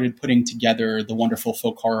Severin started putting together the wonderful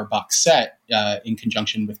folk horror box set in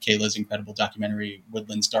conjunction with Kayla's incredible documentary,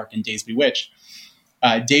 Woodlands Dark and Days Bewitched,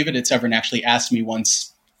 David at Severin actually asked me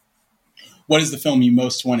once, what is the film you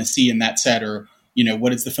most want to see in that set? Or,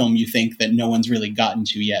 what is the film you think that no one's really gotten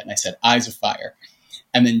to yet? And I said, Eyes of Fire.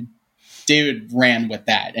 And then David ran with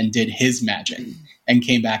that and did his magic and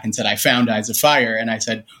came back and said, I found Eyes of Fire. And I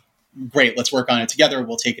said, great, let's work on it together.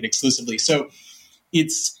 We'll take it exclusively. So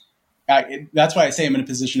it's that's why I say I'm in a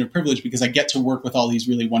position of privilege, because I get to work with all these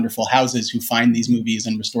really wonderful houses who find these movies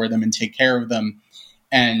and restore them and take care of them.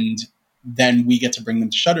 And then we get to bring them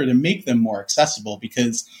to Shudder to make them more accessible,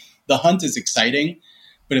 because the hunt is exciting,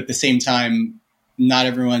 but at the same time, not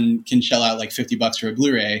everyone can shell out like $50 for a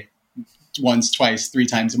Blu-ray once, twice, 3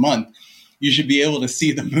 times a month. You should be able to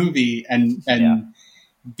see the movie and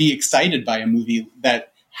be excited by a movie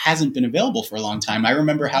that hasn't been available for a long time. I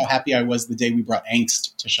remember how happy I was the day we brought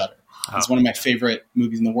Angst to Shudder. It's one of my favorite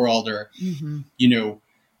movies in the world. Or,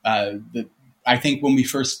 I think when we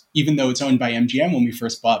first, even though it's owned by MGM, when we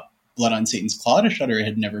first bought Blood on Satan's Claw to Shudder, it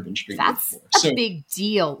had never been streamed before. That's a big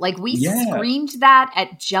deal. Like, we screened that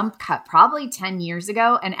at Jump Cut probably 10 years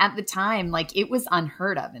ago. And at the time, like, it was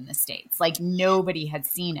unheard of in the States. Like, nobody had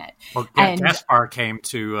seen it. Well, Gaspar came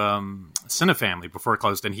to Cinefamily before it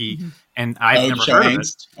closed, and and I've never heard of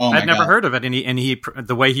it. I'd never heard of it. And he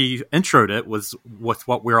the way he introed it was with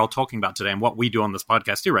what we're all talking about today, and what we do on this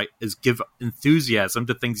podcast too, right? Is give enthusiasm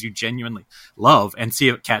to things you genuinely love and see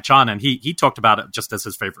it catch on. And he talked about it just as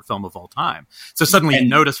his favorite film of all time. So suddenly you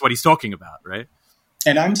notice what he's talking about, right?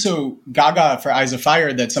 And I'm so gaga for Eyes of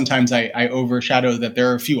Fire that sometimes I overshadow that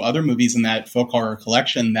there are a few other movies in that folk horror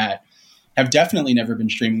collection that have definitely never been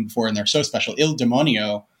streaming before, and they're so special. Il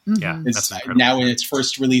Demonio is now in its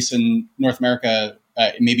first release in North America,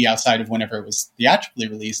 maybe outside of whenever it was theatrically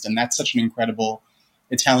released, and that's such an incredible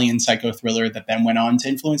Italian psycho thriller that then went on to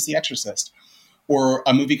influence The Exorcist. Or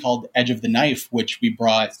a movie called Edge of the Knife, which we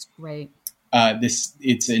brought. Right.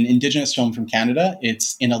 It's an indigenous film from Canada.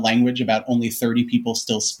 It's in a language about only 30 people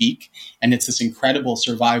still speak, and it's this incredible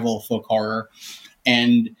survival folk horror.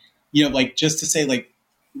 And just to say, like,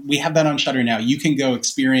 we have that on Shudder now. You can go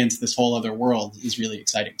experience this whole other world is really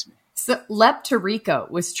exciting to me. So Leptarico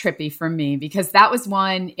was trippy for me, because that was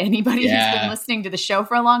one, anybody who's been listening to the show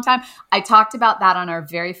for a long time, I talked about that on our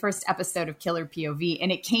very first episode of Killer POV, and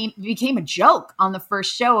it became a joke on the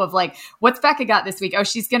first show of like, what's Becca got this week? Oh,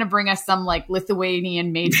 she's going to bring us some like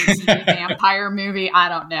Lithuanian made-for-TV vampire movie. I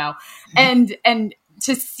don't know. And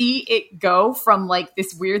to see it go from like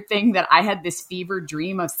this weird thing that I had this fever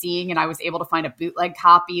dream of seeing, and I was able to find a bootleg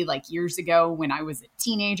copy like years ago when I was a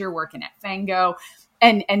teenager working at Fango,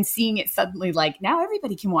 and seeing it suddenly like now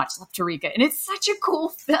everybody can watch Leptarica, and it's such a cool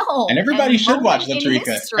film. And everybody should watch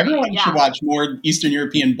Leptarica. Everyone should watch more Eastern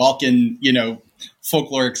European, Balkan,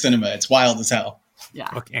 folkloric cinema. It's wild as hell.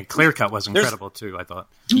 Yeah. And Clear Cut was incredible too, I thought.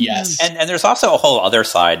 Yes. And there's also a whole other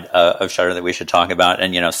side of Shudder that we should talk about.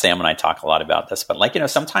 And, Sam and I talk a lot about this, but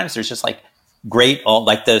sometimes there's just like great,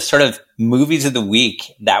 like the sort of movies of the week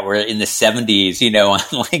that were in the 70s,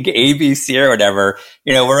 on like ABC or whatever,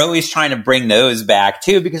 we're always trying to bring those back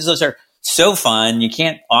too, because those are so fun. You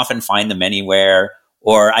can't often find them anywhere.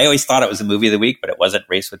 Or I always thought it was a movie of the week, but it wasn't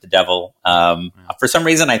Race with the Devil. For some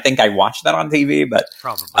reason, I think I watched that on TV, but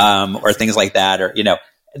probably or things like that. Or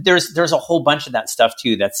there's a whole bunch of that stuff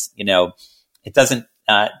too. That's it doesn't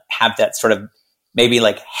have that sort of maybe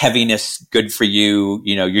like heaviness. Good for you.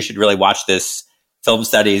 You should really watch this. Film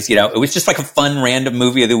Studies. It was just like a fun random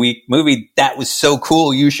movie of the week movie that was so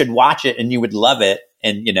cool. You should watch it and you would love it.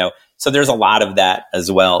 And so there's a lot of that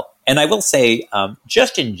as well. And I will say,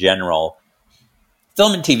 just in general,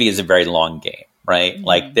 film and TV is a very long game, right? Mm-hmm.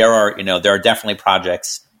 Like there are definitely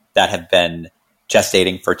projects that have been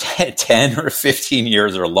gestating for 10 or 15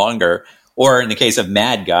 years or longer. Or in the case of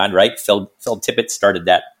Mad God, right? Phil Tippett started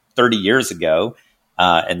that 30 years ago.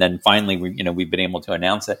 And then finally, we've been able to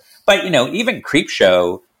announce it. But, even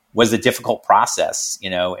Creepshow was a difficult process,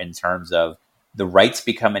 in terms of the rights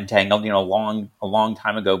become entangled. A long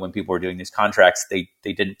time ago when people were doing these contracts, they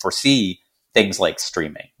didn't foresee things like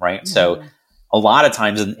streaming, right? Mm-hmm. So a lot of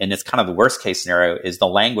times, and it's kind of the worst case scenario, is the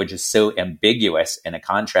language is so ambiguous in a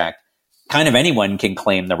contract, kind of anyone can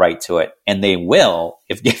claim the right to it, and they will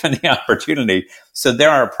if given the opportunity. So there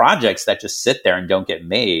are projects that just sit there and don't get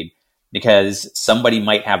made because somebody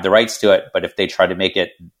might have the rights to it, but if they try to make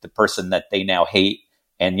it, the person that they now hate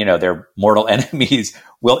and, their mortal enemies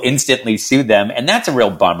will instantly sue them. And that's a real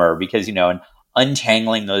bummer because, and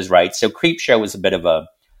untangling those rights. So Creepshow was a bit of a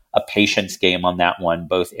patience game on that one,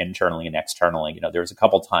 both internally and externally. There was a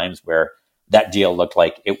couple times where that deal looked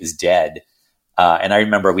like it was dead. And I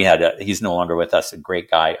remember we had he's no longer with us, a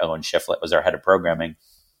great guy, Owen Shiflett was our head of programming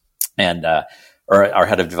and, or our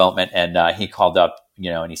head of development. And he called up,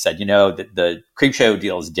 and he said, the Creepshow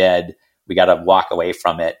deal is dead. We got to walk away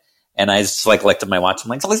from it. And I just like looked at my watch. I'm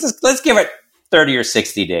like, so let's give it 30 or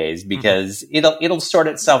 60 days because it'll sort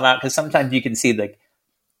itself out. Because sometimes you can see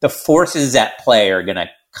the forces at play are going to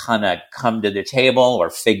kind of come to the table or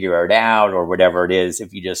figure it out or whatever it is.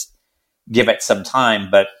 If you just give it some time.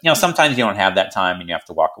 But, sometimes you don't have that time and you have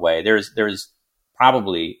to walk away. There's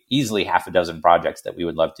probably easily half a dozen projects that we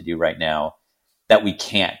would love to do right now that we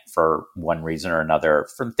can't for one reason or another,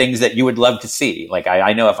 from things that you would love to see. Like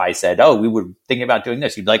I know if I said, we were thinking about doing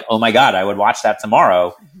this, you'd be like, oh my God, I would watch that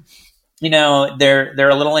tomorrow. They're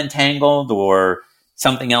a little entangled, or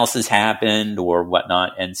something else has happened or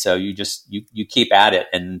whatnot. And so you keep at it,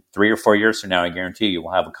 and 3 or 4 years from now, I guarantee you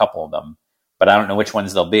will have a couple of them, but I don't know which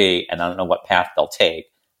ones they'll be. And I don't know what path they'll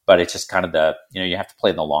take, but it's just kind of you have to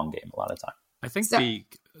play the long game a lot of time. I think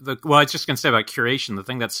well, I was just going to say about curation, the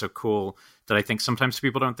thing that's so cool that I think sometimes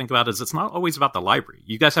people don't think about is it's not always about the library.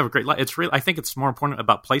 You guys have a great it's really, I think it's more important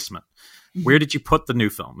about placement. Mm-hmm. Where did you put the new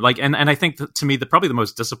film? And I think to me, probably the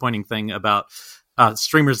most disappointing thing about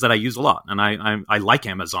streamers that I use a lot, and I like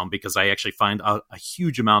Amazon because I actually find a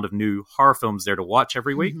huge amount of new horror films there to watch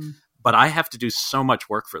every week. Mm-hmm. But I have to do so much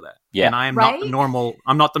work for that. Yeah. And I am not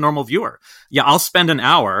the normal viewer. Yeah, I'll spend an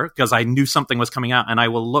hour because I knew something was coming out, and I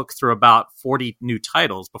will look through about 40 new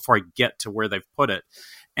titles before I get to where they've put it.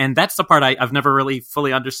 And that's the part I've never really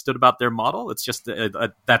fully understood about their model. It's just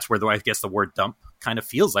that's where I guess the word dump kind of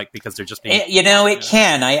feels like, because they're just being... it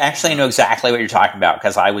can. I actually know exactly what you're talking about,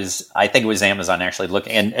 because I think it was Amazon actually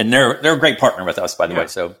looking, and they're a great partner with us, by the way,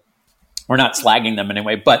 so... We're not slagging them in any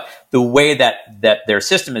way, but the way that their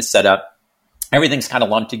system is set up, everything's kind of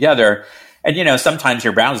lumped together. And, sometimes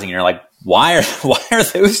you're browsing and you're like, why are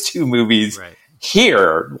those two movies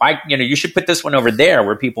here? Why, you should put this one over there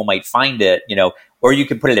where people might find it, or you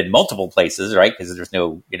could put it in multiple places, right? Because there's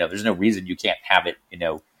no reason you can't have it,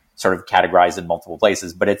 sort of categorized in multiple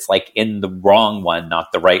places, but it's like in the wrong one,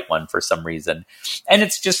 not the right one for some reason. And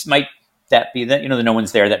it's just might that be that, no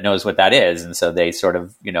one's there that knows what that is. And so they sort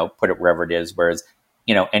of, put it wherever it is. Whereas,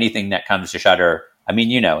 anything that comes to Shudder, I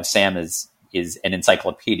mean, Sam is an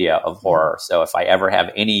encyclopedia of horror. So if I ever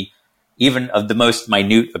have any, even of the most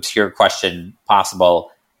minute, obscure question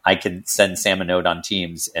possible, I can send Sam a note on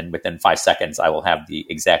Teams, and within 5 seconds, I will have the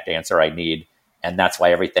exact answer I need. And that's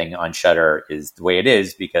why everything on Shudder is the way it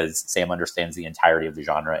is, because Sam understands the entirety of the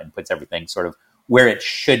genre and puts everything sort of where it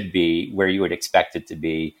should be, where you would expect it to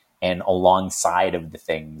be, and alongside of the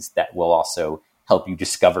things that will also help you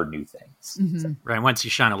discover new things. Mm-hmm. So. Right. Once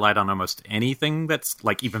you shine a light on almost anything that's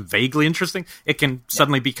like even vaguely interesting, it can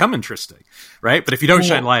suddenly become interesting, right? But if you don't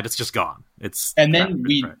shine light, it's just gone. Then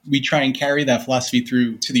we try and carry that philosophy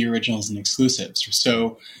through to the originals and exclusives.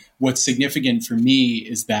 So what's significant for me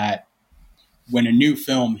is that when a new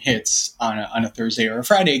film hits on a Thursday or a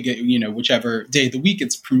Friday, whichever day of the week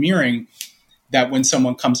it's premiering, that when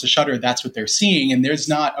someone comes to Shudder, that's what they're seeing. And there's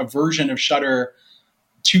not a version of Shudder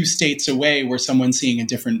 2 states away where someone's seeing a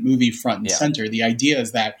different movie front and center. The idea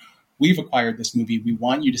is that we've acquired this movie. We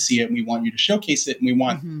want you to see it, and we want you to showcase it, and we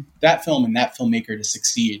want that film and that filmmaker to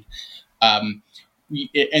succeed. And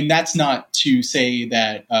that's not to say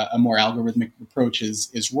that a more algorithmic approach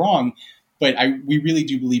is wrong, but we really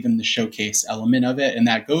do believe in the showcase element of it. And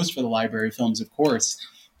that goes for the library films, of course,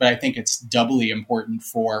 but I think it's doubly important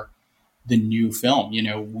for the new film.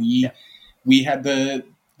 We had the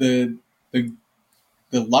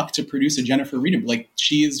luck to produce a Jennifer Reeder. Like,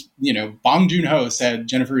 she is, Bong Joon-ho said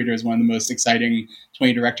Jennifer Reeder is one of the most exciting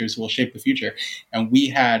 20 directors who will shape the future. And we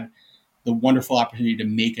had the wonderful opportunity to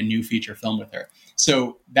make a new feature film with her.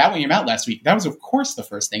 So that one came out last week. That was, of course, the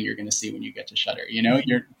first thing you're going to see when you get to Shudder.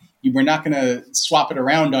 We're not going to swap it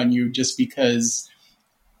around on you just because,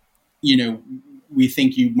 we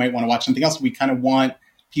think you might want to watch something else. We kind of want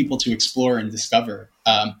people to explore and discover.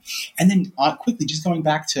 And then quickly, just going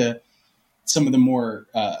back to some of the more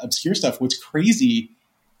obscure stuff, what's crazy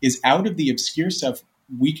is out of the obscure stuff,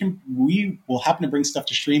 we will happen to bring stuff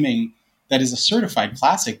to streaming that is a certified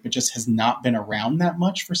classic, but just has not been around that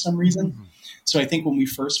much for some reason. Mm-hmm. So I think when we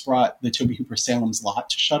first brought the Tobe Hooper Salem's Lot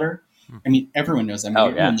to Shudder, I mean, everyone knows that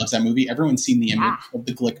movie. Everyone loves that movie. Everyone's seen the image of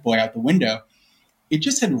the Glick boy out the window. It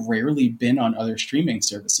just had rarely been on other streaming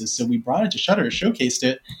services. So we brought it to Shudder, showcased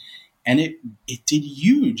it, and it did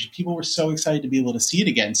huge. People were so excited to be able to see it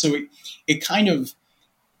again. So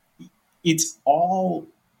it's all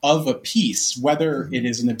of a piece, whether it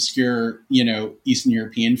is an obscure, Eastern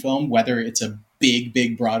European film, whether it's a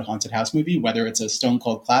big, broad haunted house movie, whether it's a stone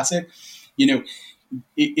cold classic,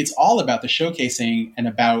 it's all about the showcasing and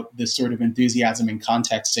about the sort of enthusiasm and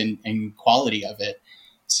context and quality of it,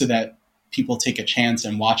 so that people take a chance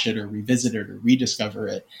and watch it or revisit it or rediscover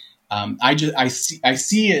it. I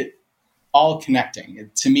see it all connecting.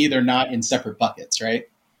 To me, they're not in separate buckets, right?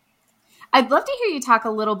 I'd love to hear you talk a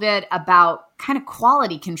little bit about kind of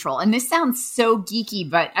quality control. And this sounds so geeky,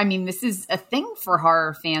 but I mean, this is a thing for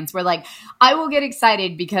horror fans where, like, I will get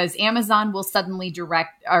excited because Amazon will suddenly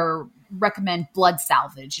direct or recommend Blood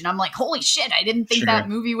Salvage, and I'm like, holy shit, I didn't think Sure. that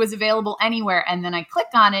movie was available anywhere. And then I click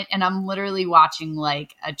on it, and I'm literally watching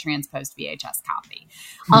like a transposed VHS copy.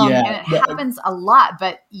 And it happens a lot,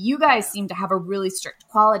 but you guys seem to have a really strict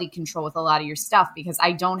quality control with a lot of your stuff, because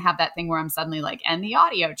I don't have that thing where I'm suddenly like, and the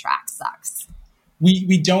audio track sucks.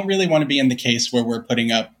 We don't really want to be in the case where we're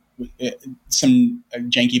putting up some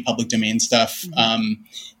janky public domain stuff.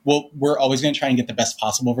 We're always going to try and get the best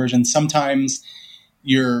possible version. Sometimes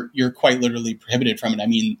you're quite literally prohibited from it. I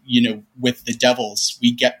mean, with The Devils,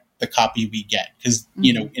 we get the copy we get because,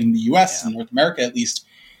 in the US, in North America, at least,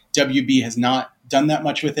 WB has not done that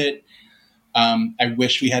much with it. I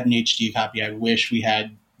wish we had an HD copy. I wish we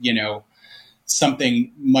had,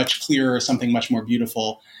 something much clearer, something much more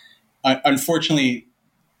beautiful. Unfortunately,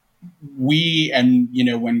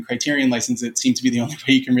 when Criterion licensed it, seemed to be the only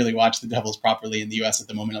way you can really watch The Devils properly in the US at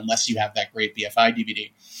the moment, unless you have that great BFI DVD.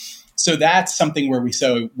 So that's something where we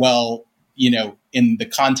say, well, in the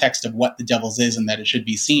context of what The Devils is and that it should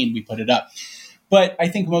be seen, we put it up. But I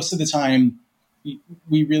think most of the time,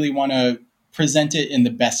 we really want to present it in the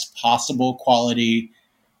best possible quality.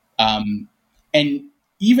 And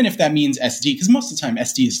even if that means SD, because most of the time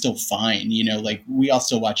SD is still fine, like we all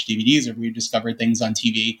still watch DVDs or we discover things on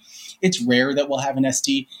TV. It's rare that we'll have an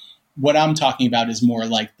SD. What I'm talking about is more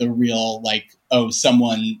like the real, like,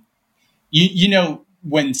 someone,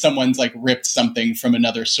 when someone's like ripped something from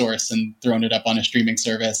another source and thrown it up on a streaming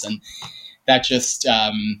service, and that just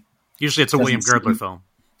usually it's a William Girdler film.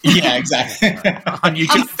 Yeah, exactly. On YouTube,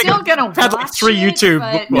 I'm still gonna watch had like 3 YouTube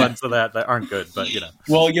but... ones of that aren't good, but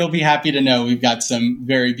Well, you'll be happy to know we've got some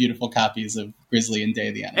very beautiful copies of Grizzly and Day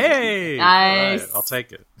the Animal. Hey, nice. Right, I'll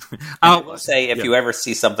take it. I will say, if you ever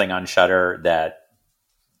see something on Shudder that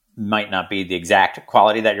might not be the exact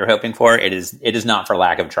quality that you're hoping for, it is not for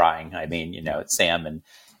lack of trying. I mean, Sam and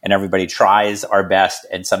everybody tries our best,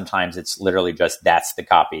 and sometimes it's literally just that's the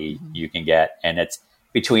copy you can get, and it's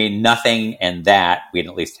between nothing and that, we'd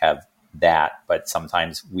at least have that. But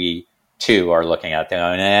sometimes we too are looking at them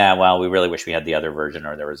going, well, we really wish we had the other version,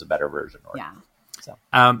 or there was a better version.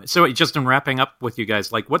 So just in wrapping up with you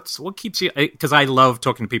guys, like what keeps you, because I love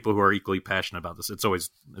talking to people who are equally passionate about this. It's always,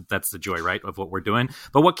 that's the joy, right, of what we're doing.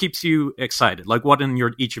 But what keeps you excited? Like what in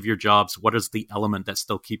each of your jobs, what is the element that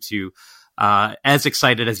still keeps you as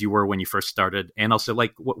excited as you were when you first started? And also,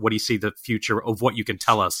 like, what do you see the future of what you can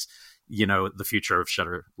tell us, the future of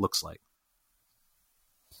Shudder looks like?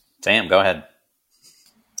 Sam, go ahead.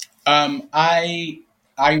 I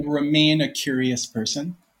remain a curious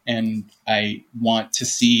person, and I want to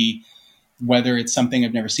see whether it's something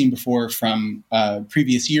I've never seen before from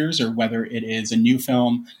previous years or whether it is a new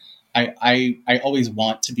film. I always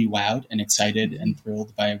want to be wowed and excited and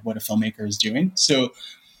thrilled by what a filmmaker is doing. So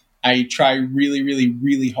I try really, really,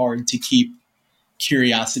 really hard to keep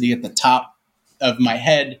curiosity at the top of my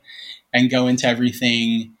head and go into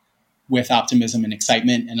everything with optimism and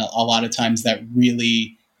excitement. And a lot of times that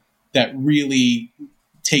really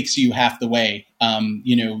takes you half the way.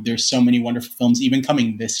 There's so many wonderful films even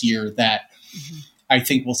coming this year that I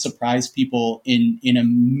think will surprise people in a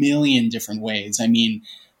million different ways. I mean,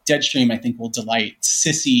 Deadstream, I think, will delight.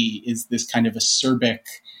 Sissy is this kind of acerbic,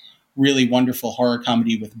 really wonderful horror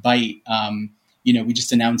comedy with bite. We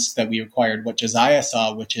just announced that we acquired What Josiah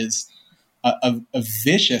Saw, which is a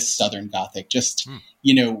vicious Southern Gothic, just,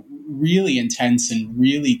 really intense and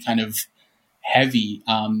really kind of heavy.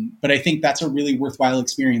 But I think that's a really worthwhile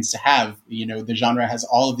experience to have. The genre has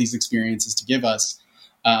all of these experiences to give us.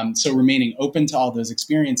 So remaining open to all those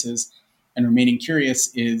experiences and remaining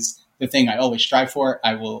curious is the thing I always strive for.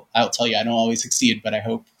 I'll tell you, I don't always succeed, but I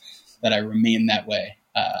hope that I remain that way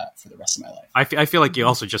for the rest of my life. I feel like you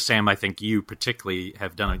also, just Sam, I think you particularly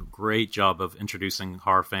have done a great job of introducing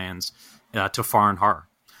horror fans to foreign horror.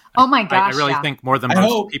 Oh my gosh! I really think more than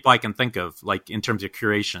most people I can think of, like in terms of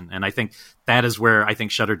curation, and I think that is where I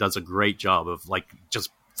think Shudder does a great job of like just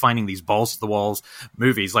finding these balls to the walls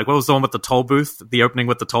movies. Like what was the one with the toll booth? The opening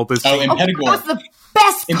with the toll booth. Oh, Impetigore. That was the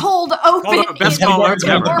best cold open. Best one of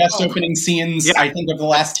the best opening scenes I think of the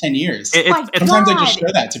last 10 years. Sometimes I just show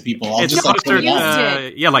that to people. I'll just like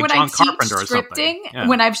when John Carpenter or something.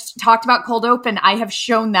 When I've talked about cold open, I have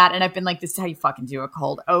shown that, and I've been like, "This is how you fucking do a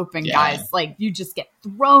cold open, guys." Like you just get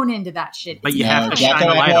thrown into that shit. But you have to shine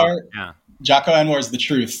the light on. Yeah. Jocko Anwar is the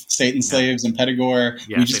truth. Satan Slaves and Impetigore.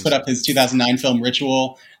 We just put up his 2009 film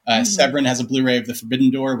Ritual. Severin has a Blu-ray of The Forbidden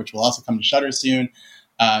Door, which will also come to Shudder soon.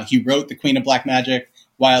 He wrote The Queen of Black Magic.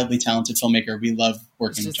 Wildly talented filmmaker. We love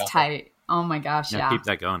working with Jocko. Tight. Oh my gosh, Keep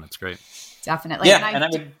that going. It's great. Definitely. Yeah,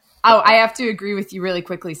 and Oh, I have to agree with you really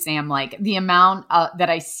quickly, Sam. Like the amount that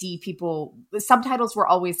I see people, the subtitles were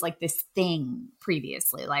always like this thing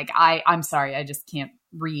previously. Like I'm sorry, I just can't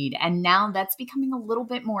read. And now that's becoming a little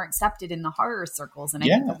bit more accepted in the horror circles. And I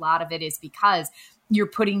think a lot of it is because you're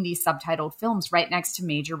putting these subtitled films right next to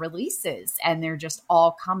major releases, and they're just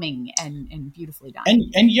all coming and beautifully done.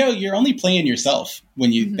 And you're only playing yourself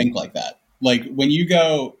when you think like that. Like when you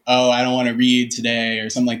go, oh, I don't want to read today or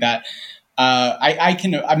something like that. I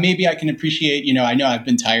can appreciate, I know I've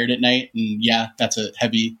been tired at night, and that's a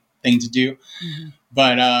heavy thing to do.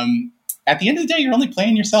 But at the end of the day, you're only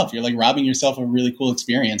playing yourself. You're like robbing yourself of a really cool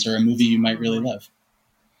experience or a movie you might really love.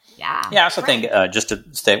 Yeah. I also think, just to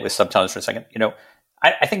stay with subtitles for a second,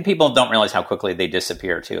 I think people don't realize how quickly they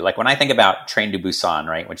disappear too. Like when I think about Train to Busan,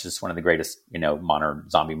 right, which is one of the greatest, modern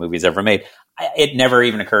zombie movies ever made, it never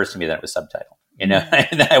even occurs to me that it was subtitled, and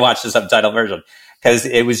then I watched the subtitle version because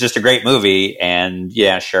it was just a great movie. And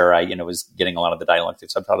sure, I, was getting a lot of the dialogue through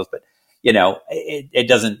subtitles, but it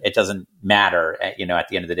doesn't matter, at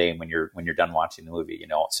the end of the day when you're done watching the movie.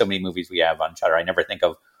 So many movies we have on Shudder, I never think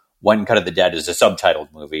of One Cut of the Dead as a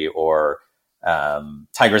subtitled movie, or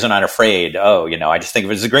Tigers Are Not Afraid. I just think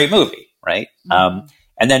of it as a great movie, right? And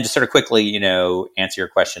then to sort of quickly, answer your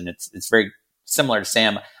question, it's very similar to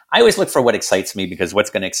Sam. I always look for what excites me, because what's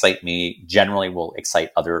going to excite me generally will excite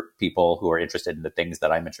other people who are interested in the things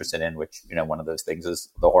that I'm interested in, which, one of those things is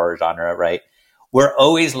the horror genre, right? We're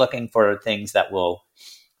always looking for things that will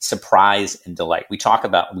surprise and delight. We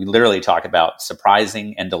literally talk about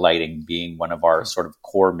surprising and delighting being one of our sort of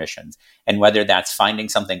core missions. And whether that's finding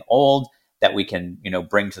something old that we can,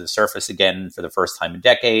 bring to the surface again for the first time in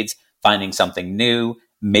decades, finding something new,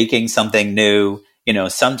 making something new,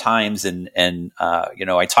 sometimes, and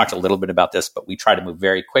I talked a little bit about this, but we try to move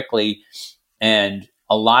very quickly. And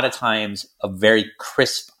a lot of times a very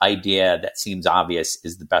crisp idea that seems obvious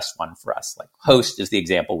is the best one for us. Like Host is the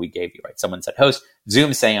example we gave you, right? Someone said Host,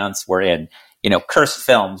 Zoom Seance, we're in, Cursed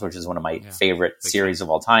Films, which is one of my favorite series of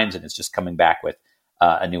all times. And it's just coming back with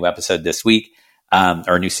a new episode this week,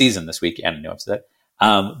 or a new season this week and a new episode.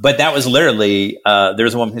 But that was literally,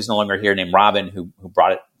 there's a woman who's no longer here named Robin who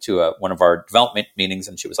brought it to one of our development meetings,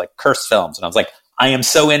 and she was like, Cursed Films. And I was like, I am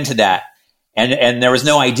so into that. And there was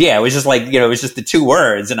no idea. It was just like, it was just the two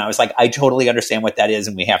words. And I was like, I totally understand what that is.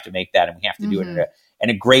 And we have to make that, and we have to do it in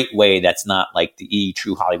a great way. That's not like the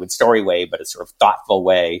true Hollywood story way, but a sort of thoughtful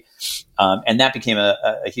way. And that became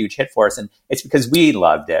a huge hit for us. And it's because we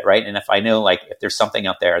loved it. Right. And if I know, like, if there's something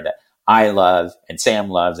out there that I love, and Sam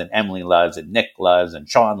loves, and Emily loves, and Nick loves, and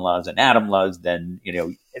Sean loves, and Adam loves, then,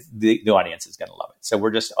 the audience is going to love it. So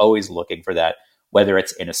we're just always looking for that, whether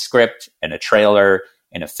it's in a script, in a trailer,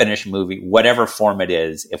 in a finished movie, whatever form it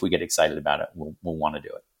is. If we get excited about it, we'll want to do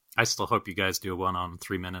it. I still hope you guys do one on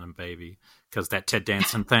 3 Men and a Baby, because that Ted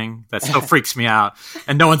Danson thing, that still freaks me out.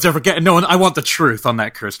 And no one's ever I want the truth on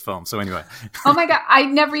that cursed film. So anyway. Oh my God. I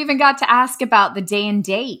never even got to ask about the day and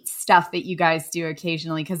date stuff that you guys do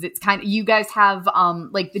occasionally, because it's you guys have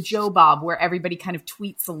like the Joe Bob, where everybody kind of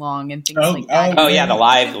tweets along and things like that. Oh yeah, the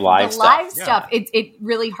live stuff. It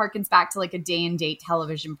really harkens back to like a day and date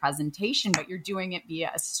television presentation, but you're doing it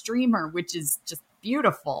via a streamer, which is just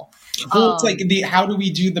beautiful. Well, it's like how do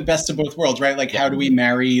we do the best of both worlds, right? Like how do we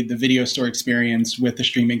marry the video store experience with the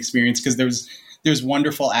streaming experience? Because there's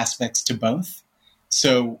wonderful aspects to both.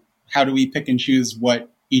 So how do we pick and choose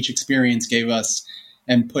what each experience gave us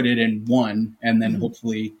and put it in one, and then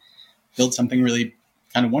hopefully build something really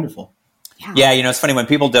kind of wonderful? Yeah, it's funny when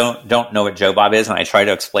people don't know what Joe Bob is, and I try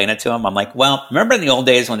to explain it to them. I'm like, well, remember in the old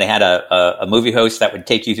days when they had a movie host that would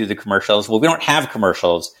take you through the commercials? Well, we don't have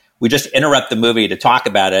commercials. We just interrupt the movie to talk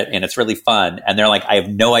about it, and it's really fun. And they're like, I have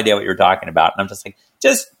no idea what you're talking about. And I'm just like,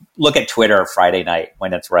 just look at Twitter Friday night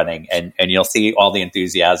when it's running, and you'll see all the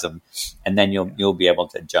enthusiasm, and then you'll be able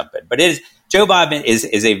to jump in. But Joe Bob is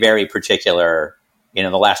a very particular, The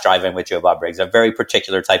Last Drive-In with Joe Bob Briggs, a very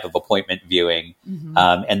particular type of appointment viewing.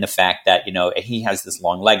 And the fact that, he has this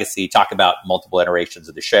long legacy. Talk about multiple iterations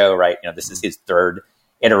of the show, right? This is his third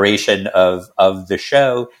iteration of the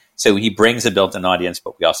show. So he brings a built-in audience,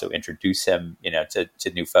 but we also introduce him, to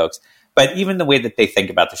new folks. But even the way that they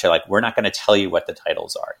think about the show, like, we're not going to tell you what the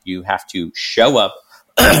titles are. You have to show up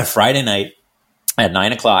Friday night at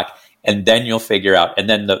 9:00, and then you'll figure out. And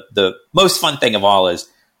then the most fun thing of all is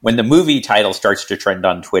when the movie title starts to trend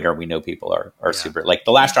on Twitter, we know people are super, like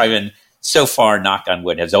The Last Drive-In, so far, knock on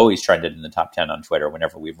wood, has always trended in the top 10 on Twitter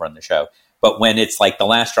whenever we've run the show. But when it's like The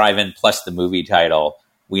Last Drive-In plus the movie title,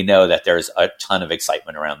 we know that there's a ton of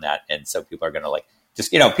excitement around that. And so people are going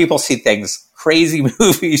to people see things, crazy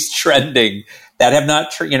movies trending that have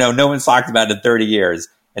not, no one's talked about in 30 years.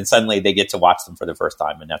 and suddenly they get to watch them for the first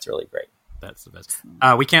time, and that's really great. That's the best.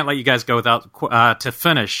 We can't let you guys go without to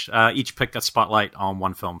finish. Each pick a spotlight on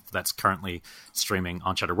one film that's currently streaming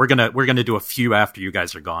on Shudder. We're gonna do a few after you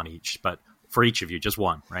guys are gone each, but for each of you, just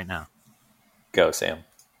one right now. Go, Sam.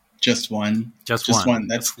 Just one. Just one.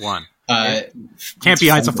 That's one. Can't be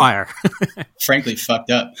Eyes of Fire. Frankly, fucked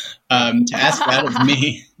up. To ask that of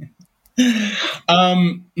me,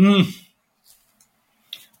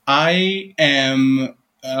 I am.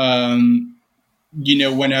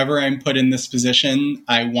 Whenever I'm put in this position,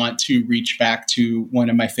 I want to reach back to one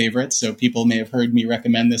of my favorites. So people may have heard me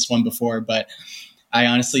recommend this one before, but I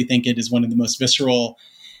honestly think it is one of the most visceral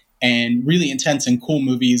and really intense and cool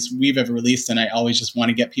movies we've ever released. And I always just want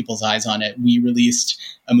to get people's eyes on it. We released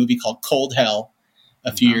a movie called Cold Hell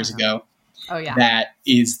a few years ago. Oh, yeah. That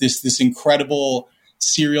is this incredible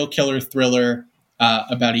serial killer thriller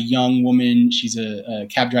about a young woman. She's a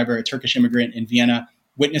cab driver, a Turkish immigrant in Vienna,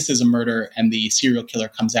 witnesses a murder, and the serial killer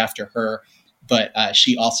comes after her, but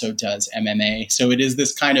she also does MMA. So it is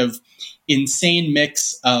this kind of insane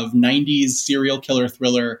mix of 90s serial killer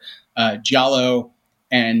thriller, giallo,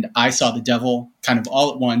 and I Saw the Devil kind of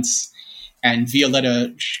all at once. And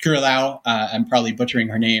Violetta Shkurlau, I'm probably butchering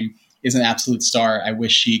her name, is an absolute star. I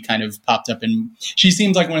wish she kind of popped up, and she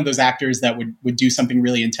seems like one of those actors that would do something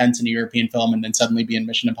really intense in a European film and then suddenly be in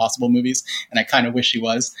Mission Impossible movies. And I kind of wish she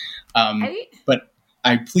was. But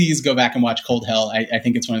I please go back and watch Cold Hell. I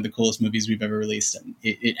think it's one of the coolest movies we've ever released, and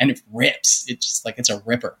it rips. It's just like, it's a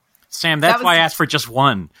ripper. Sam, that's why I asked for just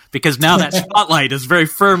one, because now that spotlight is very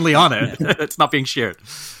firmly on it. It's not being shared.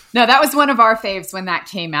 No, that was one of our faves when that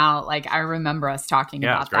came out. Like, I remember us talking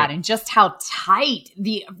about that, and just how tight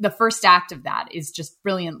the first act of that is, just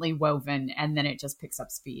brilliantly woven, and then it just picks up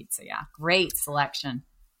speed. So yeah, great selection.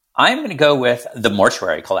 I'm going to go with The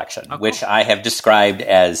Mortuary Collection, which I have described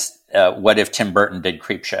as what if Tim Burton did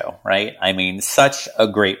Creepshow, right? I mean, such a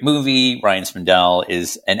great movie. Ryan Spindell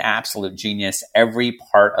is an absolute genius. Every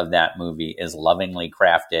part of that movie is lovingly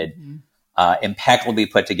crafted, impeccably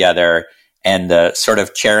put together. And the sort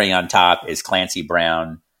of cherry on top is Clancy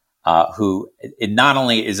Brown, who not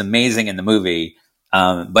only is amazing in the movie,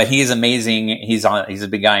 but he is amazing. He's a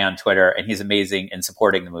big guy on Twitter, and he's amazing in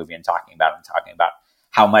supporting the movie and talking about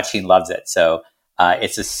how much he loves it. So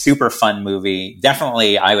it's a super fun movie.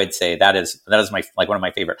 Definitely, I would say that is my one of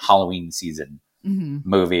my favorite Halloween season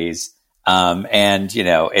movies. And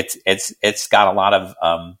it's got a lot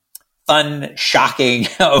of fun, shocking.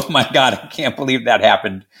 Oh my God, I can't believe that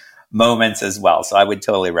happened moments as well. So I would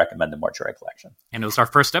totally recommend The Mortuary Collection. And it was our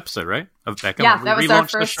first episode, right? Of Becca. Yeah, that was our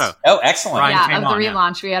first. The show. Oh, excellent. Ryan of the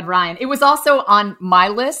relaunch. We had Ryan. It was also on my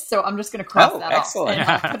list, so I'm just going to cross that excellent.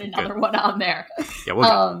 off and put another one on there. Yeah,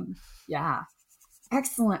 we'll yeah.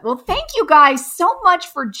 Excellent. Well, thank you guys so much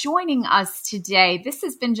for joining us today. This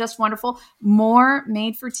has been just wonderful. More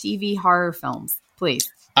made-for-TV horror films, please.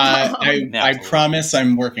 I promise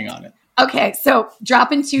I'm working on it. Okay, so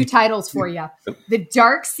dropping 2 titles for you. The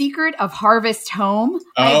Dark Secret of Harvest Home.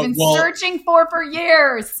 I've been searching for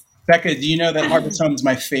years. Becca, do you know that Harvest Home is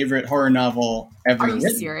my favorite horror novel ever written? Are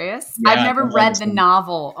you serious? Yeah, I've never read the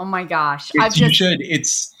novel. Oh my gosh. You should.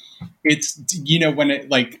 It's when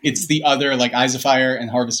it's the other, like Eyes of Fire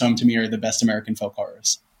and Harvest Home to me are the best American folk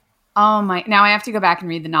horrors. Oh my, now I have to go back and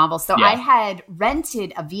read the novel. So I had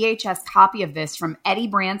rented a VHS copy of this from Eddie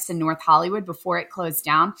Brandt's in North Hollywood before it closed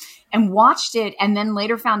down, and watched it, and then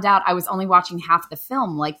later found out I was only watching half the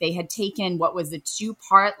film. Like, they had taken what was a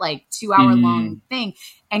 2-part, like 2-hour long thing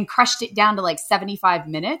and crushed it down to like 75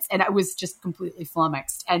 minutes. And I was just completely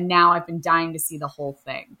flummoxed. And now I've been dying to see the whole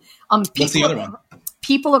thing. What's the other one?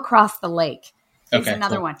 People Across the Lake. It's Okay,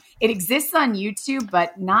 another cool. one. It exists on YouTube,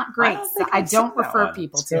 but not great. I don't refer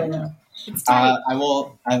people to it. It's I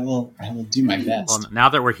will do my best. Well, now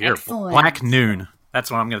that we're here, Excellent. Black Noon.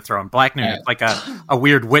 That's what I'm going to throw in. Black Noon. It's like a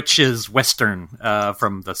weird witches western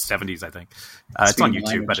from the 70s, I think. It's on YouTube,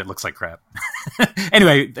 language. but it looks like crap.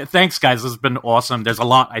 Anyway, thanks, guys. This has been awesome. There's a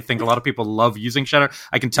lot. I think a lot of people love using Shudder.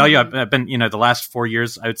 I can tell you, I've been, the last 4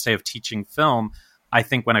 years, I would say, of teaching film. I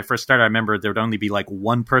think when I first started, I remember there would only be like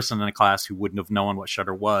one person in a class who wouldn't have known what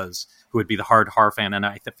Shudder was, who would be the hard horror fan. And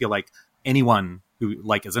I feel like anyone who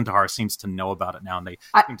like is into horror seems to know about it now, and they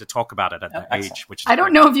seem to talk about it at that age. Which is I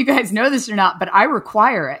don't know if you guys know this or not, but I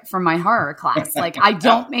require it for my horror class. Like, I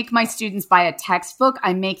don't make my students buy a textbook;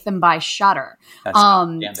 I make them buy Shudder.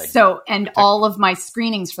 So, and all of my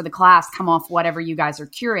screenings for the class come off whatever you guys are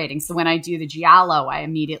curating. So when I do the Giallo, I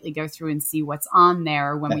immediately go through and see what's on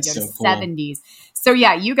there. When That's we go so to cool. 70s. So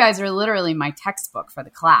yeah, you guys are literally my textbook for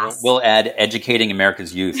the class. We'll add Educating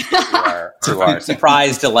America's Youth to our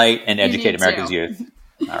surprise, delight, and Educate America's Youth.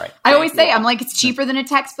 All right. I always say, I'm like, it's cheaper than a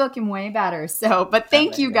textbook and way better. So, but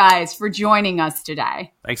thank you guys for joining us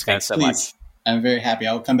today. Thanks, Thanks guys. so Please. much. I'm very happy.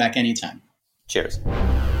 I'll come back anytime. Cheers.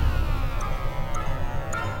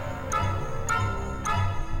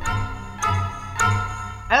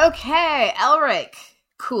 Okay, Elric,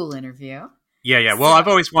 cool interview. Yeah. Well, I've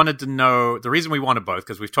always wanted to know, the reason we wanted both,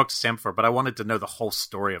 because we've talked to Sam before, but I wanted to know the whole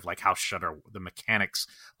story of like how Shudder, the mechanics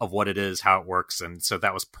of what it is, how it works. And so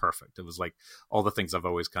that was perfect. It was like all the things I've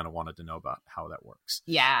always kind of wanted to know about how that works.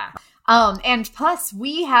 Yeah. And plus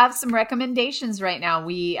we have some recommendations right now.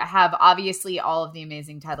 We have obviously all of the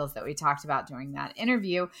amazing titles that we talked about during that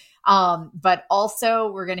interview. But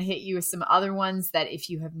also we're going to hit you with some other ones that if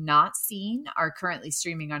you have not seen are currently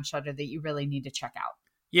streaming on Shudder that you really need to check out.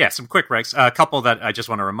 Yeah, some quick recs. A couple that I just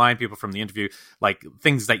want to remind people from the interview, like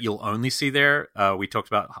things that you'll only see there. We talked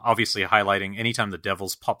about obviously highlighting anytime the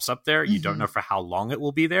Devils pops up there, you don't know for how long it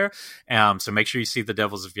will be there. So make sure you see the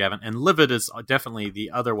Devils if you haven't. And Livid is definitely the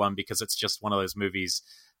other one because it's just one of those movies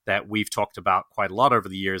that we've talked about quite a lot over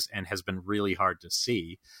the years and has been really hard to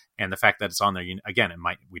see. And the fact that it's on there, again,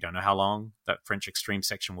 we don't know how long that French Extreme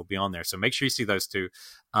section will be on there. So make sure you see those two,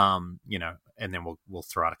 and then we'll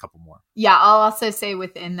throw out a couple more. Yeah, I'll also say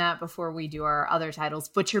within that before we do our other titles,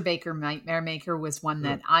 Butcher Baker Nightmare Maker was one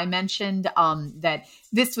that I mentioned, that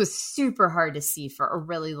this was super hard to see for a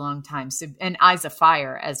really long time. So, and Eyes of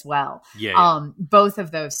Fire as well. Yeah. Both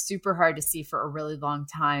of those super hard to see for a really long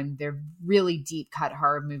time. They're really deep cut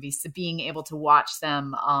horror movies. So being able to watch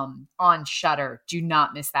them on Shudder, do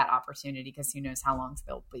not miss that opportunity because who knows how long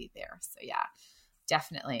they'll be there. So yeah,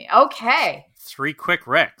 definitely. Okay. 3 quick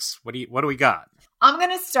recs. What do we got? I'm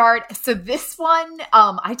going to start. So this one,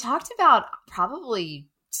 I talked about probably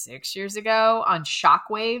 6 years ago on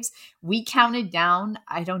Shockwaves. We counted down.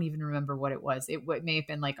 I don't even remember what it was. It may have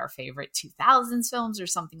been like our favorite 2000s films or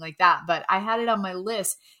something like that. But I had it on my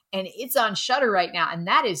list and it's on Shudder right now. And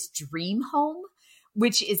that is Dream Home,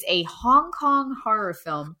 which is a Hong Kong horror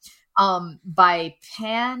film by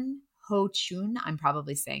Pan Ho Chun. I'm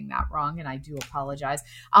probably saying that wrong, and I do apologize.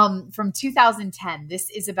 From 2010. This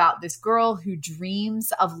is about this girl who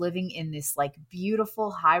dreams of living in this like beautiful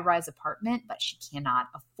high-rise apartment, but she cannot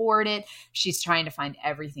afford it. She's trying to find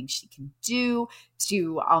everything she can do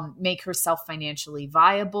to make herself financially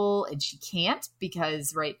viable, and she can't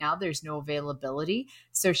because right now there's no availability.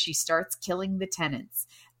 So she starts killing the tenants.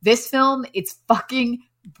 This film, it's fucking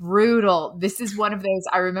brutal. This is one of those,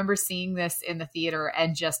 I remember seeing this in the theater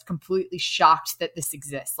and just completely shocked that this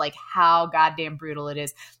exists, like how goddamn brutal it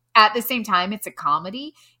is. At the same time, it's a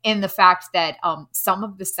comedy in the fact that some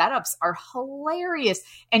of the setups are hilarious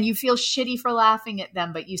and you feel shitty for laughing at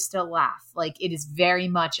them, but you still laugh. Like it is very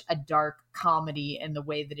much a dark comedy in the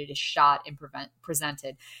way that it is shot and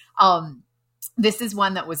presented. This is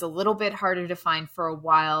one that was a little bit harder to find for a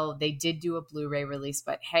while. They did do a Blu-ray release,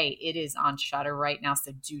 but hey, it is on Shudder right now,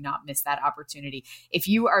 so do not miss that opportunity. If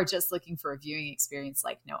you are just looking for a viewing experience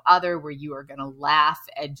like no other, where you are going to laugh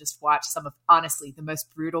and just watch some of, honestly, the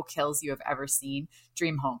most brutal kills you have ever seen,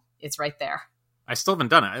 Dream Home. It's right there. I still haven't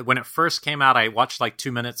done it. When it first came out, I watched like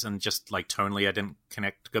 2 minutes and just like tonally, I didn't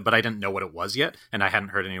connect good, but I didn't know what it was yet. And I hadn't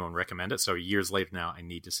heard anyone recommend it. So years later now, I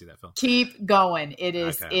need to see that film. Keep going. It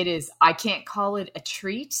is, I can't call it a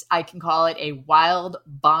treat. I can call it a wild,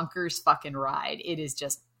 bonkers fucking ride. It is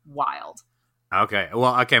just wild. Okay.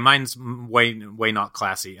 Well, okay. Mine's way not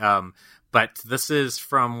classy. But this is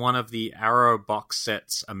from one of the Arrow box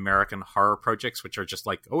sets American horror projects, which are just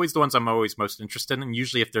like always the ones I'm always most interested in.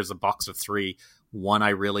 Usually if there's a box of 3, one I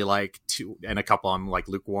really like, 2, and a couple I'm like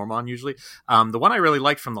lukewarm on usually. The one I really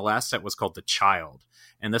liked from the last set was called The Child.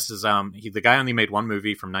 And this is, the guy only made one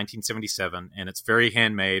movie from 1977, and it's very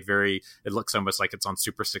handmade, it looks almost like it's on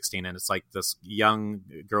Super 16, and it's like this young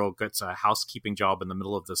girl gets a housekeeping job in the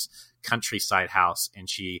middle of this countryside house, and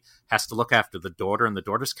she has to look after the daughter, and the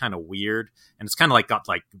daughter's kind of weird, and it's kind of like got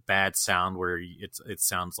like bad sound where it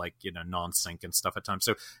sounds like, non-sync and stuff at times.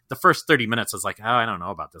 So the first 30 minutes I was like, oh, I don't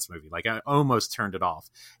know about this movie. Like I almost turned it off.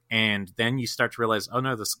 And then you start to realize, oh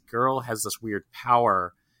no, this girl has this weird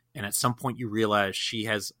power. And at some point you realize she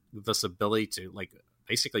has this ability to like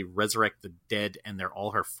basically resurrect the dead, and they're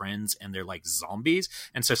all her friends and they're like zombies.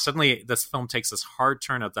 And so suddenly this film takes this hard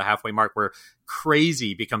turn at the halfway mark where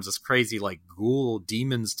crazy becomes this crazy like ghoul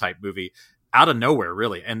demons type movie out of nowhere,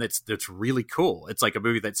 really. And it's really cool. It's like a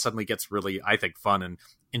movie that suddenly gets really, I think, fun and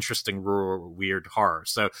interesting, rural, weird horror.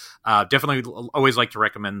 So definitely always like to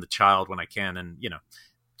recommend The Child when I can, and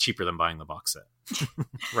cheaper than buying the box set.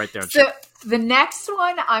 Right there. So the next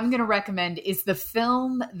one I'm going to recommend is the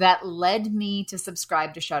film that led me to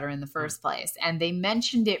subscribe to Shudder in the first place. And they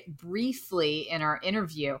mentioned it briefly in our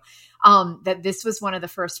interview, that this was one of the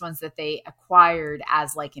first ones that they acquired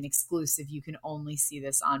as like an exclusive. You can only see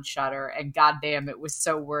this on Shudder. And goddamn, it was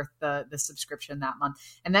so worth the subscription that month.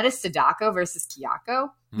 And that is Sadako versus Kayako.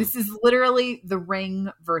 This is literally The Ring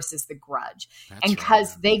versus The Grudge. That's and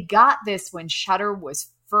because they got this when Shudder was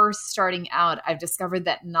first starting out, I've discovered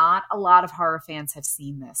that not a lot of horror fans have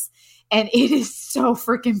seen this. And it is so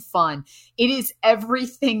freaking fun. It is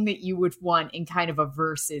everything that you would want in kind of a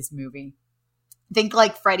versus movie. Think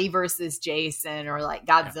like Freddy versus Jason, or like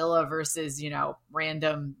Godzilla versus,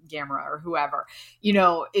 random Gamera or whoever.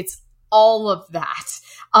 It's all of that.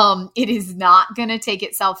 It is not going to take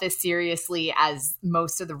itself as seriously as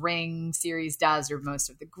most of the Ring series does, or most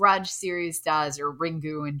of the Grudge series does, or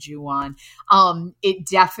Ringu and Ju-on. It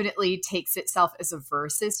definitely takes itself as a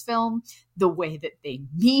versus film. The way that they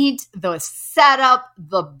meet, the setup,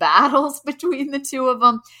 the battles between the two of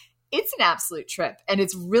them. It's an absolute trip, and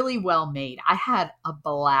it's really well made. I had a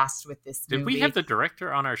blast with this movie. Did we have the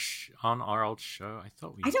director on our old show? I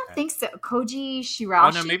thought we. I don't had. think so. Koji Shiraishi. Oh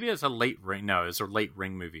no, maybe it's a late Ring. No, it's a late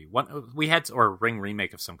Ring movie. We had or a Ring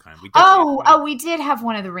remake of some kind. We we did have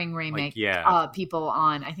one of the Ring remake people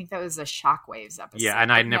on. I think that was a Shockwaves episode. Yeah, and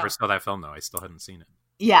I never saw that film though. I still hadn't seen it.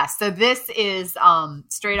 Yeah, so this is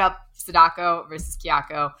straight up Sadako versus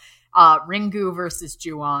Kayako, Ringu versus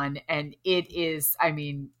Ju-on, and it is. I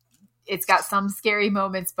mean. It's got some scary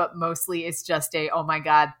moments, but mostly it's just oh my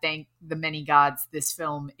God, thank the many gods this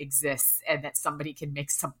film exists and that somebody can make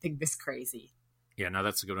something this crazy. Yeah, no,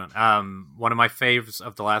 that's a good one. One of my faves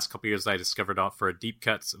of the last couple of years I discovered for a deep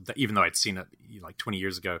cuts, even though I'd seen it like 20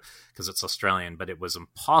 years ago because it's Australian, but it was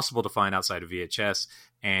impossible to find outside of VHS.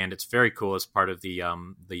 And it's very cool as part of the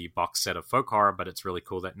box set of folk horror, but it's really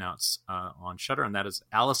cool that now it's on Shudder, and that is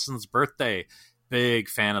Allison's Birthday. Big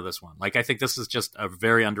fan of this one. Like, I think this is just a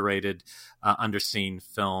very underrated, underseen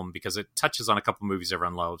film because it touches on a couple movies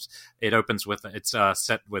everyone loves. It opens with, it's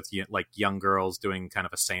set with like young girls doing kind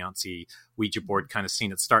of a seance-y Ouija board kind of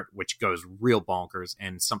scene at start, which goes real bonkers.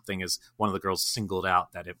 And something is, one of the girls singled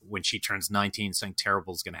out that when she turns 19, something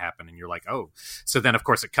terrible is going to happen. And you're like, oh. So then, of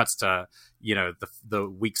course, it cuts to, the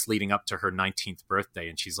weeks leading up to her 19th birthday.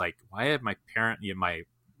 And she's like, why have my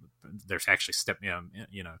there's actually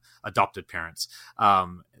adopted parents.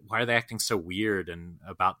 Why are they acting so weird and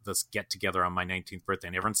about this get together on my 19th birthday?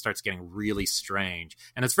 And everyone starts getting really strange.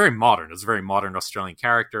 And it's very modern. It's a very modern Australian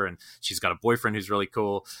character. And she's got a boyfriend who's really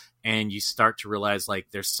cool. And you start to realize like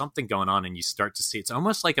there's something going on, and you start to see it's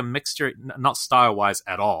almost like a mixture, not style wise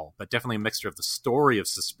at all, but definitely a mixture of the story of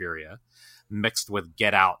Suspiria mixed with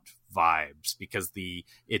Get Out vibes, because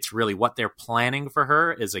it's really what they're planning for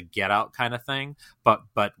her is a Get Out kind of thing, but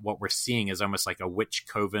what we're seeing is almost like a witch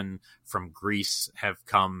coven from Greece have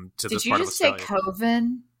come to this part of Australia. Did you just say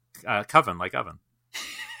coven? Coven, like oven.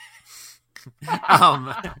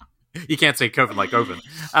 You can't say coven like oven.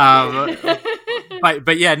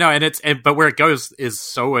 But yeah, no, but where it goes is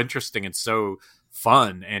so interesting and so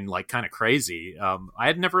fun and like kind of crazy. I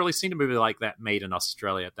had never really seen a movie like that made in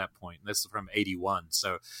Australia at that point. This is from 1981,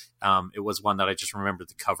 so it was one that I just remembered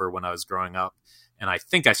the cover when I was growing up, and I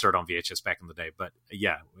think I saw it on VHS back in the day. But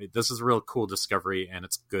yeah, this is a real cool discovery, and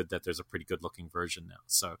it's good that there's a pretty good looking version now.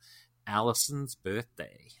 So Allison's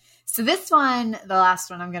Birthday. So this one, the last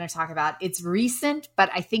one I'm going to talk about, it's recent, but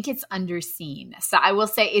I think it's underseen. So I will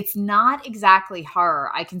say it's not exactly horror.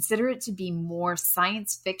 I consider it to be more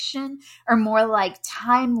science fiction, or more like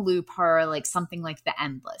time loop horror, like something like The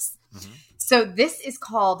Endless. Mm-hmm. So this is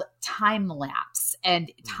called Time Lapse, and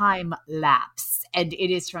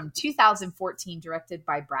it is from 2014, directed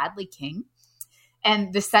by Bradley King.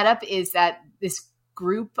 And the setup is that this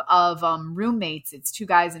group of roommates, it's two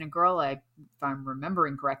guys and a girl, if I'm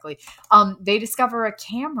remembering correctly, they discover a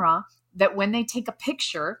camera that when they take a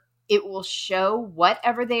picture, it will show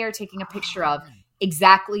whatever they are taking a picture of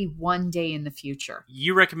exactly one day in the future.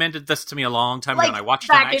 You recommended this to me a long time ago, and I watched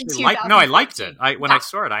it. I liked it. When I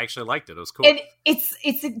saw it, I actually liked it. It was cool. And it's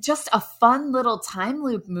just a fun little time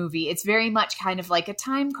loop movie. It's very much kind of like a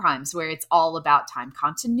Time Crimes, where it's all about time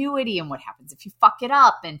continuity and what happens if you fuck it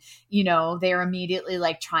up. And, they're immediately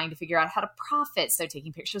like trying to figure out how to profit. So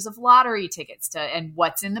taking pictures of lottery tickets and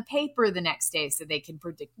what's in the paper the next day so they can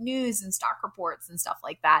predict news and stock reports and stuff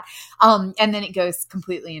like that. And then it goes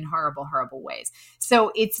completely in horrible, horrible ways.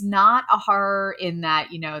 So it's not a horror in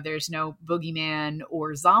that, you know, there's no boogeyman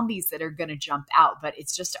or zombies that are going to jump out, but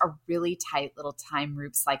it's just a really tight little time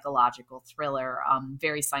loop psychological thriller,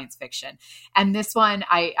 very science fiction. And this one,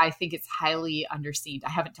 I think it's highly underseen. I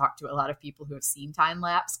haven't talked to a lot of people who have seen Time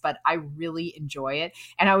Lapse, but I really enjoy it.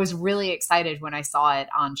 And I was really excited when I saw it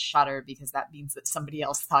on Shudder because that means that somebody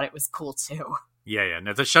else thought it was cool too. Yeah.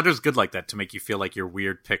 No, the Shudder's good like that to make you feel like your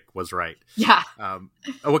weird pick was right. Yeah.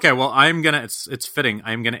 Okay, well, it's fitting.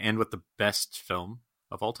 I'm gonna end with the best film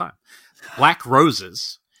of all time, Black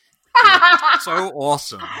Roses. So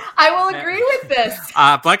awesome. I will agree with this.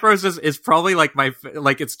 Black Roses is probably like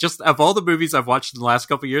it's just of all the movies I've watched in the last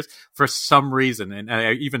couple of years for some reason. And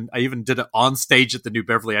I even did it on stage at the New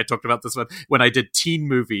Beverly. I talked about this one when I did teen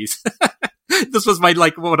movies. This was my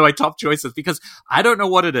one of my top choices because I don't know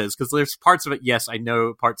what it is because there's parts of it. Yes, I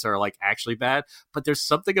know parts are like actually bad, but there's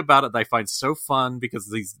something about it that I find so fun because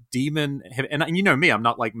these and you know me, I'm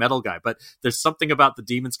not like metal guy, but there's something about the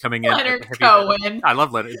demons coming in. Leonard Cohen. I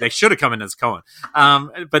love Leonard. They should have come in as Cohen.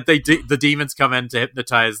 But the demons come in to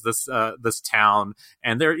hypnotize this town,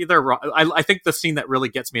 and I think the scene that really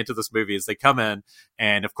gets me into this movie is they come in,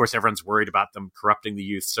 and of course everyone's worried about them corrupting the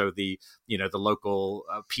youth. So the local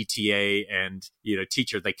PTA and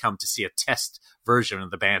teacher, they come to see a test version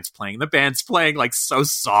of the band's playing. The band's playing like so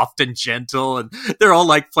soft and gentle, and they're all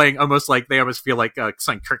like playing almost like they almost feel like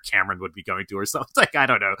something Kirk Cameron would be going to or something. Like, I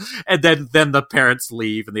don't know. And then the parents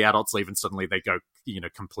leave and the adults leave, and suddenly they go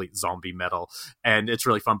complete zombie metal, and it's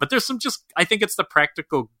really fun. But there's some I think it's the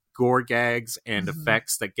practical gore gags and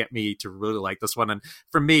effects that get me to really like this one. And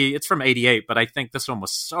for me, it's from '88, but I think this one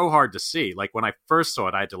was so hard to see. Like when I first saw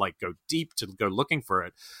it, I had to like go deep to go looking for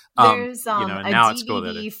it. There's a now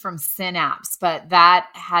DVD from Synapse, but that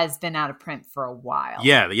has been out of print for a while.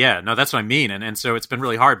 Yeah. No, that's what I mean. And so it's been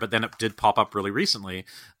really hard, but then it did pop up really recently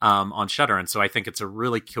on Shudder. And so I think it's a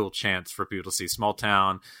really cool chance for people to see small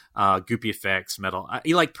town, goopy effects, metal.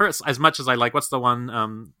 You like as much as I like, what's the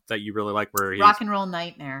one that you really like where he's Rock and Roll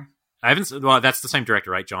Nightmare. I haven't. Well, that's the same director,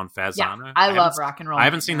 right? John Fasano. Yeah, I love Rock and Roll. I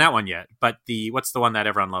haven't seen that one yet. But what's the one that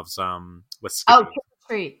everyone loves? With Trick or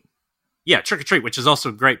Treat. Yeah, Trick or Treat, which is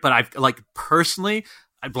also great. But I've personally,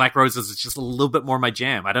 Black Roses is just a little bit more my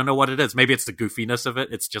jam. I don't know what it is. Maybe it's the goofiness of it.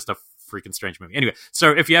 It's just a freaking strange movie. Anyway,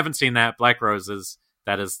 so if you haven't seen that, Black Roses,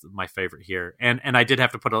 that is my favorite here. And I did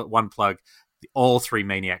have to put one plug. All 3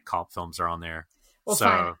 Maniac Cop films are on there, well, so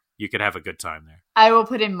fine. You could have a good time there. I will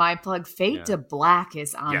put in my plug. Fade to Black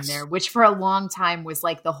is on there, which for a long time was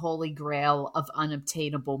like the holy grail of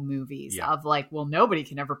unobtainable movies. Yeah. Of like, well, nobody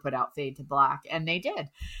can ever put out Fade to Black, and they did.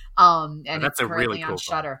 And that's it's currently really cool on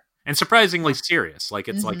Shudder. And surprisingly serious. Like,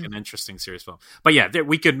 it's like an interesting, serious film. But yeah,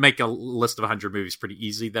 we could make a list of 100 movies pretty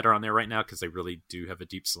easy that are on there right now because they really do have a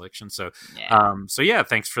deep selection. So,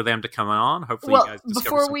 thanks for them to come on. Hopefully you guys discover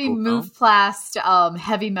before we move past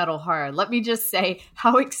heavy metal horror, let me just say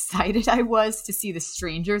how excited I was to see the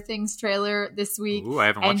Stranger Things trailer this week. Ooh, I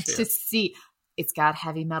haven't watched it yet. And to see... It's got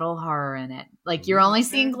heavy metal horror in it. Like, you're only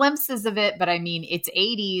seeing glimpses of it, but I mean, it's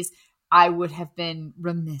 80s. I would have been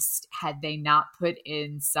remiss had they not put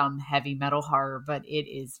in some heavy metal horror, but it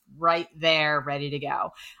is right there, ready to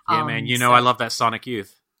go. Yeah, man. I love that Sonic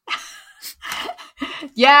Youth.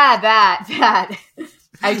 Yeah, that.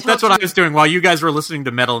 That's what I was doing while you guys were listening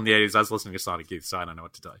to metal in the 80s. I was listening to Sonic Youth, so I don't know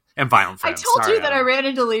what to tell you. And Violent Femmes. I told you that I ran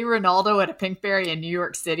into Lee Ronaldo at a Pinkberry in New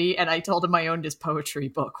York City, and I told him I owned his poetry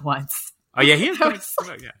book once. Oh yeah, he is.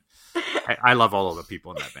 Yeah. I love all of the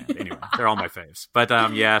people in that band. Anyway, they're all my faves. But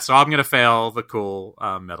so I'm gonna fail the cool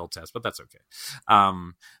metal test, but that's okay.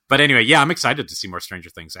 But anyway, yeah, I'm excited to see more Stranger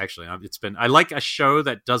Things. Actually, I like a show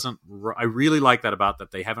that doesn't. I really like that about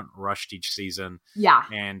that they haven't rushed each season. Yeah,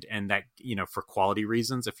 and that for quality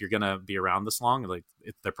reasons, if you're gonna be around this long,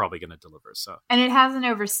 they're probably gonna deliver. So, and it hasn't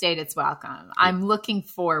overstayed its welcome. Yeah. I'm looking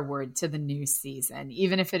forward to the new season,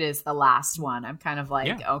 even if it is the last one. I'm kind of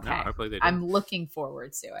like, hopefully they do. I'm looking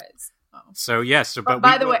forward to it. But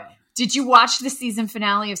by the way, did you watch the season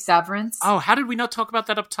finale of Severance? Oh, how did we not talk about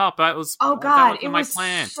that up top? That was it was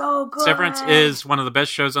so good. Severance is one of the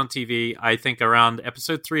best shows on TV. I think around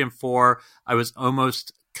episode 3 and 4, I was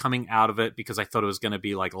almost coming out of it because I thought it was going to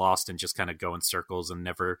be like Lost and just kind of go in circles and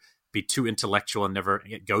never be too intellectual and never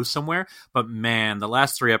go somewhere. But man, the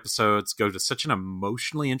last 3 episodes go to such an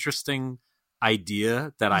emotionally interesting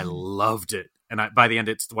idea that I loved it. And by the end,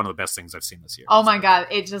 it's one of the best things I've seen this year. Oh my God.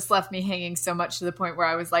 It just left me hanging so much to the point where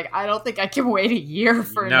I was like, I don't think I can wait a year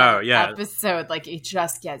for another episode. Like, it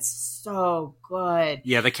just gets so good.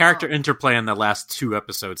 Yeah, the character interplay in the last 2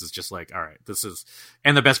 episodes is just like, all right, this is,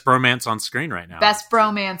 and the best bromance on screen right now. Best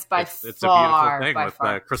bromance by far. It's a beautiful thing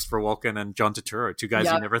with Christopher Walken and John Turturro, 2 guys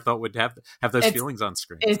you never thought would have those feelings on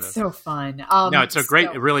screen. It's so fun. No, it's a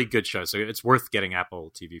really good show. So it's worth getting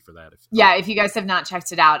Apple TV for that. If you guys have not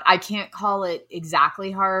checked it out, I can't call it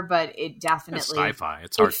exactly horror, but it definitely it's sci-fi.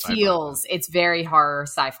 It's hard sci-fi. It's very horror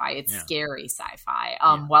sci-fi. It's scary sci-fi,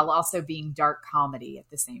 while also being dark comedy at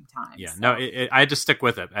the same time. Yeah, so. No, I had to stick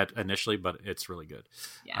with it initially, but it's really good.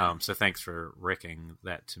 Yeah. So thanks for ricking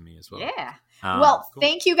that to me as well. Yeah. Cool.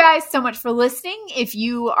 Thank you guys so much for listening. If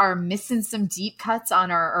you are missing some deep cuts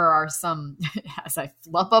on some, as I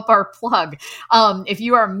flub up our plug, if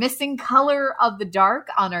you are missing Color of the Dark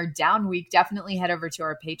on our down week, definitely head over to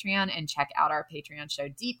our Patreon and check out our Patreon show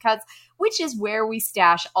Deep Cuts, which is where we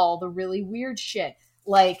stash all the really weird shit.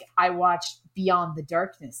 Like, I watched Beyond the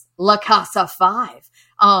Darkness, La Casa 5,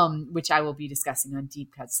 which I will be discussing on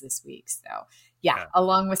Deep Cuts this week. So yeah,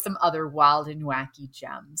 along with some other wild and wacky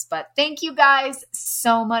gems. But thank you guys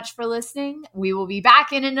so much for listening. We will be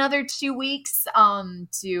back in another 2 weeks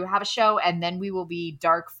to have a show, and then we will be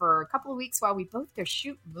dark for a couple of weeks while we both go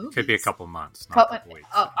shoot movies. Could be a couple months, not a couple weeks.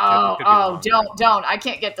 Don't. I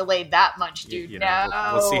can't get delayed that much, dude. No.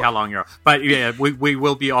 We'll see how long you're off. But yeah, we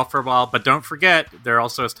will be off for a while. But don't forget, there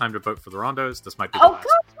also is time to vote for the Rondos. This might be the last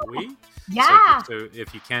week. Yeah. So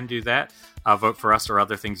if you can do that, vote for us or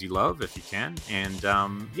other things you love if you can. And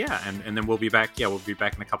and then we'll be back. Yeah, we'll be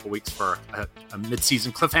back in a couple weeks for a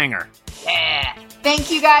mid-season cliffhanger. Yeah. Thank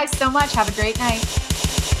you guys so much. Have a great night.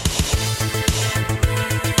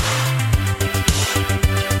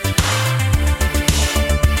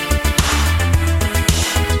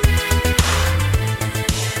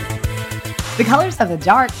 The Colors of the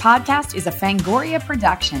Dark podcast is a Fangoria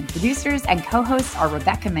production. Producers and co-hosts are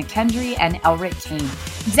Rebecca McKendry and Elric Kane.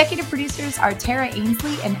 Executive producers are Tara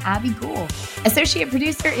Ainsley and Abby Gould. Associate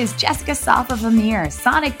producer is Jessica Safa-Vermeer.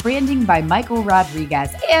 Sonic branding by Michael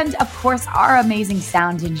Rodriguez. And, of course, our amazing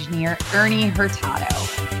sound engineer, Ernie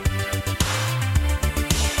Hurtado.